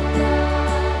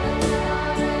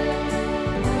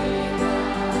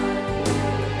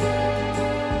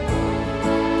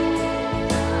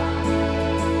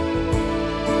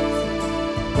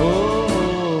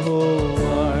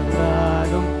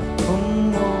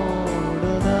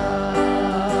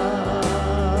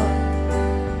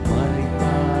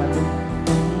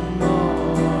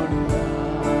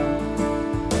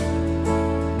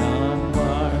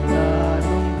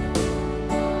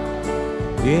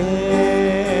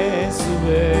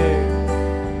 இயேசுவே,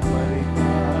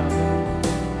 மரித்தாலும்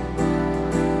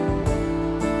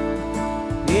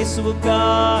இயேசுவுக்கா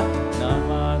நான்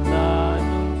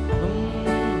வாழ்ந்தாலும்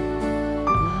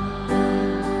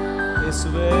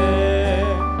இயேசுவே,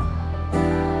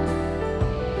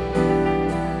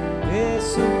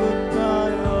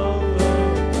 இயேசுவுக்காயோ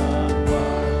நான்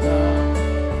வாழ்ந்தாலும்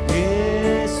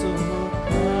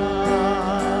இயேசுவுக்கா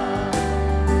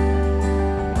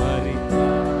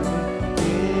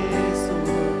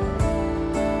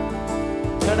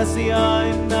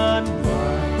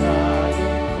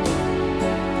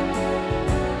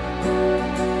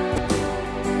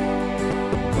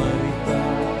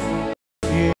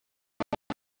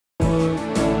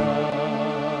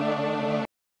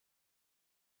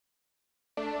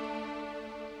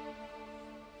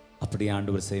அப்படி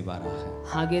ஆண்டவர் செய்வாராக.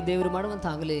 ಹಾಗೆ ದೇವರು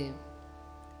ಮಾಡುವಂತಾಗಲಿ.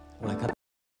 உனக்கு